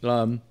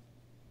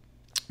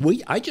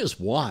 we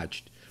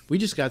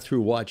just got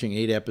through watching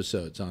 8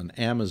 episodes on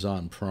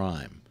Amazon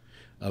Prime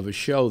of a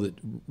show that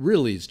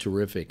really is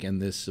terrific,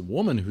 and this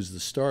woman who's the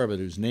star of it,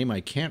 whose name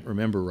I can't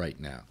remember right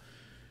now,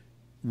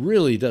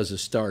 really does a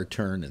star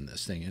turn in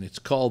this thing, and it's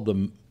called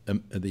the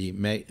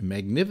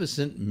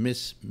Magnificent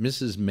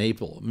Mrs.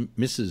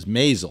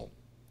 Maisel.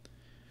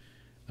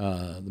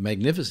 The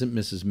Magnificent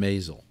Mrs.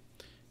 Maisel.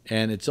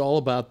 And it's all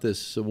about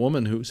this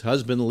woman whose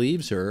husband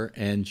leaves her,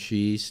 and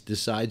she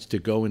decides to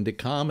go into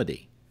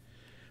comedy.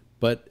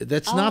 But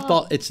that's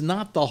it's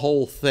not the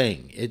whole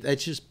thing.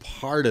 That's just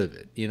part of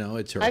it. You know,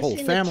 it's her I've whole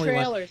seen family the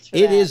life. trailers for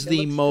It that. is It the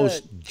looks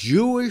most good.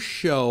 Jewish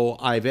show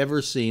I've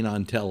ever seen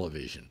on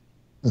television.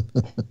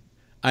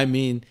 I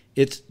mean,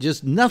 it's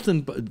just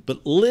nothing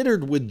but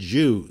littered with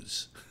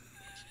Jews.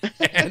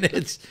 And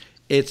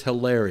it's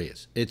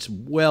hilarious. It's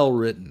well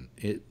written.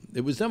 It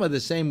was done by the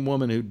same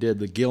woman who did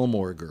the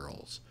Gilmore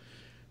Girls.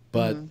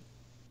 But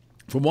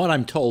from what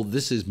I'm told,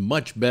 this is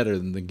much better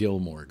than the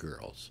Gilmore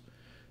Girls.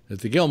 If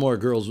the Gilmore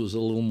Girls was a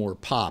little more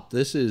pop,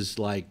 this is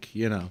like,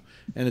 you know,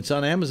 and it's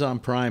on Amazon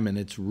Prime, and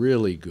it's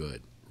really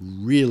good.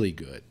 Really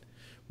good.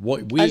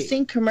 I've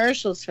seen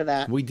commercials for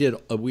that.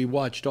 We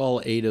watched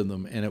all 8 of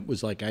them, and it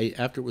was like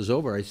after it was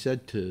over, I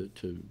said to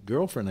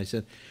girlfriend, I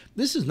said,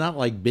 "This is not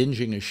like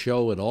binging a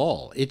show at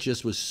all. It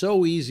just was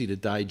so easy to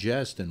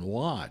digest and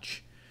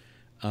watch."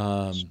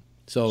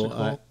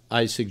 So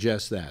I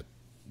suggest that.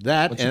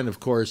 And of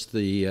course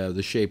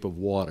the Shape of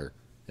Water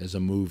as a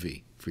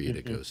movie for you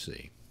to go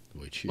see.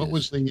 What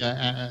was the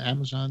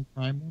Amazon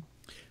Prime one?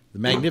 The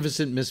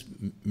Magnificent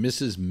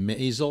Mrs.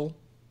 Maisel,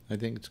 I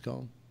think it's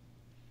called.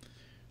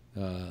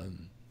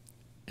 And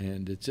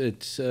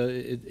it's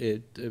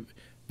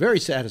very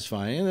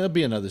satisfying, and there'll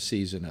be another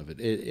season of it.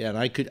 And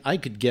I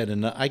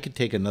could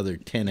take another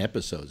 10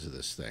 episodes of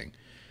this thing.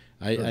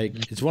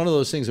 It's one of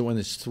those things that when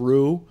it's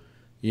through,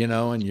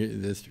 and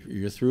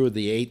you're through with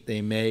the 8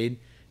 they made,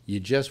 you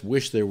just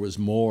wish there was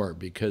more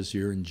because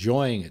you're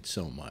enjoying it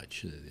so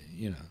much,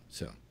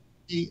 So,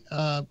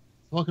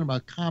 talking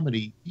about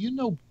comedy,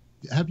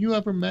 have you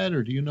ever met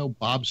or do you know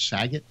Bob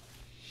Saget?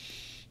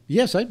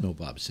 Yes, I know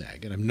Bob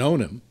Saget. I've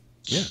known him.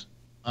 Yeah.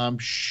 I'm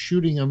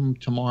shooting him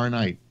tomorrow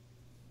night.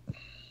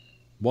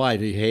 Why?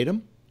 Do you hate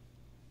him?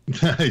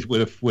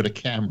 with a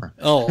camera.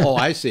 Oh,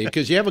 I see.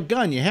 Because you have a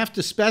gun. You have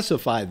to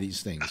specify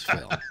these things,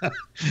 Phil.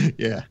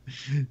 Yeah.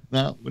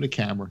 No, with a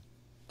camera.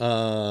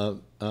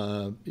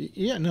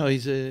 Yeah, no,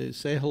 he's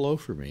say hello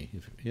for me.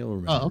 He'll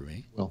remember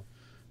me. Well.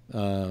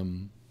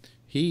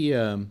 He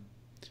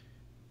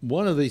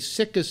one of the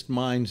sickest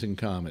minds in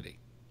comedy.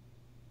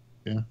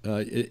 Yeah.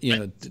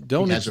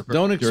 Don't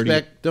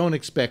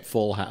expect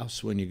Full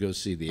House when you go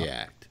see the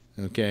act.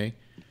 Okay.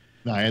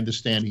 No, I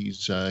understand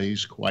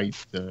he's quite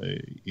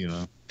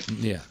Yeah.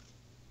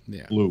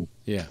 blue.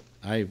 Yeah.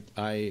 I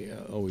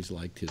always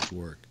liked his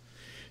work.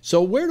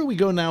 So where do we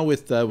go now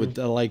with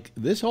like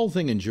this whole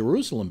thing in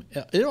Jerusalem?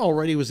 It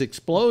already was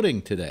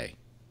exploding today.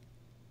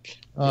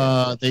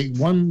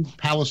 One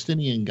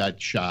Palestinian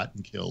got shot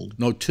and killed.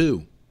 No,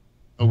 2.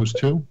 Oh, it was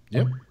 2?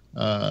 Yep.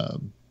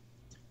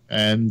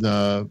 And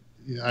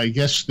I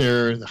guess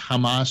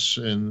Hamas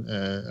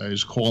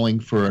is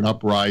calling for an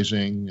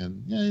uprising,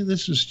 and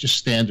this is just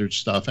standard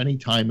stuff.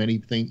 Anytime,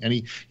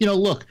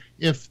 look,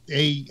 if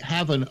they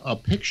have a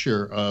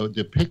picture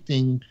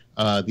depicting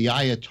the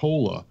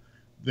Ayatollah,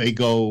 they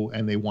go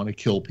and they want to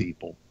kill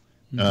people.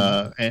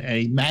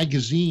 A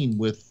magazine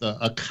with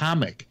a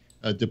comic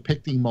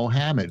depicting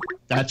Mohammed,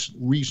 that's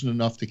reason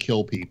enough to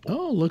kill people.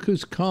 Oh, look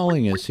who's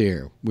calling us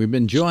here. We've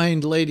been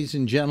joined, ladies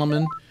and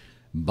gentlemen,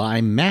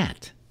 by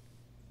Matt.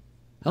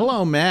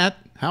 Hello, Matt.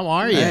 How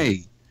are you?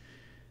 Hey,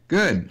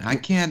 good. I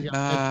can't.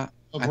 I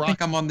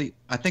think I'm on the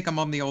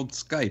old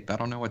Skype. I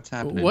don't know what's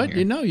happening. What?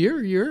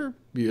 Here. You're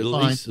at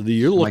least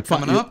you look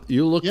coming up.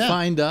 You look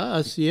fine to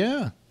us.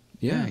 Yeah.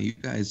 You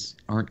guys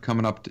aren't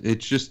coming up.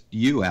 It's just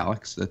you,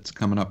 Alex, that's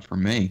coming up for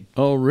me.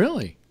 Oh,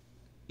 really?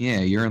 Yeah,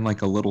 you're in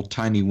like a little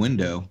tiny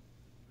window.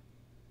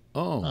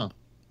 Oh.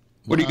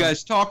 What are you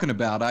guys talking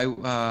about?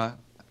 I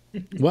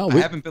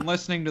haven't been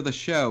listening to the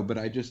show, but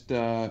I just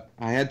I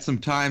had some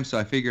time, so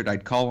I figured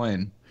I'd call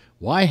in.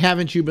 Why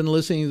haven't you been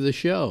listening to the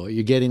show? Are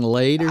you getting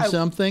late or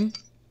something?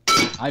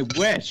 I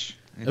wish.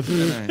 It's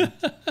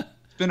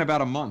been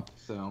about a month,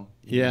 so.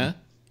 Yeah.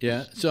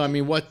 Yeah. So I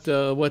mean, why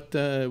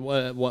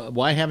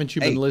haven't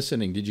you been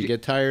listening? Did you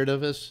get tired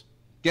of us?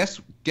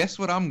 Guess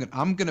what?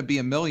 I'm gonna be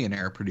a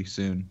millionaire pretty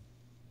soon.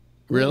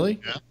 Really?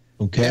 Yeah.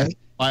 Okay.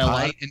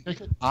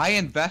 I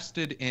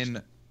invested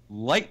in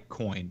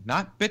Litecoin,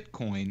 not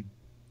Bitcoin.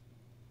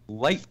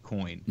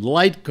 Litecoin.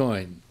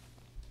 Litecoin.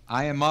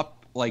 I am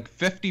up like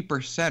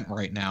 50%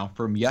 right now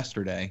from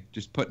yesterday,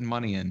 just putting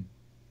money in.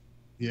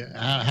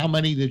 Yeah. How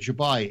many did you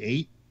buy?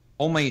 8?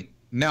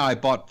 No, I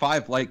bought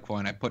 5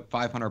 Litecoin. I put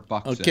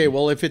 $500 in. Okay,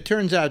 well, if it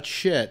turns out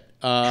shit,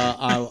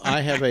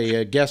 I have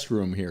a guest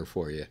room here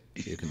for you.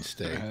 You can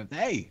stay.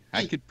 Hey,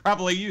 I could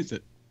probably use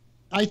it.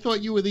 I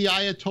thought you were the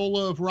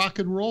Ayatollah of rock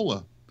and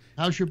roller.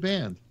 How's your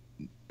band?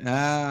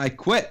 I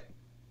quit.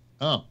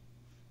 Oh,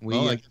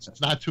 I guess it's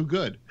not too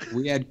good.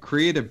 We had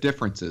creative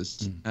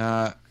differences.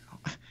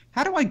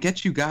 How do I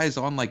get you guys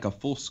on like a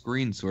full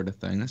screen sort of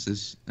thing? This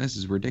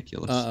is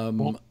ridiculous.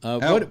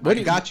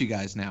 I got you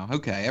guys now.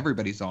 Okay,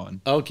 everybody's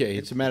on. Okay,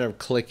 it's a matter of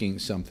clicking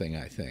something,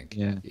 I think.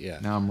 Yeah.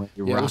 Now I'm ready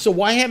to rock. So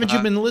why haven't you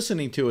been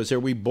listening to us?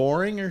 Are we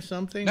boring or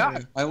something? No,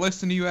 I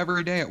listen to you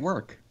every day at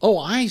work. Oh,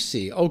 I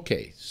see.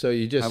 Okay, so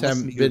you just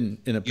haven't been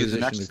in a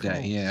position to call.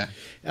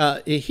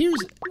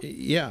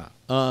 Yeah.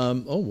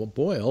 Oh well,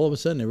 boy! All of a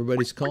sudden,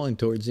 everybody's calling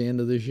towards the end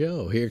of the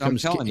show. Here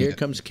comes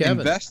Kevin.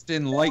 Invest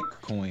in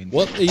Litecoin.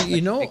 Well,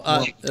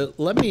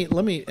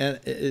 let me.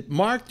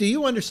 Mark, do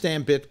you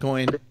understand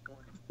Bitcoin?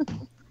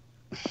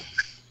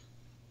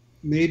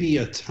 Maybe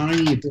a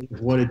tiny bit of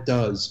what it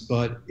does,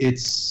 but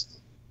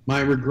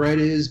my regret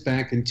is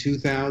back in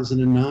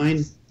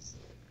 2009,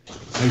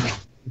 I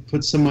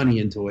put some money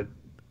into it.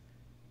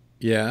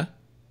 Yeah.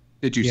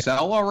 Did you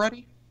sell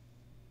already?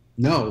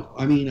 No,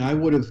 I mean, I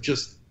would have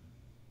just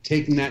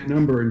taken that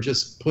number and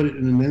just put it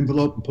in an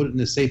envelope and put it in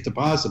a safe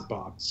deposit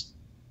box.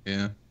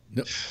 Yeah.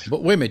 No,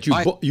 but wait a minute,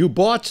 you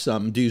bought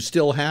some. Do you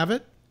still have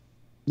it?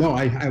 No,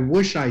 I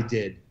wish I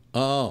did.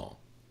 Oh.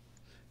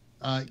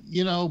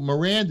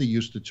 Miranda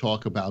used to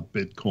talk about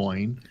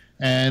Bitcoin,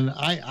 and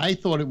I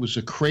thought it was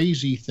a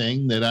crazy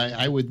thing that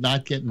I would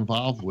not get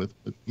involved with.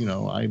 But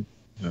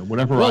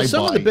whatever I buy.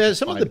 Some of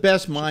the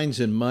best minds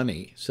in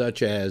money,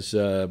 such as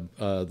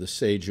the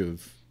Sage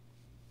of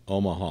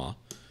Omaha,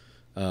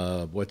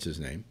 what's his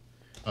name?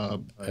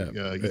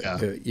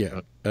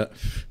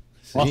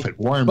 Buffett,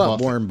 Warren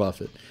Buffett. Warren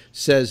Buffett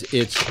says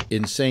it's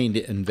insane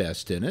to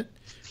invest in it.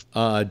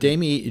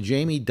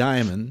 Jamie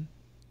Dimon.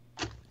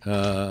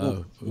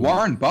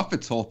 Warren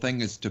Buffett's whole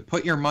thing is to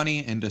put your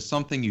money into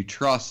something you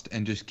trust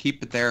and just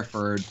keep it there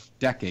for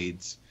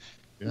decades.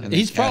 Yeah.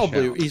 He's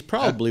probably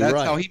right.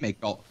 That's how he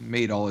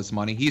made all his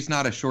money. He's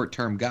not a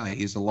short-term guy.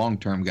 He's a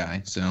long-term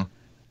guy. So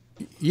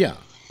yeah,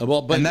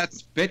 and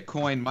that's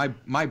Bitcoin.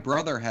 My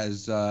brother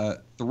has 3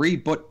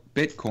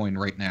 Bitcoin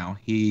right now.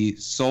 He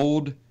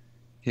sold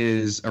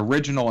his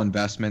original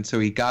investment, so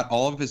he got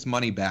all of his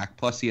money back.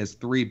 Plus, he has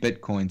 3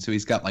 Bitcoin, so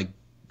he's got like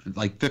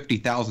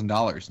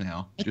 $50,000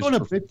 now. I thought a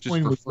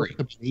Bitcoin was worth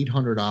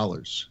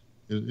 $800.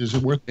 Is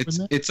it worth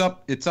that? It's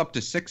up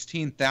to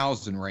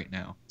 16,000 right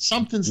now.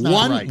 Something's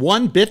not right.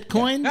 One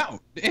Bitcoin?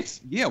 No,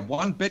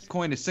 one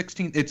Bitcoin is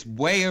 16. It's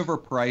way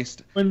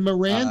overpriced. When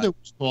Miranda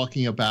was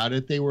talking about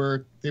it, they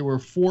were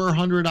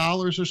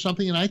 $400 or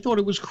something, and I thought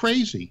it was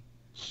crazy.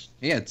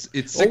 Yeah, it's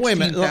 16,000. Wait a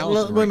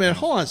minute.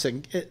 Hold on a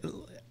second.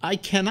 I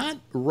cannot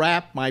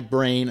wrap my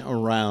brain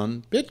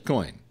around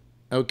Bitcoin.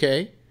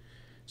 Okay,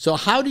 so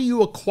how do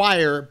you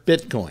acquire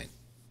Bitcoin?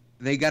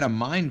 They got a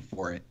mine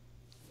for it.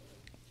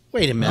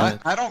 Wait a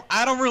minute. I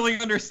don't really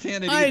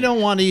understand it either. I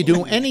don't want to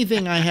do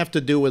anything I have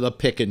to do with a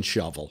pick and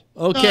shovel.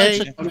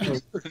 Okay. No,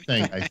 it's a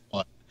thing.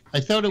 I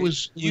thought it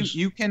was.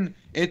 You can.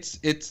 It's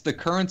the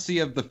currency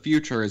of the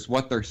future is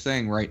what they're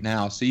saying right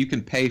now. So you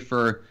can pay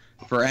for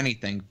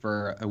anything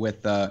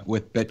with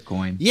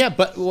Bitcoin. Yeah,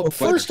 but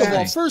first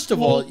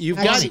of all, you've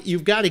got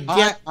to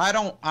get. I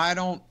don't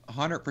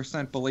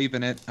 100% believe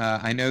in it.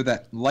 I know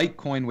that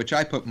Litecoin, which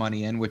I put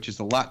money in, which is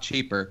a lot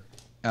cheaper.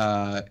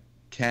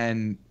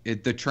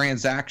 The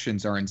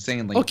transactions are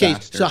insanely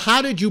faster. So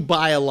how did you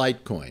buy a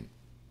Litecoin?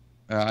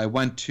 I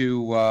went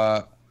to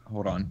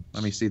hold on,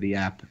 let me see the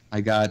app.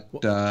 I got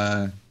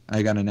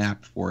an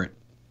app for it.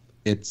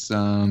 It's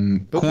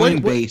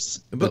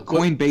Coinbase, the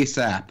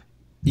Coinbase app.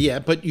 Yeah,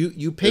 but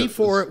you pay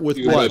for it with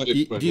what?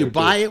 Do you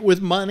buy it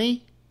with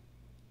money?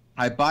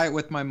 I buy it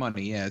with my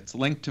money. Yeah, it's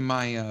linked to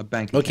my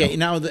bank account. Okay,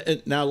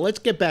 now let's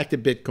get back to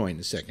Bitcoin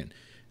a second.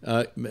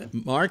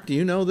 Mark, do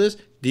you know this?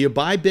 Do you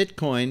buy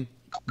Bitcoin?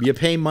 You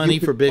pay money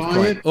for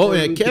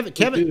Bitcoin. Kevin.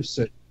 Produce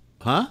it.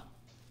 Huh?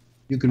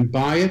 You can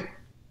buy it,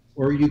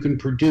 or you can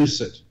produce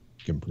it.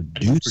 You can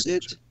produce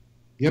it.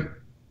 Yep.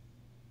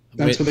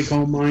 That's what they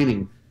call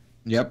mining.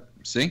 Yep.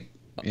 See?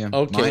 Yeah.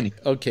 Okay. Mining.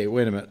 Okay.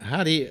 Wait a minute.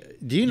 How do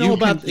you know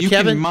about you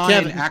Kevin? Can mine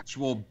Kevin,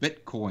 actual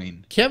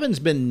Bitcoin. Kevin's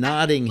been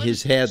nodding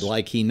his head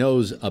like he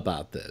knows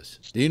about this.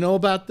 Do you know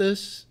about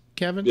this,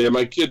 Kevin? Yeah,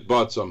 my kid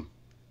bought some.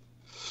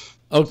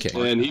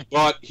 Okay. And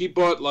he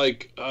bought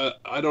like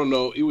I don't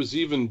know. It was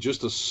even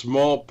just a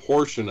small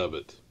portion of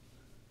it.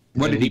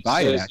 What did he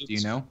buy it at? Do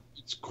you know?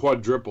 It's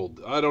quadrupled.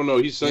 I don't know.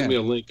 He sent me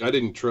a link. I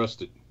didn't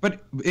trust it.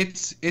 But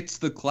it's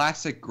the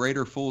classic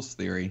greater fools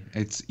theory.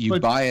 You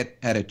buy it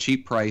at a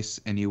cheap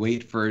price and you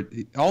wait for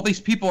all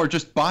these people are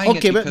just buying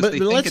it because they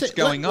think it's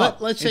going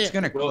up. Let's say it's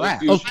going to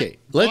crash. Okay.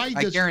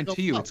 I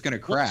guarantee you it's going to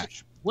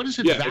crash. What is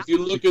it? Yeah, if you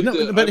look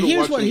at but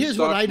here's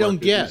what I don't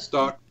get.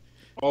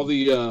 All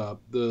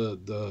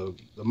the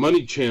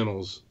money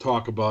channels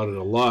talk about it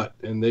a lot,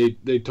 and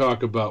they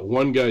talk about,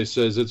 one guy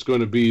says it's going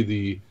to be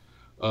the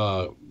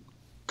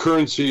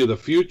currency of the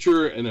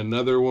future, and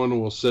another one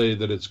will say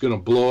that it's going to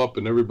blow up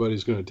and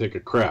everybody's going to take a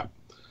crap.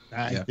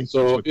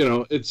 So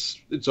it's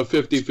a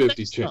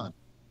 50-50 chance.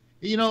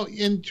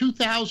 In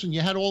 2000,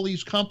 you had all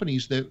these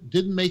companies that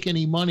didn't make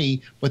any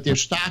money, but their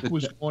stock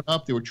was going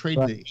up. They were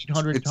trading at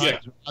 800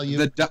 times value.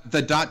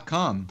 The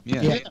 .com,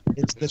 yeah.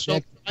 It's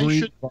the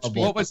next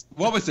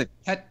What was it?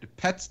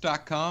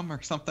 Pets.com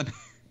or something?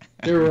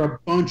 There were a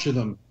bunch of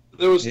them.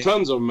 There was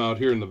tons of them out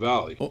here in the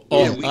valley.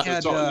 We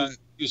had.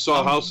 You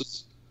saw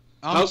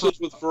houses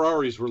with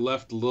Ferraris were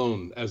left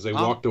alone as they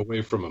walked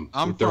away from them.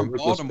 I'm from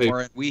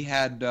Baltimore. We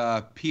had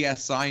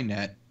PSI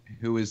Net,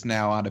 who is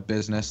now out of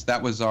business.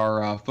 That was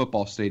our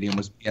football stadium.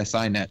 Was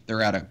PSI Net?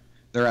 They're out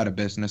of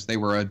business. They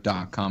were a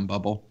 .com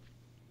bubble.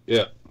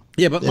 Yeah.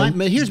 Yeah, but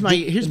here's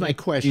my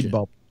question.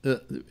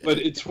 But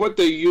it's what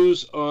they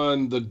use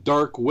on the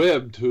dark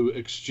web to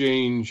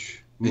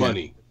exchange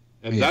money,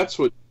 and that's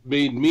what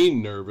made me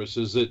nervous.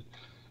 Is that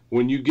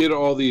when you get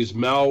all these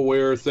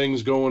malware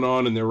things going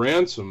on in the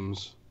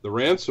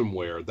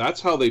ransomware,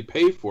 that's how they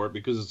pay for it,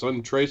 because it's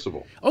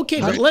untraceable. Okay,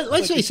 but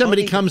let's say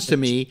somebody comes to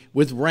me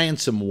with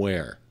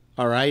ransomware,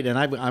 all right, and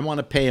I want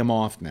to pay him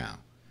off now,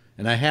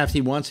 and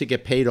he wants to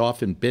get paid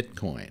off in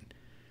Bitcoin.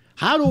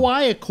 How do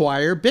I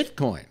acquire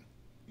Bitcoin?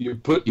 You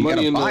put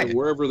money in there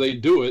wherever they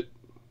do it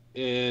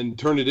and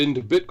turn it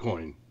into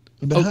Bitcoin.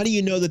 But how do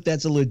you know that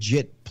that's a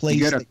legit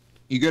place?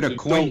 You go to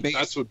Coinbase.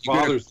 That's what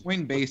bothers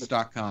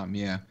Coinbase.com,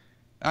 yeah.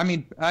 I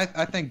mean,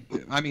 I think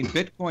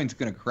Bitcoin's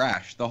gonna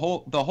crash.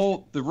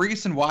 The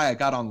reason why I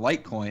got on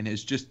Litecoin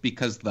is just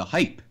because the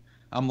hype.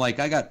 I'm like,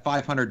 I got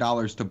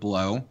 $500 to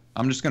blow.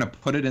 I'm just gonna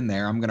put it in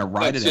there. I'm gonna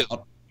ride it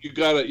out. You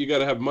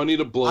gotta have money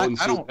to blow.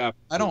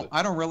 I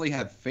don't really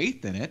have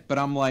faith in it, but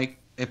I'm like,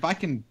 if I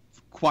can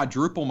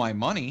quadruple my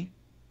money,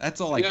 that's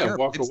all I care.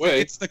 Walk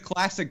away. It's the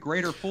classic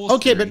greater fool's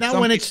Okay, theory. but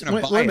now when it's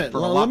Somebody's wait a gonna buy it minute, for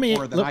a well, lot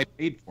more than I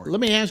paid for it. Let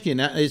me ask you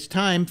now. It's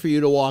time for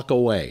you to walk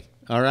away.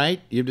 All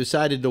right, you've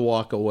decided to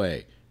walk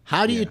away.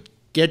 How do you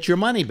get your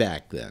money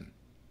back then?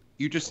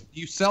 You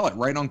sell it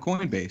right on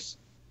Coinbase.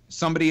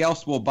 Somebody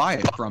else will buy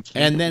it from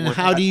you. And then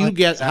how do you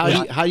get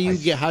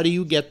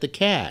the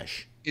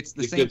cash? It's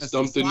the it same. Gets as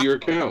dumped into your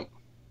account.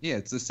 Yeah,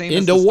 it's the same.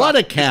 Into as the what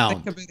stock.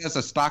 account? Think of it as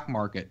a stock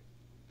market.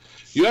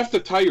 You have to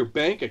tie your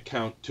bank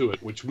account to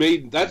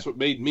it, that's what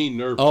made me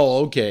nervous.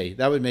 Oh, okay,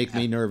 that would make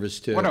me nervous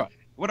too. What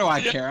do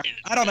I care?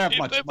 I don't have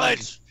much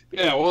money.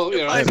 Yeah, well,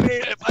 it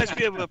might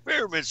be a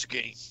pyramid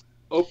scheme.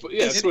 Oh,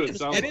 yeah, that's what it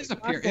sounds like. It is a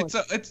pyramid.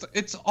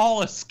 It's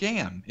all a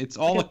scam. It's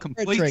all a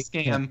complete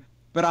scam.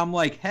 But I'm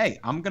like, hey,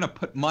 I'm gonna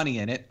put money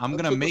in it. I'm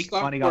gonna make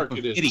money off of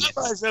idiots.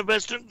 I might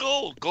invest in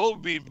gold. Gold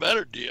would be a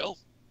better deal.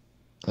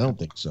 I don't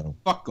think so.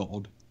 Fuck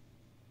gold.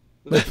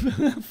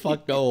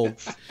 Fuck gold.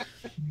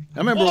 I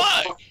remember.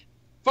 Why?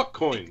 Fuck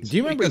coins. Do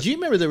you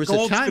remember there was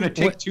a time? Gonna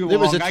take too there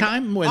was long. a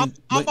time when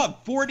I'm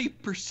up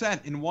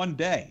 40% in one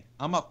day.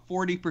 I'm up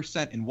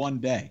 40% in one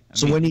day.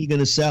 So when are you going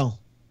to sell?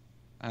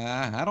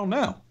 I don't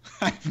know.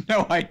 I have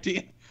no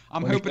idea.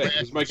 I'm hoping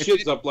because my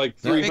kid's up like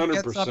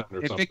 300% or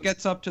something. If it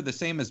gets up to the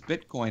same as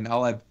Bitcoin,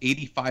 I'll have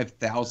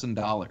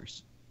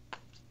 $85,000.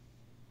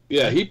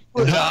 Yeah, he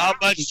put how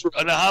much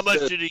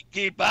did he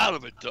keep out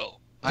of it though?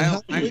 I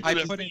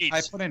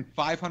put in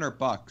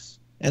 $500.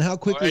 And how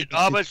quickly? Right,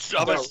 how much the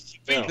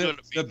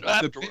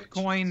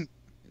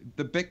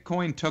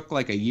Bitcoin took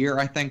like a year,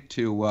 I think,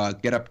 to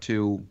get up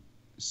to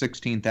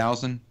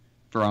 16,000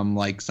 from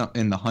like some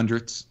in the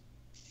hundreds.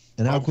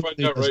 And how I'll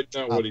find out right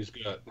now what he's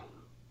got.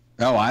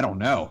 Oh, I don't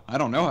know. I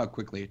don't know how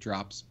quickly it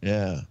drops.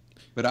 Yeah.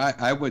 But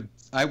I would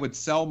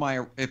sell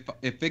my if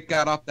it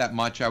got up that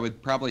much, I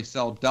would probably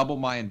sell double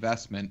my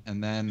investment,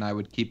 and then I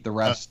would keep the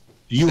rest.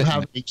 Do you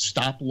have a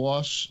stop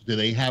loss? Do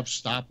they have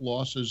stop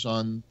losses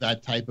on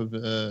that type of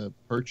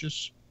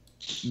purchase?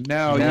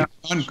 No.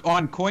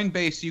 On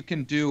Coinbase you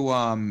can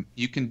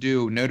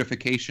do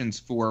notifications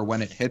for when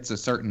it hits a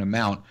certain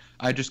amount.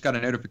 I just got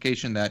a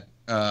notification that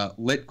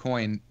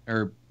Litecoin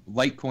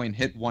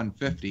hit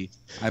 150.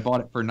 I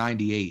bought it for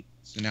 98,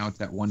 so now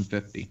it's at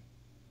 150.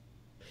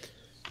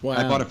 Wow.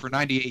 I bought it for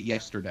 98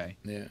 yesterday.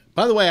 Yeah.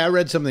 By the way, I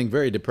read something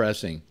very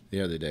depressing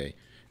the other day.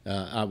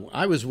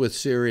 I was with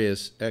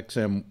Sirius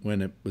XM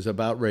when it was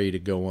about ready to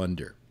go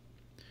under,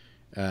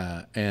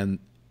 and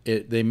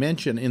they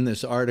mention in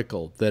this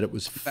article that it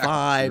was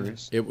 5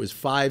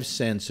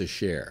 cents a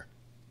share.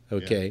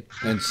 Okay,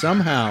 yeah. And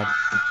somehow,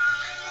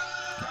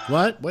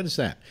 what is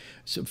that?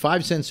 So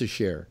 5 cents a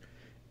share,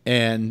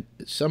 and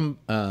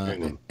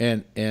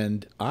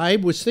and I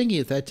was thinking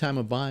at that time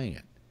of buying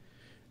it.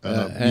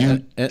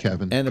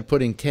 Kevin. And of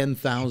putting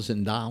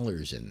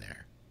 $10,000 in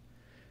there.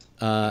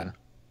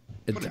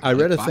 I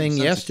read a thing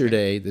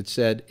yesterday that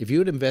said if you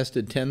had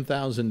invested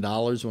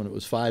 $10,000 when it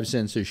was 5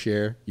 cents a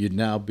share, you'd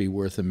now be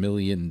worth $1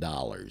 million.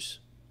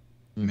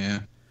 Yeah.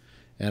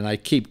 And I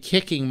keep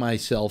kicking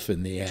myself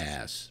in the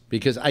ass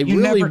because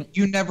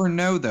you never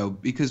know though,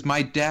 because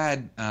my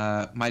dad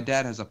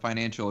has a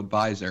financial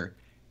advisor,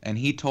 and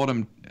he told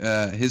him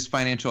his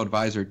financial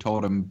advisor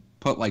told him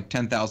put like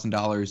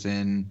 $10,000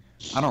 in.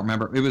 I don't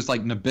remember. It was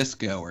like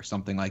Nabisco or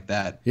something like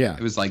that. Yeah.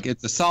 It was like,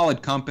 it's a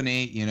solid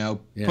company,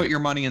 put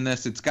your money in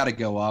this. It's got to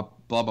go up,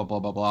 blah, blah, blah,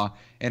 blah, blah.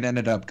 It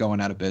ended up going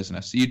out of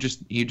business. You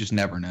just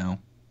never know.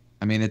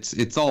 I mean,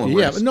 it's all a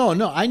risk. Yeah,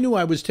 no. I knew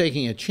I was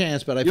taking a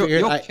chance, but I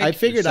figured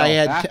I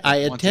had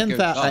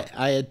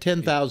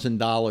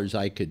 $10,000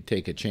 I could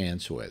take a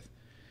chance with.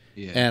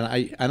 Yeah.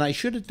 And I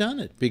should have done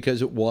it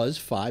because it was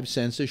 5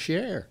 cents a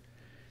share.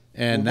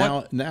 And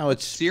now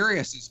it's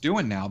Sirius is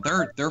doing now.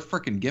 They're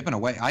freaking giving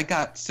away. I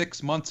got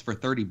 6 months for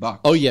 $30.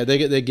 Oh yeah,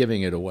 they're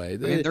giving it away. I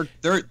mean,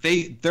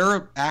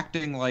 they're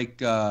acting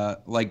like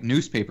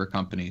newspaper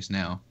companies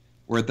now,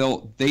 where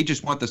they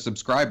just want the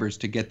subscribers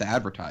to get the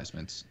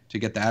advertisements, to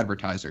get the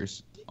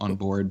advertisers on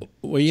board.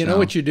 Well, you know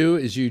what you do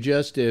is you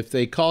just, if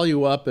they call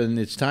you up and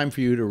it's time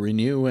for you to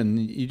renew, and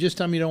you just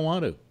tell them you don't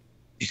want to.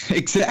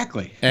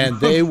 Exactly. And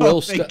they will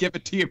they give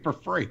it to you for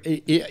free.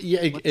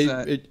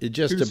 Yeah,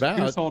 just about.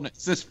 Who's holding it?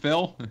 Is this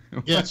Phil?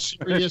 Yes,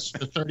 Sirius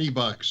for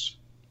 $30.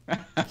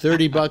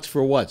 $30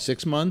 for what?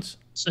 6 months?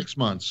 6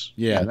 months.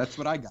 Yeah, that's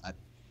what I got.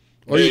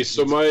 Okay,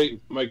 so my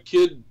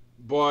kid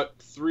bought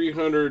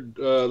 300.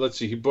 Let's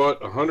see, he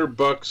bought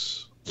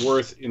 $100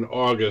 worth in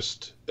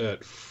August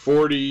at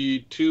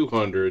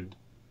 4,200,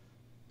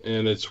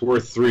 and it's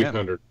worth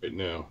 300 right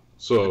now.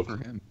 So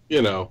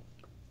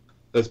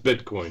that's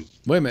Bitcoin.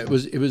 Wait a minute.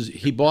 It was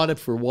he bought it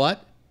for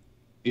what?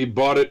 He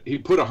bought it. He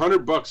put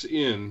 $100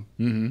 in,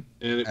 and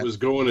it was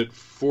going at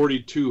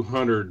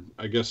 4,200,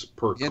 I guess,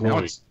 per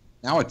coin.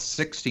 Now it's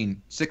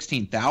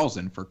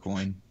 16,000 for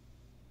coin.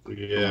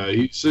 Yeah,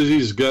 he says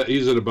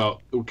he's at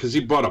about, because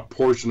he bought a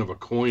portion of a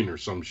coin or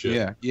some shit.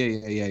 Yeah.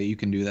 You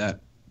can do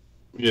that.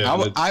 Yeah,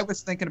 I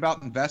was thinking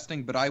about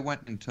investing, but I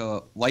went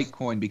into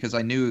Litecoin because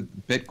I knew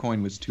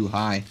Bitcoin was too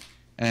high.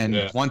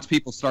 And once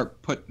people start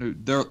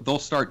they'll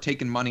start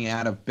taking money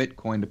out of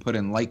Bitcoin to put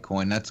in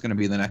Litecoin. That's going to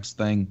be the next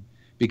thing,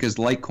 because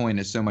Litecoin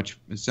is so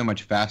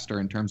much faster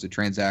in terms of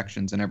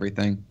transactions and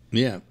everything.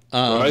 Yeah,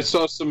 I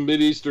saw some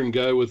Mideastern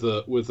guy with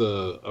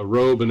a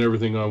robe and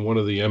everything on one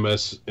of the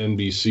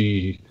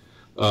MSNBC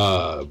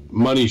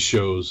money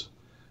shows.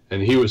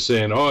 And he was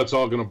saying, "Oh, it's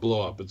all going to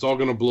blow up. It's all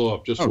going to blow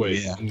up. Just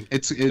wait." Yeah.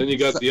 Then you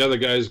got the other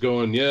guys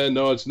going, "Yeah,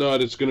 no, it's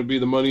not. It's going to be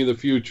the money of the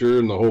future,"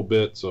 and the whole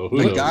bit. So who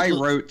knows? The guy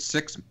wrote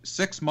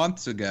six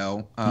months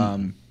ago,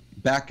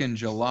 back in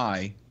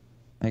July.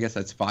 I guess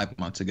that's 5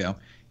 months ago.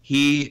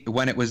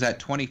 When it was at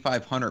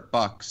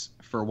 $2,500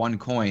 for one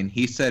coin,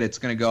 he said it's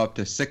going to go up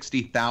to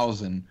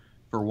 60,000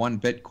 for one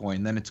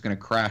Bitcoin. Then it's going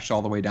to crash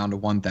all the way down to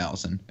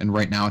 1,000. And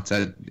right now it's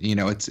at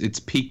it's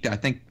peaked. I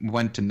think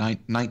went to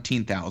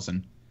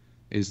 19,000.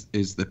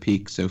 Is the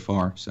peak so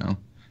far. So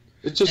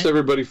it's just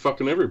everybody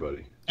fucking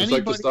everybody. Just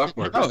like the stock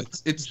market. Oh,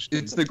 it's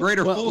the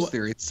greater fool's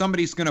theory. It's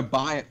somebody's going to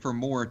buy it for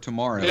more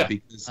tomorrow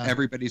because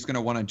everybody's going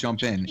to want to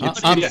jump in.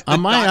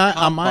 On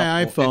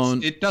my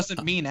iPhone, it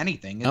doesn't mean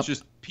anything. It's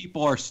just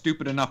people are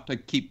stupid enough to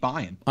keep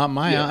buying. On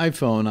my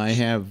iPhone, I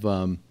have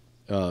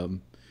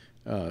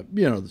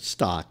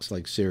stocks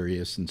like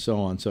Sirius and so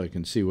on, so I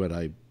can see what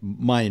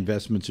my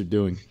investments are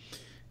doing.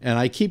 And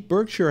I keep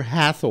Berkshire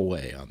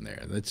Hathaway on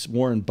there. That's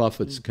Warren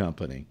Buffett's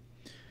company.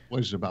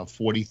 What is it, about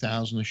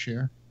 40,000 a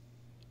share?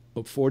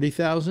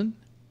 40,000?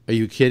 Are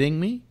you kidding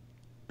me?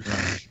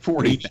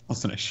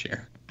 40,000 a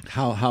share.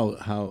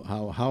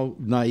 How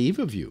naive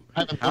of you.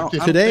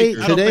 Today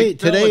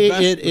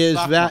it is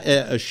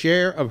a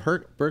share of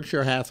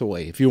Berkshire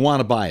Hathaway. If you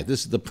want to buy it,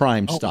 this is the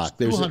prime stock.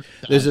 There's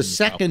a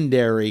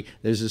secondary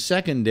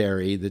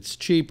that's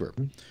cheaper,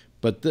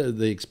 but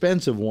the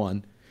expensive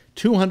one.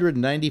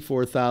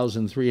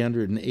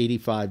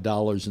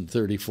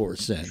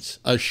 $294,385.34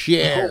 a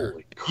share.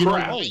 Holy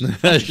crap!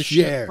 A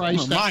share.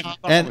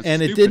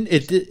 And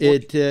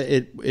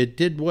it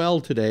did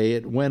well today.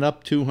 It went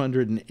up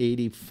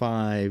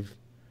 $285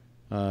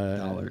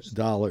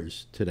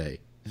 dollars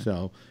today.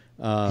 So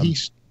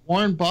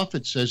Warren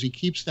Buffett says he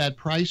keeps that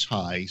price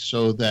high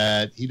so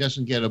that he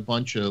doesn't get a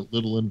bunch of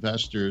little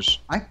investors.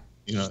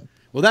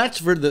 Well, that's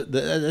for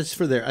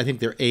their. I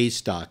think their A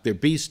stock. Their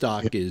B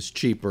stock is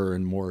cheaper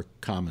and more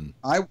common.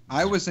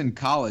 I was in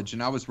college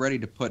and I was ready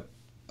to put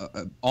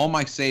all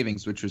my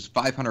savings, which was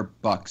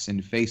 $500,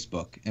 in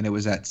Facebook, and it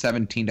was at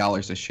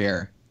 $17 a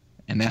share,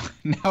 and now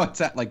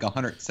it's at like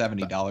 $170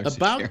 a share.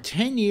 About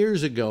 10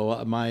 years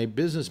ago, my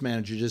business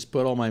manager just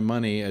put all my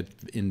money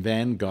in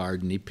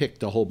Vanguard, and he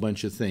picked a whole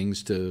bunch of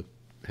things to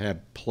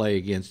have play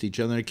against each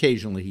other. And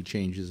occasionally, he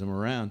changes them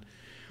around.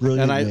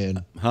 Brilliant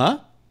man. Huh?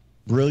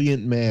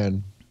 Brilliant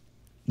man.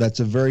 That's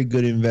a very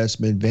good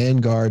investment.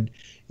 Vanguard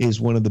is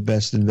one of the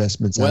best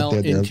investments out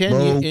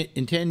there.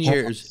 In 10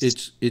 years,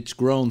 it's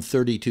grown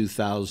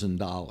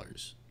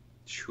 $32,000.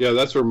 Yeah,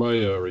 that's where my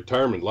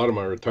retirement. A lot of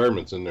my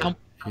retirement's in there.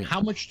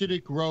 How much did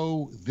it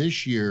grow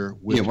this year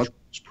with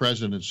Trump's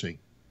presidency?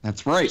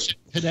 That's right.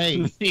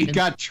 Today he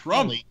got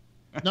Trump.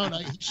 No,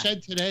 he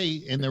said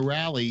today in the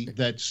rally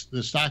that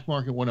the stock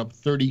market went up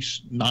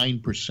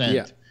 39%.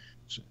 Yeah.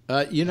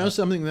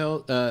 Something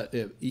though,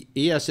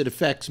 yes, it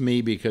affects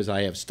me because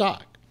I have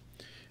stock.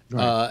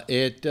 Right.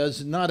 It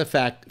does not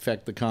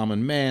affect the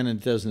common man,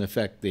 and it doesn't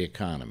affect the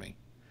economy.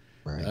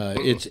 Right.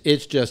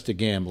 It's just a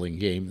gambling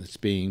game that's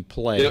being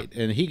played, yep.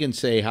 And he can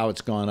say how it's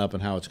gone up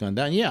and how it's gone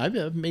down. Yeah,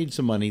 I've made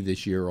some money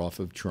this year off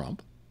of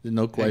Trump. There's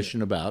no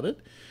question about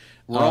it.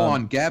 We're all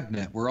on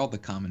Gabnet. We're all the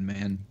common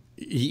man.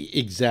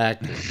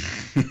 Exactly.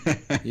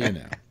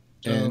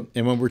 And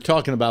when we're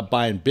talking about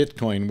buying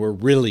Bitcoin, we're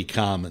really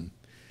common.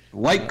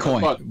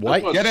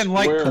 Litecoin. Get in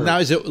Litecoin. Now,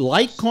 is it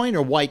Litecoin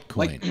or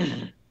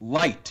Whitecoin?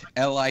 Lite,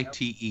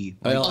 L-I-T-E.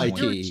 Here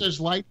it says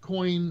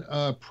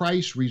Litecoin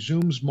price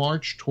resumes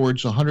march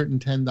towards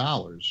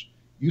 $110.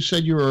 You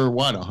said you were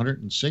what,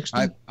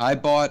 160? I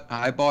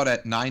bought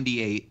at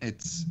 98.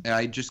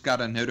 I just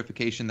got a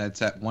notification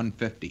that's at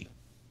 150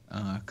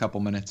 a couple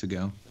minutes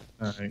ago.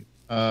 All right.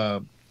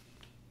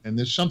 And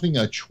there's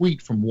a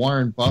tweet from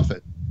Warren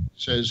Buffett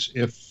says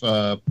if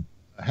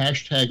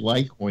hashtag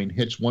Litecoin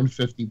hits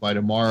 150 by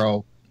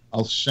tomorrow,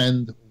 I'll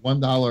send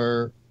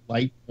 $1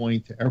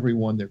 Litecoin to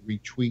everyone that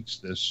retweets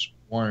this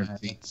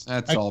warranty.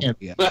 That's all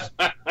BS.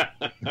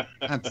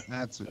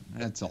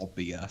 that's all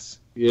BS.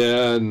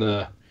 Yeah,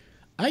 and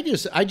I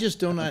just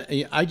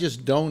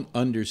don't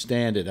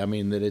understand it. I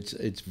mean that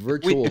it's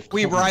virtual. If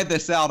we ride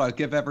this out, I'll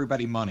give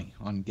everybody money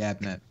on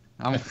Gabnet.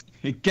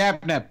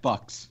 Gabnet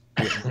bucks.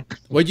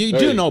 Well, you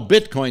do know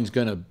Bitcoin's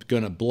gonna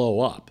blow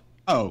up.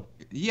 Oh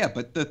yeah,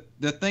 but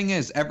the thing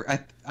is,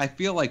 I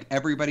feel like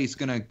everybody's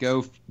gonna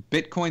go.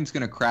 Bitcoin's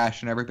gonna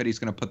crash, and everybody's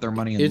gonna put their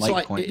money in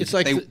Litecoin. It's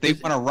like they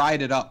want to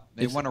ride it up.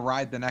 They want to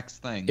ride the next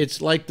thing. It's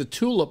like the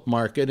tulip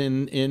market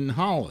in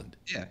Holland.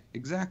 Yeah,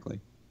 exactly.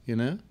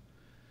 Yeah.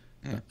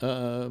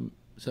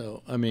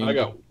 So I mean, I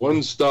got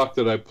one stock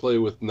that I play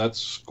with, and that's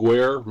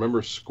Square.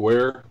 Remember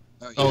Square?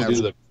 Oh,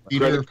 Do the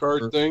credit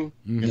card thing.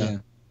 Yeah.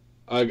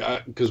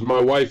 Because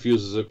my wife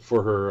uses it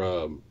for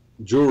her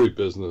jewelry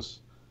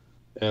business,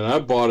 and I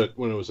bought it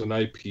when it was an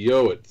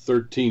IPO at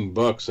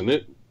 $13,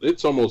 and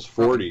it's almost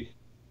 40.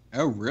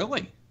 Oh,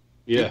 really?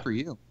 Yeah. Good for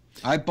you.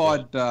 I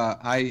bought.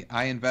 I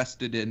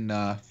invested in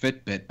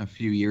Fitbit a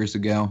few years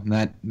ago,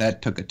 and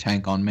that took a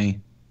tank on me.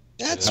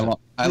 That's I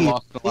lost a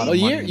lot of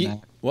money in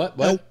that. What?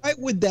 Now, why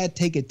would that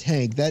take a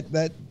tank?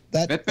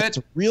 That's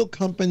a real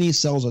company,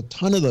 sells a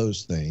ton of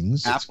those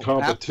things. It's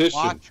competition.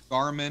 Apple Watch,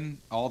 Garmin,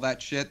 all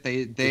that shit.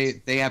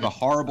 They have a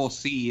horrible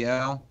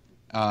CEO.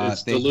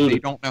 They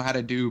don't know how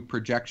to do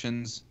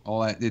projections.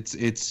 All that.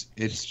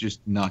 It's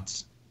just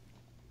nuts.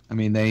 I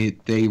mean,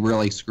 they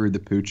really screwed the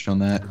pooch on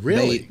that.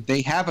 Really?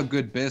 They have a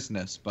good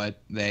business, but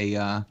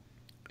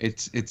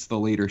it's the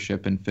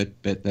leadership in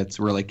Fitbit that's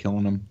really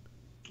killing them.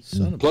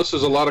 Plus,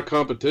 there's a lot of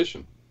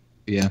competition.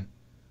 Yeah.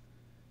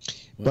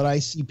 But I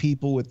see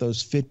people with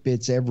those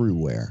Fitbits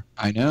everywhere.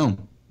 I know.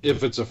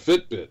 If it's a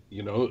Fitbit,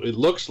 it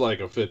looks like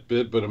a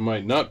Fitbit, but it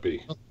might not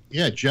be.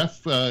 Yeah,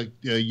 Jeff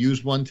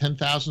used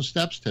 10,000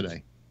 steps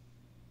today.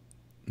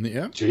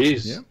 Yeah.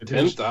 Jeez. Yeah.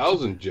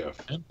 10,000,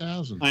 Jeff.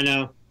 10,000. I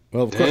know.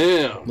 Well, of course.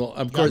 Damn. Well,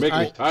 of course. Make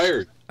me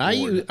tired.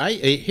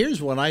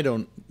 Here's one I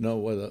don't know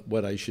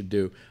what I should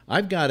do.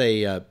 I've got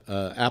a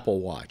Apple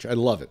Watch. I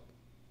love it.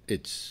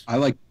 I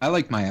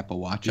like my Apple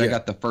Watch. Yeah. I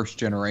got the first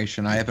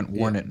generation. I haven't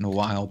worn it in a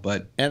while,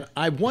 but and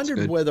I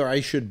wondered whether I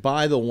should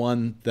buy the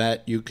one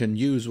that you can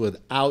use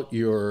without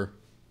your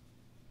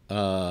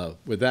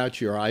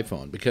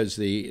iPhone, because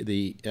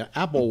the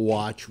Apple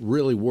Watch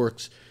really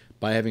works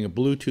by having a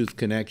Bluetooth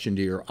connection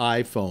to your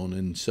iPhone,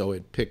 and so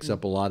it picks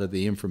up a lot of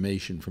the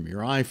information from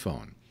your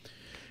iPhone.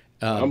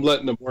 I'm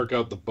letting them work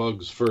out the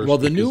bugs first. Well,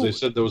 because they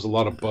said there was a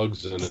lot of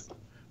bugs in it.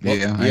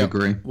 Well, I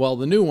agree. Well,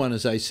 the new one,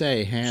 as I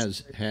say,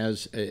 has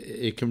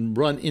it can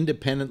run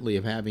independently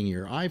of having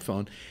your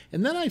iPhone.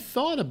 And then I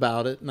thought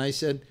about it, and I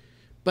said,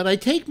 but I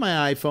take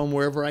my iPhone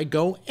wherever I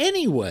go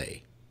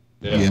anyway.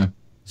 Yeah.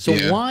 So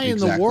why in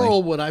the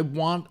world would I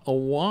want a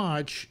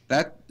watch?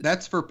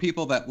 That's for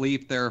people that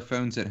leave their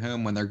phones at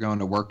home when they're going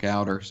to work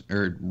out or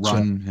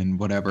run and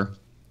whatever.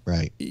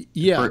 Right.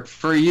 Yeah.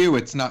 For you,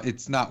 it's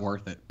not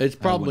worth it. It's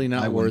probably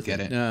not worth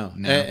it. No.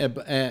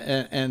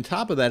 And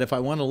top of that, if I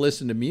want to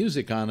listen to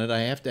music on it,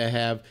 I have to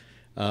have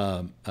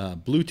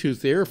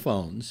Bluetooth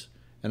earphones,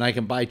 and I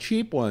can buy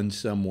cheap ones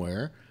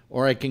somewhere,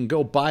 or I can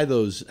go buy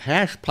those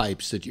hash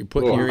pipes that you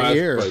put in your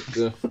ear.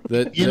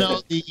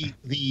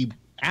 The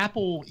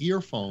Apple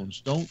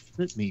earphones don't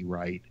fit me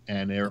right,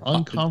 and they're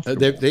uncomfortable.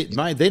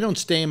 They don't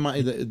stay in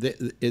my.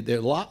 They're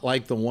a lot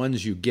like the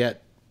ones you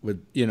get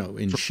with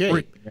in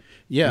shape.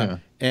 Yeah.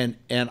 And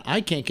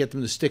I can't get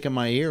them to stick in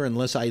my ear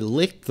unless I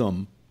lick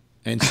them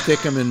and stick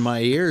them in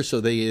my ear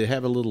so they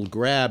have a little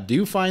grab. Do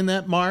you find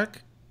that,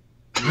 Mark?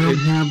 I don't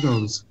have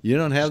those. You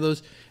don't have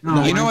those?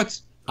 No. You know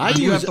what's? I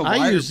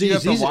use these. Do you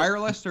have the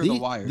wireless or the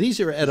wired? These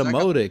are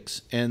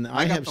Etymotics, and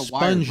I have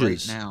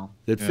sponges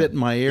that fit in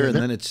my ear, and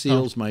then it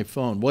seals my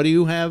phone. What do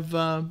you have?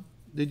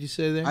 Did you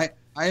say there?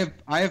 I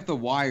have the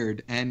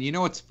wired, and you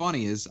know what's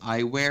funny is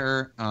I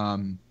wear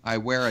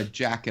a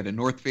jacket, a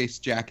North Face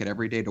jacket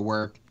every day to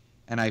work,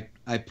 and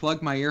I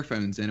plug my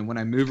earphones in, and when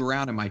I move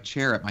around in my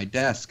chair at my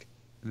desk,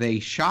 they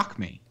shock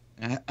me.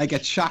 I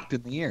get shocked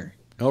in the ear.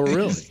 Oh,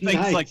 really?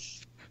 Things like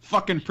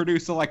fucking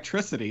produce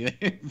electricity.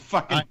 They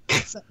fucking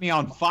set me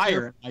on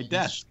fire at my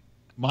desk.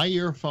 My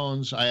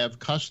earphones, I have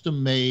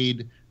custom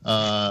made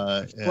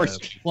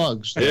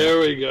plugs. There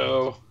we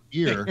go.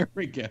 Here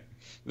we go.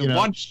 The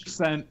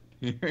 1%.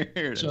 Here it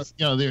is.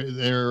 So,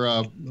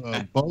 they're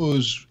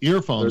Bose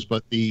earphones,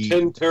 but the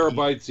 10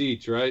 terabytes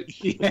each, right?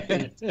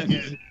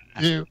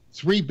 They're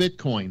 3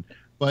 Bitcoin.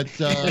 But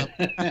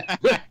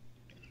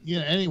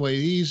anyway,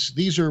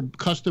 these are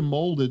custom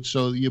molded,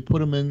 so you put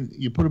them in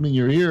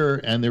your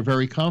ear, and they're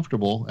very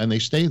comfortable, and they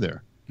stay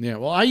there. Yeah.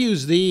 Well, I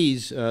use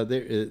these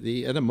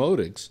the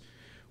Etymotics,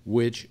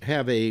 which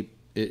have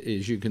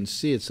as you can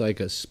see, it's like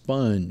a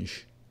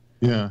sponge.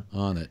 Yeah.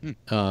 On it.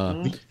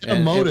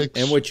 And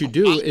what you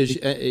do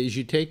is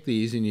you take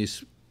these and you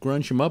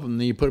scrunch them up, and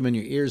then you put them in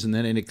your ears, and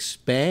then it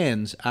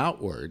expands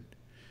outward.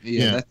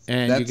 Yeah.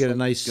 And you get a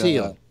nice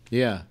seal.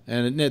 Yeah,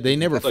 and they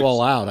never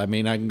fall out. I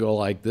mean, I can go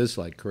like this,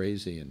 like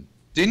crazy. And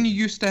didn't you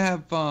used to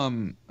have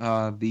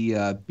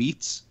the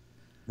Beats?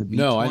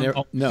 No, I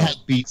never. No, had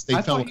Beats. They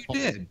I fell thought you apart.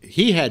 did.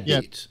 He had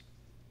Beats.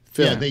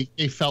 Yeah,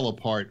 they fell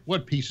apart.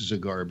 What pieces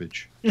of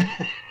garbage?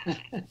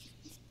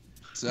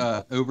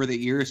 Over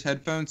the ears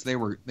headphones, they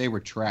were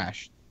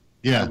trash.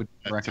 Yeah, I would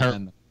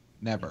recommend them.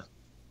 Never.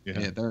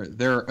 Yeah,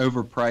 they're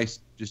overpriced,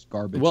 just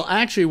garbage. Well,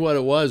 actually, what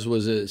it was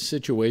a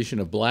situation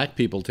of black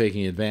people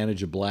taking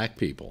advantage of black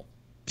people.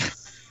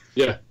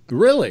 Yeah.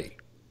 Really?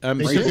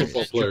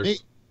 Baseball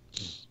players.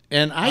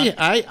 And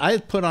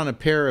I put on a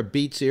pair of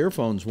Beats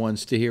earphones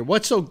once to hear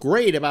what's so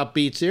great about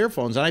Beats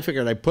earphones, and I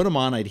figured I'd put them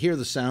on, I'd hear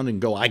the sound,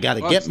 and go, I got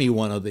to get me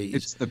one of these.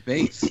 It's the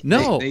bass.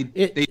 No, they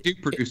do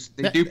produce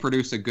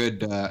a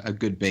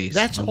good bass.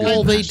 That's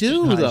all they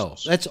do, though.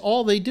 That's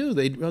all they do.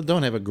 They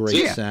don't have a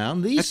great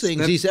sound. These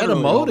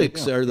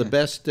Etymotics are the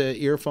best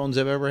earphones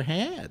I've ever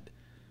had.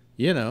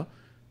 You know,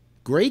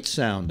 great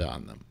sound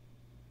on them.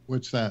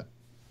 What's that?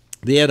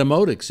 The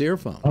Etymotics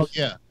earphones. Oh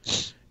yeah.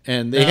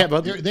 And they have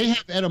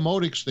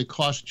Etymotics that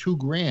cost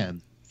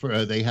 $2,000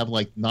 for. They have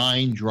like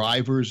 9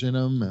 drivers in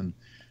them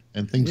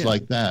and things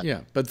like that.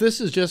 Yeah, but this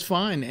is just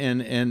fine,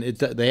 and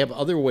they have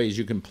other ways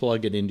you can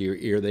plug it into your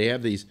ear. They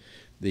have these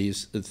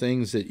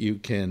things that you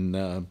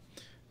can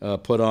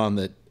put on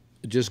that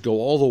just go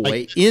all the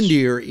way into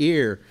your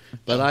ear.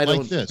 But I don't.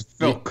 Like this.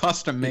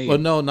 Custom made. Well,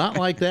 no, not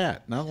like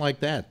that. Not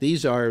like that.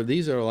 These are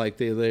like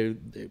they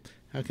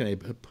how can I?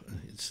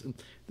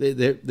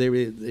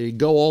 They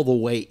go all the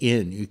way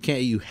in.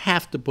 You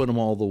have to put them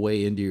all the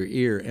way into your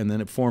ear, and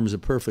then it forms a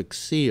perfect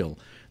seal.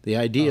 The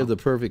idea of the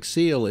perfect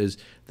seal is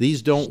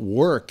these don't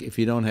work if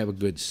you don't have a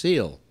good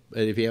seal.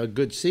 But if you have a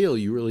good seal,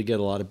 you really get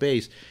a lot of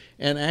bass.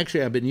 And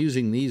actually, I've been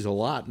using these a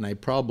lot, and I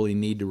probably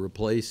need to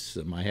replace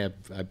them. I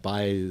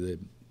buy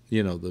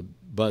the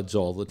buds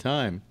all the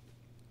time,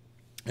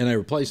 and I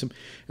replace them.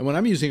 And when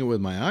I'm using it with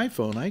my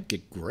iPhone, I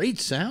get great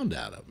sound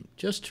out of them,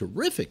 just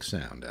terrific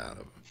sound out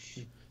of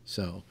them.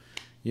 So.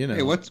 You know.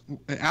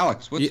 Hey,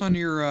 Alex? What's on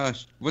your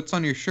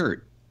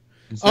shirt?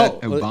 Is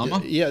that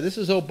Obama? Yeah, this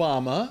is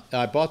Obama.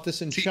 I bought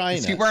this in China.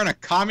 Is he wearing a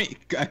commie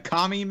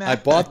mask?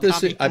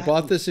 I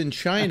bought this in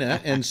China,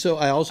 and so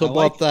I also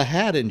bought the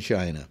hat in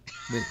China.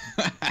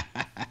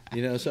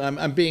 You know, so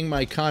I'm being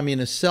my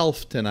communist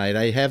self tonight.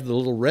 I have the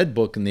little red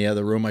book in the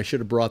other room. I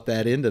should have brought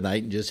that in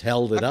tonight and just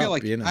held it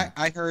up. You know,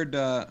 I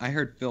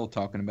heard Phil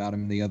talking about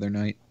him the other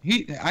night.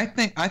 I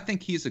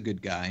think he's a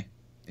good guy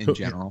in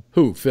general.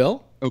 Who?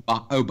 Phil?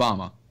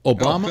 Obama.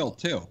 Obama? Phil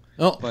too.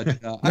 Oh,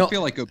 but no. I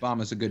feel like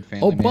Obama's a good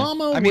family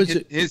Obama man. I mean,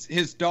 was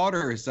his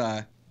daughter is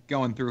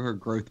going through her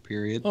growth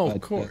period. Oh, but,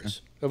 of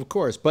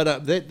course.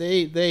 But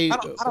they I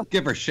don't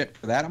give her shit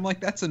for that. I'm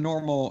like, that's a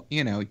normal.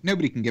 You know,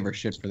 nobody can give her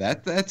shit for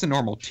that. That's a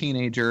normal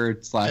teenager.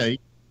 It's like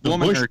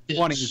woman in her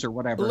 20s or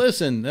whatever.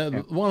 Listen,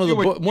 one of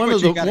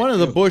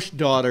the Bush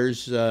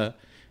daughters. She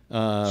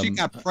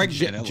got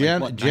pregnant.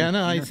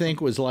 Jenna, I think,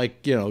 was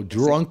like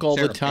drunk all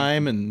the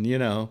time,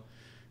 and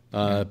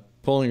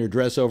pulling her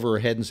dress over her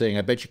head and saying,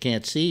 "I bet you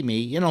can't see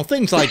me,"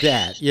 things like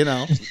that.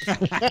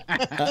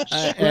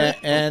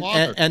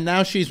 And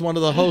now she's one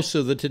of the hosts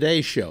of the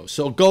Today Show.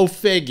 So go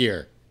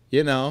figure.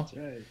 Lock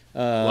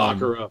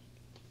her up.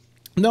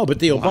 No, but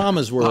the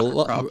Obamas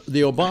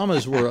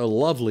were a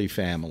lovely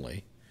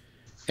family.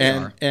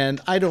 And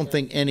I don't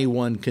think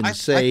anyone can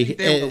say I think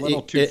they were a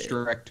little too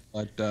strict,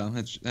 but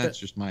that's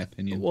just my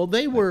opinion. Well,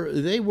 they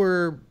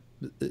were,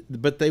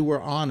 but they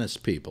were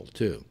honest people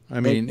too. I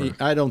mean,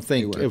 I don't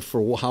think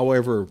for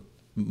however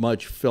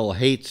much Phil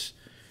hates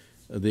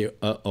the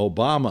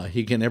Obama,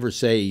 he can ever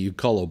say you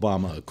call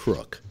Obama a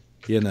crook.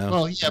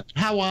 Well, yeah, but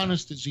how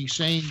honest is he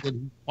saying that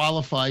he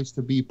qualifies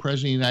to be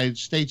president of the United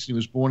States? And he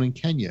was born in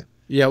Kenya.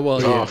 Yeah, well,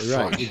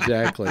 right,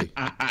 exactly.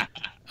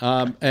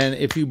 And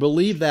if you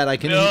believe that, I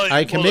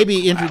can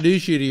maybe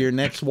introduce you to your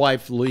next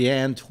wife,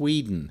 Leanne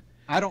Tweeden.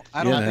 I don't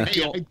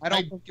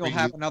think you'll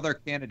have another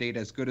candidate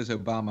as good as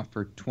Obama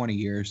for 20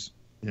 years.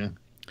 Yeah.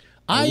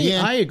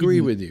 I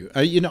agree with you.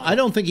 I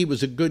don't think he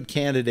was a good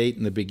candidate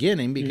in the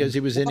beginning because he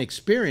was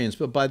inexperienced,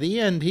 but by the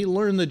end, he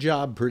learned the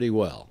job pretty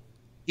well.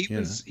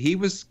 He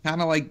was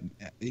kind of like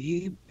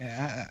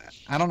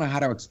I don't know how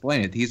to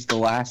explain it. He's the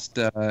last.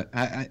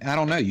 I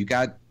don't know. You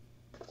got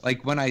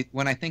like when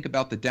I think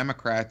about the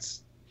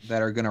Democrats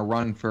that are going to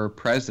run for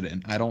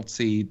president, I don't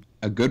see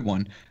a good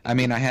one. I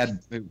mean, I had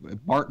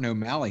Martin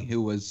O'Malley,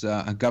 who was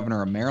a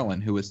governor of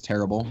Maryland, who was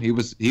terrible. He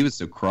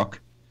was a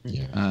crook.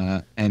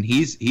 Yeah. And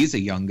he's a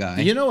young guy.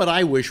 You know what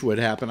I wish would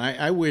happen?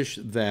 I wish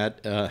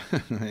that I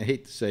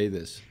hate to say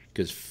this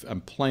because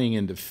I'm playing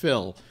into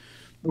Phil.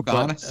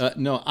 But,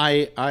 no,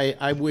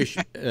 I wish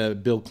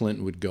Bill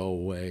Clinton would go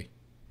away,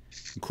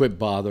 quit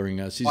bothering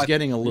us. He's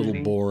getting a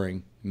little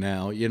boring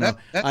now. That's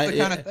the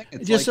kind of thing.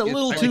 It's just a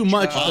little too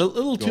much. A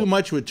little too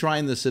much with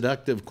trying the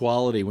seductive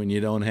quality when you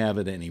don't have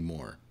it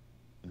anymore.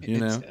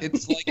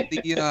 It's like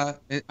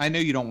the. I know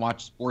you don't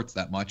watch sports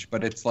that much,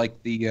 but it's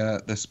like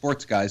the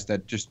sports guys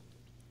that just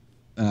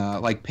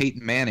like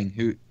Peyton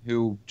Manning,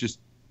 who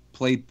just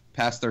played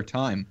past their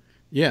time.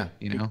 Yeah,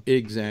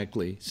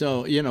 exactly.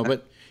 So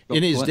but.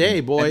 In his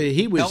day, boy,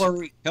 he was.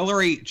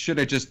 Hillary should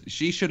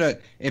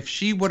have if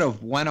she would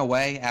have went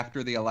away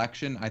after the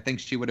election, I think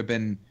she would have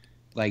been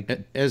like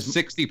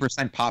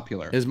 60%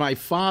 popular. As my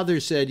father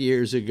said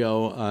years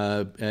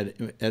ago, at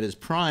his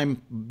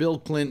prime, Bill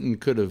Clinton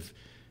could have,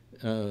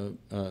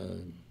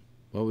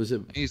 what was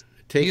it? He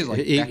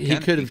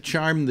could have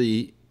charmed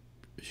the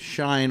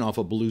shine off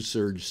a blue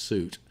serge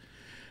suit.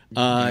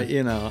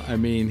 I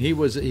mean, he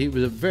was a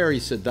very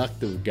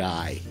seductive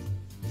guy,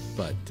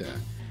 but.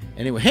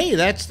 Anyway, hey,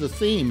 that's the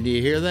theme. Do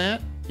you hear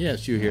that?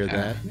 Yes, you hear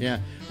that. Yeah.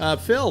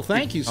 Phil,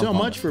 thank you so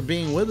much for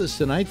being with us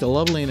tonight. The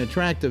lovely and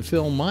attractive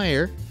Phil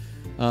Meyer.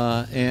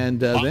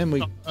 Then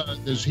we.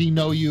 Does he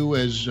know you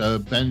as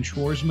Ben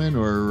Schwarzman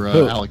or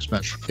Alex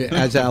Bennett?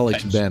 As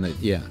Alex Bennett,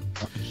 yeah.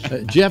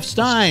 Jeff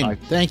Stein,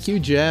 thank you,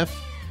 Jeff.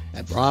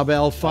 And Rob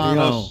Alfano,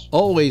 Adios.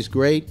 always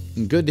great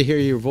and good to hear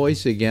your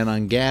voice again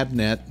on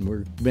GabNet.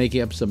 We're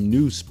making up some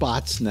new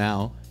spots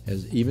now,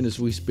 even as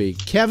we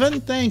speak.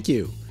 Kevin, thank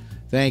you.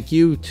 Thank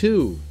you,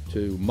 too,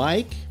 to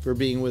Mike for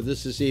being with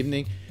us this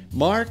evening.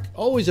 Mark,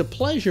 always a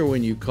pleasure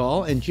when you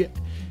call. And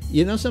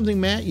you know something,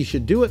 Matt? You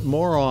should do it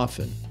more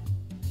often.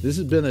 This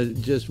has been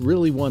just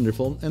really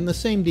wonderful. And the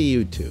same to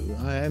you, too.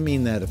 I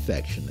mean that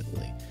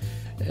affectionately.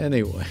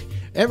 Anyway,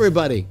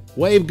 everybody,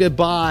 wave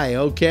goodbye,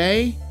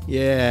 okay?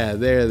 Yeah,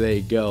 there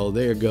they go.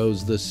 There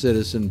goes the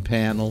citizen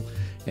panel.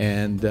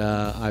 And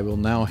I will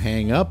now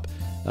hang up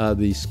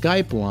the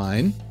Skype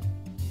line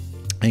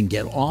and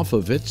get off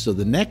of it so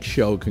the next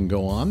show can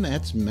go on.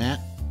 That's Matt.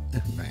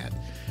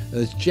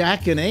 That's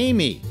Jack and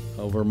Amy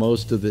over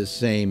most of this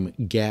same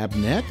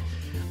GabNet.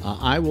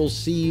 I will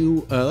see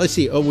you. Let's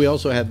see. Oh, we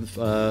also have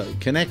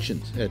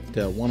connections at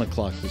 1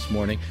 o'clock this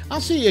morning.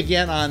 I'll see you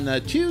again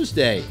on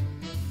Tuesday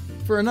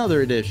for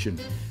another edition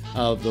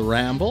of The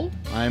Ramble.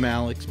 I'm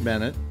Alex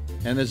Bennett.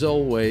 And as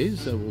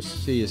always, we'll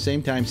see you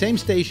same time, same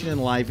station in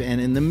life.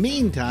 And in the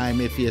meantime,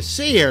 if you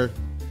see her,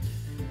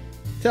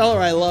 tell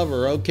her I love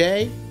her,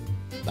 okay?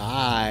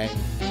 Bye.